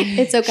friends.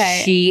 It's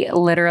okay. She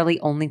literally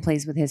only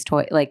plays with his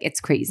toy. Like,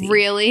 it's crazy.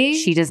 Really?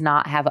 She does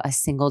not have a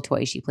single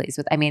toy she plays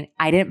with. I mean,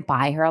 I didn't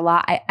buy her a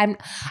lot.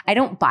 I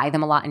don't buy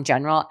them a lot in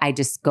general. I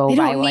just go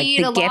by like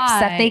the gifts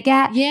that they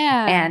get.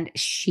 Yeah. And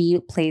she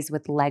plays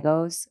with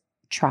Legos,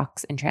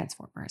 trucks, and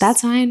Transformers.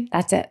 That's fine.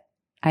 That's it.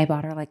 I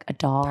bought her like a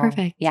doll.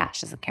 Perfect. Yeah,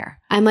 she doesn't care.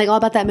 I'm like all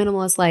about that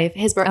minimalist life.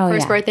 His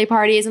first birthday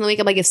party is in the week.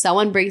 I'm like, if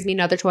someone brings me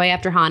another toy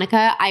after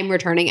Hanukkah, I'm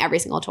returning every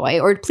single toy,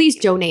 or please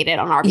donate it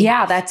on our behalf.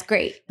 Yeah, that's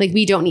great. Like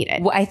we don't need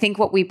it. I think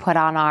what we put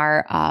on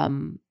our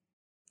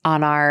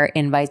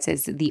invites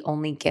is the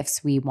only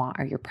gifts we want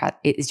are your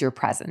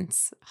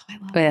presence. I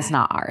love but it's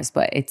not ours,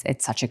 but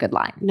it's such a good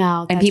line.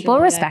 No, and people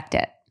really respect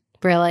it.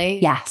 Really?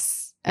 Yes.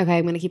 Okay,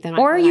 I'm going to keep that in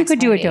mind. Or you could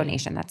do a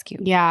donation. That's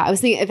cute. Yeah, I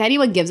was thinking if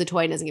anyone gives a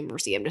toy and doesn't give a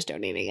receipt, I'm just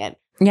donating it.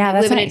 Yeah,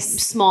 that's I live nice. in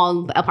a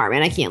small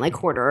apartment. I can't like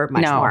hoarder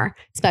much more,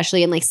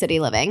 especially in like city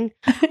living.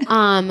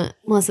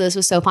 Melissa, this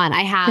was so fun.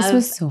 This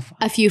was so fun.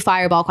 A few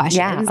fireball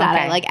questions that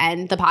I like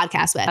end the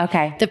podcast with.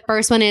 Okay. The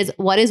first one is,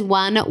 what is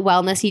one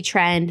wellnessy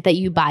trend that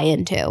you buy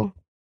into?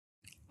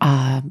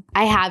 I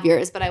have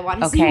yours, but I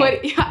want to see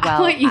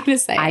what you to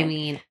say. I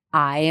mean,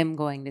 I am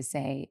going to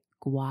say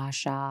gua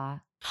sha.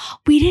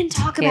 We didn't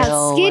talk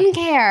about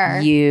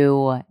skincare.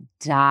 You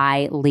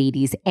die,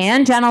 ladies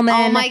and gentlemen.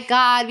 Oh my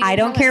God. I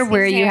don't care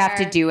where you have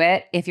to do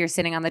it. If you're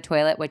sitting on the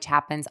toilet, which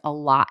happens a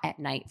lot at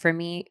night for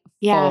me,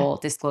 full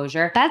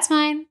disclosure. That's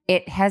fine.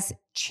 It has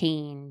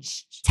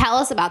changed. Tell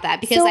us about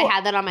that because I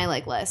had that on my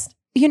list.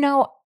 You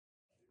know,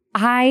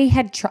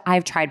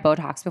 I've tried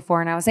Botox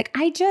before and I was like,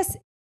 I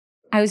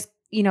was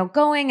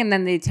going, and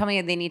then they tell me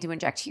they need to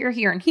inject here,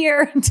 here, and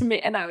here to me.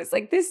 And I was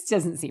like, this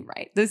doesn't seem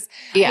right.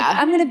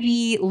 I'm going to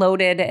be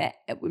loaded.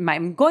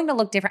 I'm going to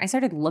look different. I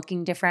started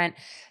looking different.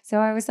 So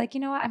I was like, you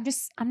know what?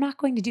 I'm not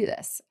going to do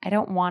this. I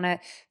don't want to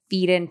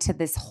feed into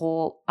this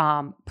whole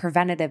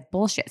preventative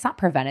bullshit. It's not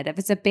preventative.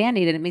 It's a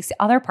Band-Aid and it makes the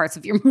other parts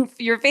of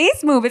your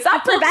face move. It's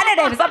not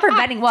preventative. It's not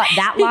preventing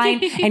that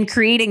line and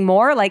creating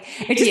more. Like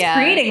it's just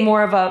creating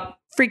more of a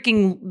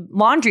freaking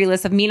laundry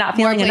list of me not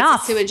feeling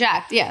enough to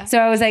inject. Yeah. So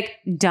I was like,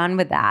 done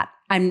with that.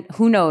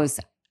 Who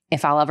knows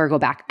if I'll ever go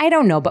back? I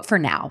don't know, but for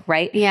now,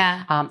 right?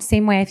 Yeah.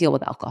 Same way I feel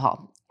with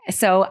alcohol.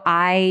 So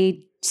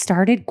I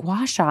started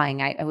gua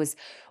shaing. I was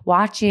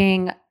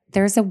watching,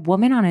 there's a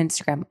woman on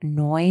Instagram,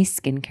 Noi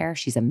Skincare.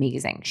 She's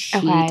amazing. She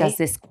does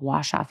this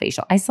gua sha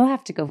facial. I still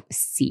have to go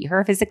see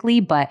her physically,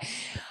 but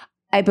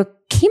I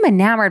became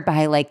enamored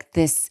by like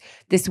this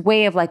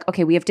way of like,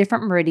 okay, we have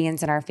different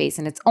meridians in our face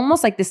and it's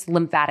almost like this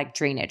lymphatic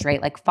drainage,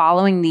 right? Like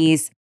following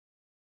these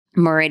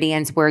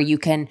meridians where you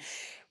can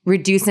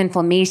reduce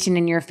inflammation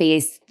in your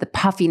face, the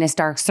puffiness,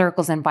 dark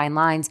circles, and fine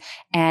lines.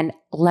 And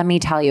let me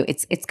tell you,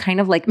 it's kind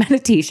of like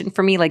meditation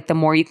for me. Like the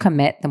more you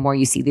commit, the more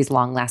you see these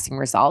long lasting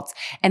results.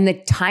 And the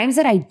times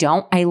that I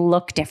don't, I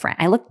look different.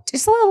 I look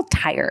just a little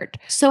tired.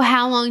 So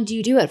how long do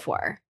you do it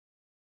for?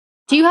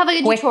 Do you have like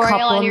a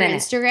tutorial on your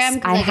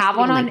Instagram? I have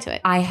one on.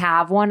 I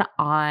have one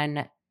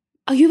on.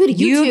 Oh, you have a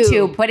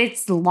YouTube, but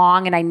it's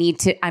long, and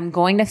I'm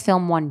going to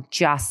film one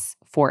just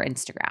for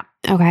Instagram.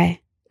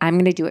 Okay, I'm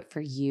going to do it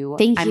for you.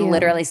 Thank you. I'm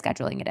literally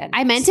scheduling it in.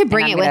 I meant to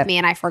bring it with me,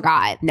 and I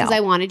forgot because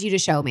I wanted you to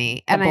show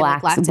me. And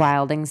black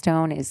wilding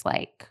stone is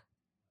like,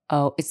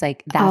 it's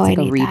like that's like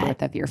a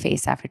rebirth of your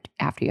face after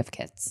you have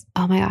kids.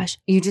 Oh my gosh,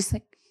 you just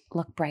like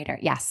look brighter.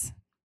 Yes.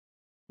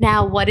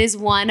 Now, what is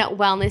one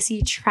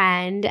wellnessy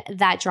trend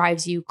that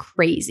drives you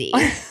crazy?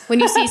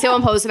 When you see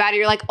someone post about it,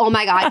 you're like, oh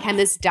my God, can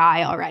this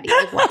die already?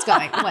 Like,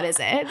 what is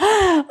it?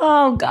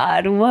 Oh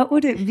God, what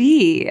would it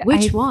be?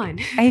 Which one?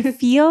 I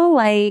feel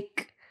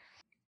like,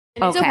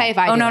 it's okay if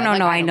I do no, it.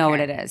 Like, I know what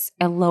it is.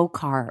 A low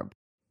carb.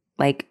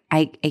 Like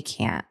I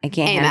can't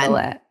handle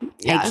it.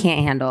 Yeah. I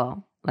can't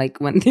handle like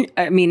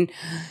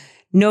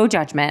no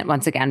judgment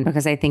once again,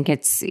 because I think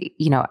it's,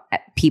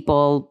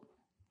 people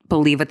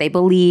believe what they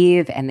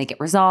believe and they get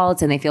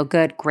results and they feel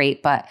good.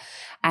 Great. But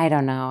I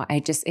don't know.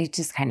 It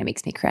just kind of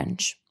makes me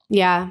cringe.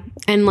 Yeah.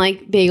 And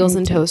like bagels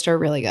and toast are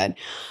really good.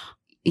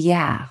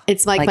 Yeah.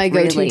 It's like my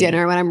go-to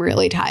dinner when I'm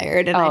really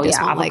tired. And I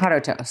just want avocado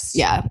toast.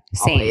 Yeah.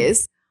 Same.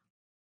 Always.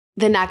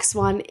 The next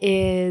one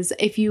is,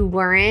 if you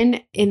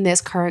weren't in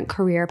this current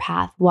career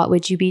path, what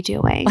would you be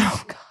doing?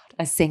 Oh God.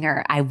 A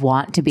singer. I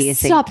want to be a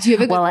singer. Stop. Do you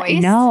have a good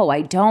voice? No,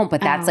 I don't.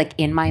 But that's like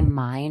in my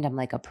mind, I'm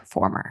like a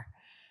performer.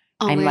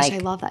 Oh my gosh, I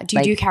love that. Do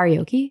you do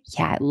karaoke?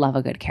 Yeah, I love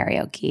a good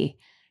karaoke.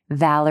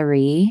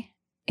 Valerie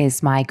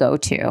is my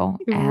go-to.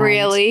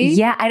 Really?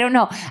 Yeah, I don't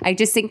know. I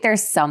just think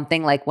there's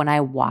something like when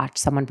I watch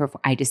someone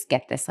perform, I just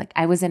get this. Like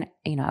I was an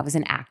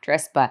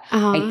actress, but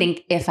I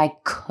think if I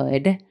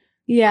could,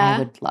 I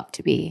would love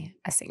to be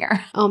a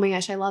singer. Oh my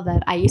gosh, I love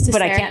that. I used to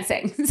But I can't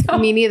sing. So.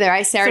 Me neither.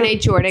 I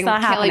serenade Jordan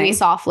with Killing Me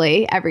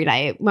Softly every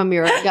night when we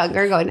were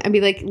younger. I'd be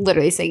like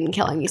literally singing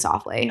Killing Me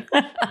Softly,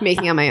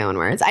 making up my own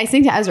words. I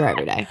sing to Ezra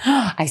every day.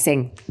 I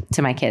sing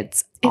to my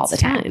kids all the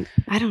time.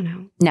 I don't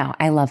know. No,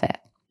 I love it.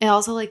 It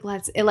also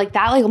lets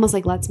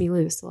me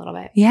loose a little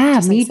bit. Yeah,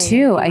 just me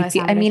too.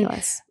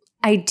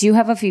 I do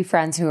have a few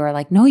friends who are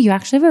like, no, you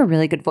actually have a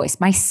really good voice.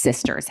 My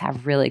sisters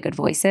have really good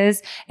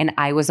voices. And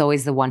I was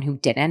always the one who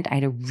didn't. I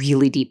had a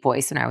really deep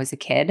voice when I was a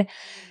kid.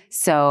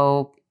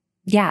 So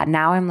yeah,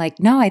 now I'm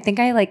like, no, I think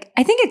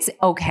it's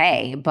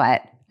okay.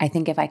 But I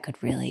think if I could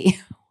really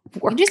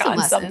work on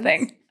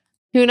something.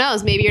 Who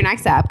knows? Maybe your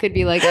next app could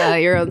be like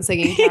your own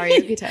singing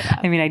karaoke type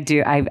app. I mean, I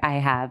do. I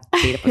have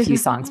made up a few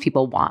songs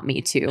people want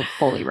me to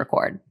fully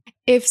record.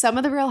 If some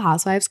of the Real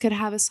Housewives could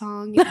have a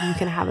song, you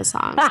can have a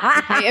song.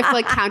 Okay? If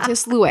like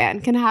Countess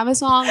Luann can have a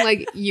song,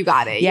 like you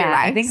got it. Yeah,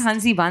 I think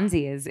Hunzy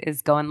Bunzy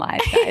is going live,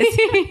 guys.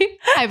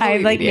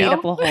 I've like made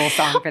up a whole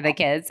song for the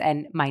kids,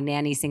 and my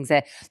nanny sings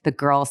it. The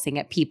girls sing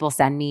it. People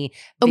send me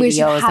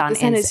videos on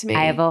Instagram.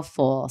 I have a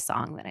full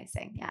song that I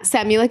sing. Yeah,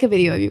 send me like a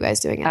video of you guys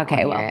doing it.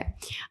 Okay,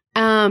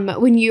 well.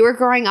 When you were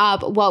growing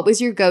up, what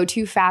was your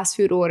go-to fast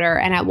food order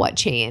and at what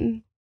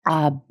chain?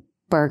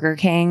 Burger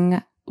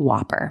King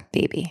Whopper,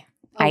 baby.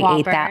 I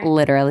ate that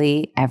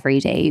literally every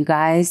day, you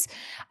guys.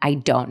 I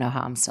don't know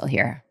how I'm still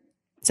here.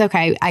 It's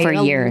okay. I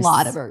ate a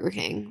lot of Burger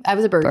King. I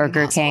was a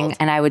Burger King,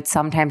 and I would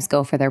sometimes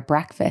go for their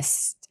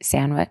breakfast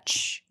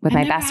sandwich with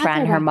my best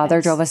friend. Her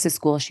mother drove us to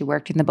school. She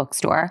worked in the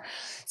bookstore.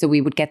 So we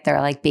would get their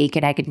like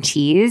bacon, egg, and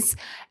cheese.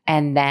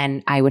 And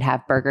then I would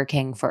have Burger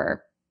King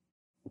for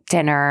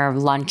dinner,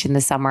 lunch in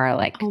the summer.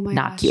 Like,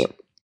 not cute.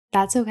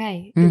 That's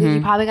okay. Mm-hmm.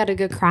 You probably got a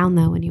good crown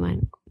though when you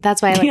went.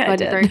 That's why I like going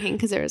to Burger King,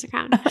 because there was a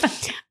crown.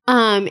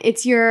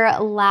 It's your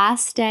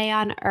last day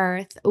on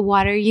earth.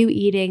 What are you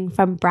eating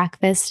from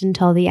breakfast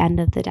until the end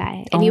of the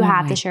day? And you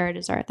have to share a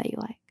dessert that you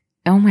like.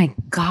 Oh my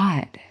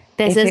God.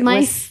 This is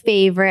my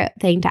favorite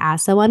thing to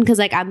ask someone, because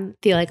like I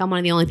feel like I'm one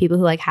of the only people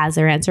who like has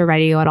their answer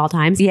ready to go at all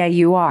times. Yeah,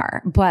 you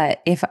are.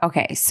 But if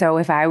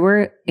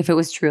it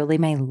was truly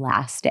my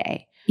last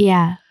day.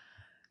 Yeah.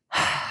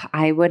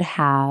 I would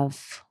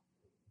have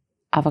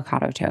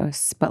avocado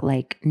toast, but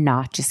like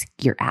not just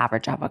your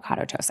average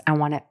avocado toast. I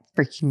want it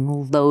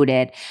freaking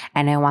loaded,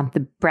 and I want the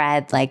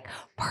bread like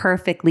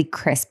perfectly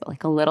crisp,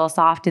 like a little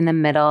soft in the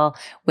middle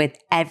with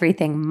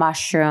everything,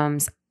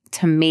 mushrooms,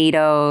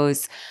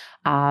 tomatoes,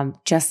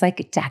 just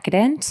like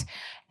decadent.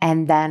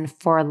 And then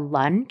for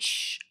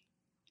lunch,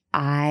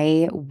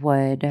 I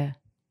would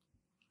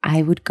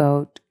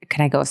go.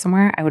 Can I go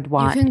somewhere? I would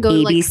want you can go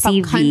ABCV. Like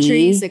from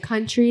countries to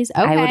countries.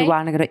 Okay. I would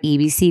want to go to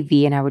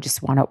ABCV, and I would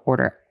just want to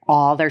order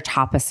all their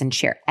tapas and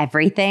share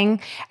everything,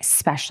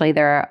 especially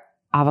their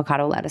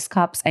avocado lettuce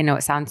cups. I know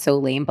it sounds so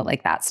lame, but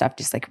like that stuff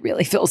just like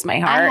really fills my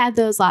heart. I had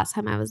those last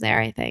time I was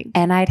there, I think.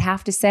 And I'd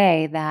have to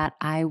say that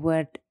I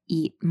would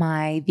eat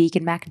my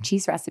vegan mac and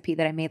cheese recipe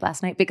that I made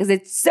last night, because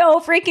it's so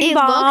freaking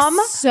bomb. It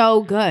looks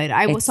so good.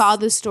 I saw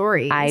the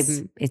stories.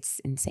 It's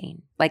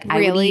insane. Like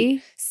really? I would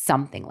eat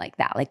something like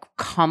that, like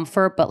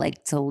comfort, but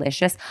like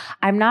delicious.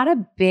 I'm not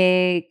a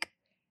big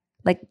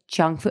like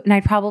junk food, and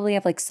I'd probably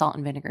have like salt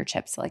and vinegar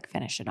chips to like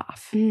finish it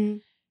off.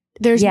 Mm.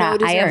 There's no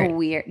dessert. I have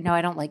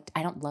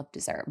I don't love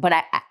dessert, but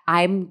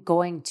I'm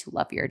going to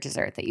love your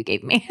dessert that you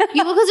gave me.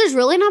 Yeah, because there's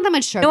really not that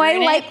much sugar. No, I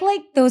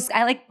like those.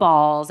 I like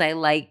balls.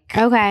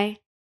 Okay.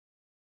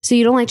 So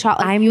you don't like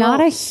chocolate? I'm not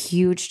a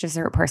huge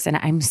dessert person.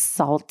 I'm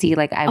salty.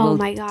 Like I will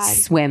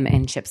swim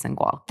in chips and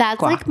guac.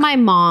 That's like my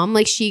mom.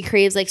 Like she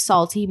craves like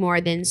salty more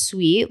than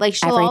sweet. Like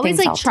she'll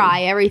always like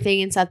try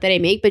everything and stuff that I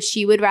make, but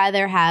she would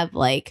rather have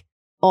like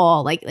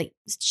all like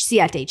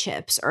Siete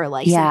chips or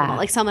like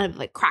someone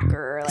like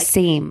cracker or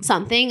like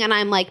something. And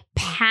I'm like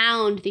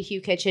pound the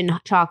Hugh Kitchen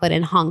chocolate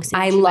in hunks.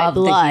 I love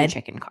the Hugh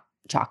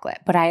chocolate.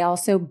 But I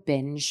also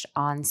binged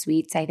on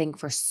sweets, I think,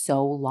 for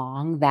so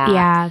long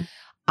that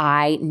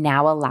I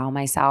now allow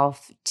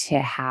myself to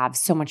have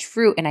so much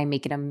fruit, and I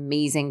make an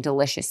amazing,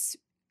 delicious,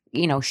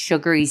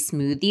 sugary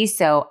smoothie.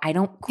 So I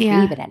don't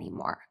crave it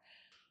anymore.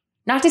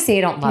 Not to say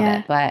I don't love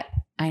it, but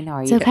I know.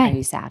 Are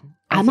you sad?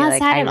 I'm not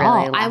sad at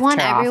all. I want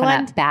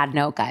everyone bad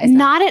note, guys.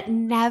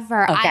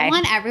 Never. Okay. I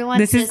want everyone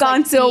this has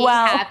gone so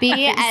well. Happy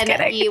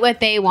and eat what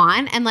they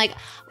want. And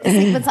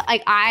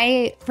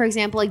I, for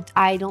example,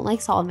 I don't like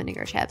salt and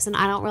vinegar chips, and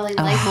I don't really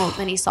like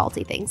many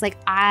salty things.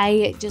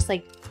 I just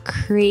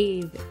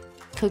crave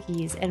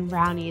cookies and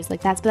brownies.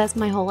 That's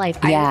my whole life.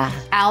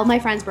 All my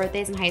friends'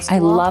 birthdays in high school, I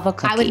love a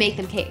cookie. I would make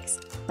them cakes.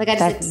 I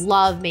just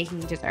love making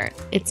dessert.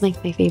 It's my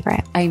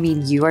favorite. I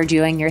mean, you are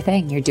doing your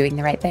thing. You're doing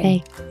the right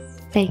thing.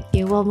 Thank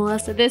you. Well,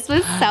 Melissa, this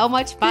was so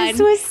much fun.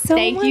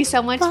 Thank you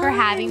so much for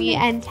having me,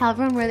 and tell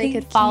everyone where they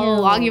could follow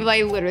along. You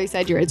literally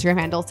said your Instagram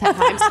handle 10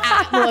 times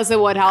at Melissa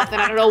Wood Health, and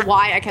I don't know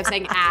why I kept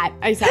saying at.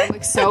 I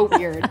sound so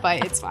weird,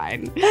 but it's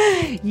fine.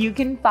 You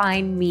can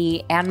find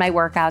me and my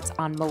workouts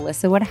on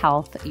Melissa Wood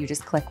Health. You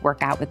just click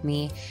workout with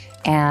me,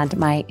 and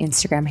my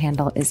Instagram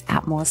handle is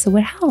at Melissa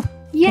Wood Health.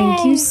 Yay.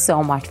 Thank you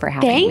so much for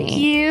having me. Thank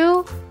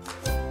you.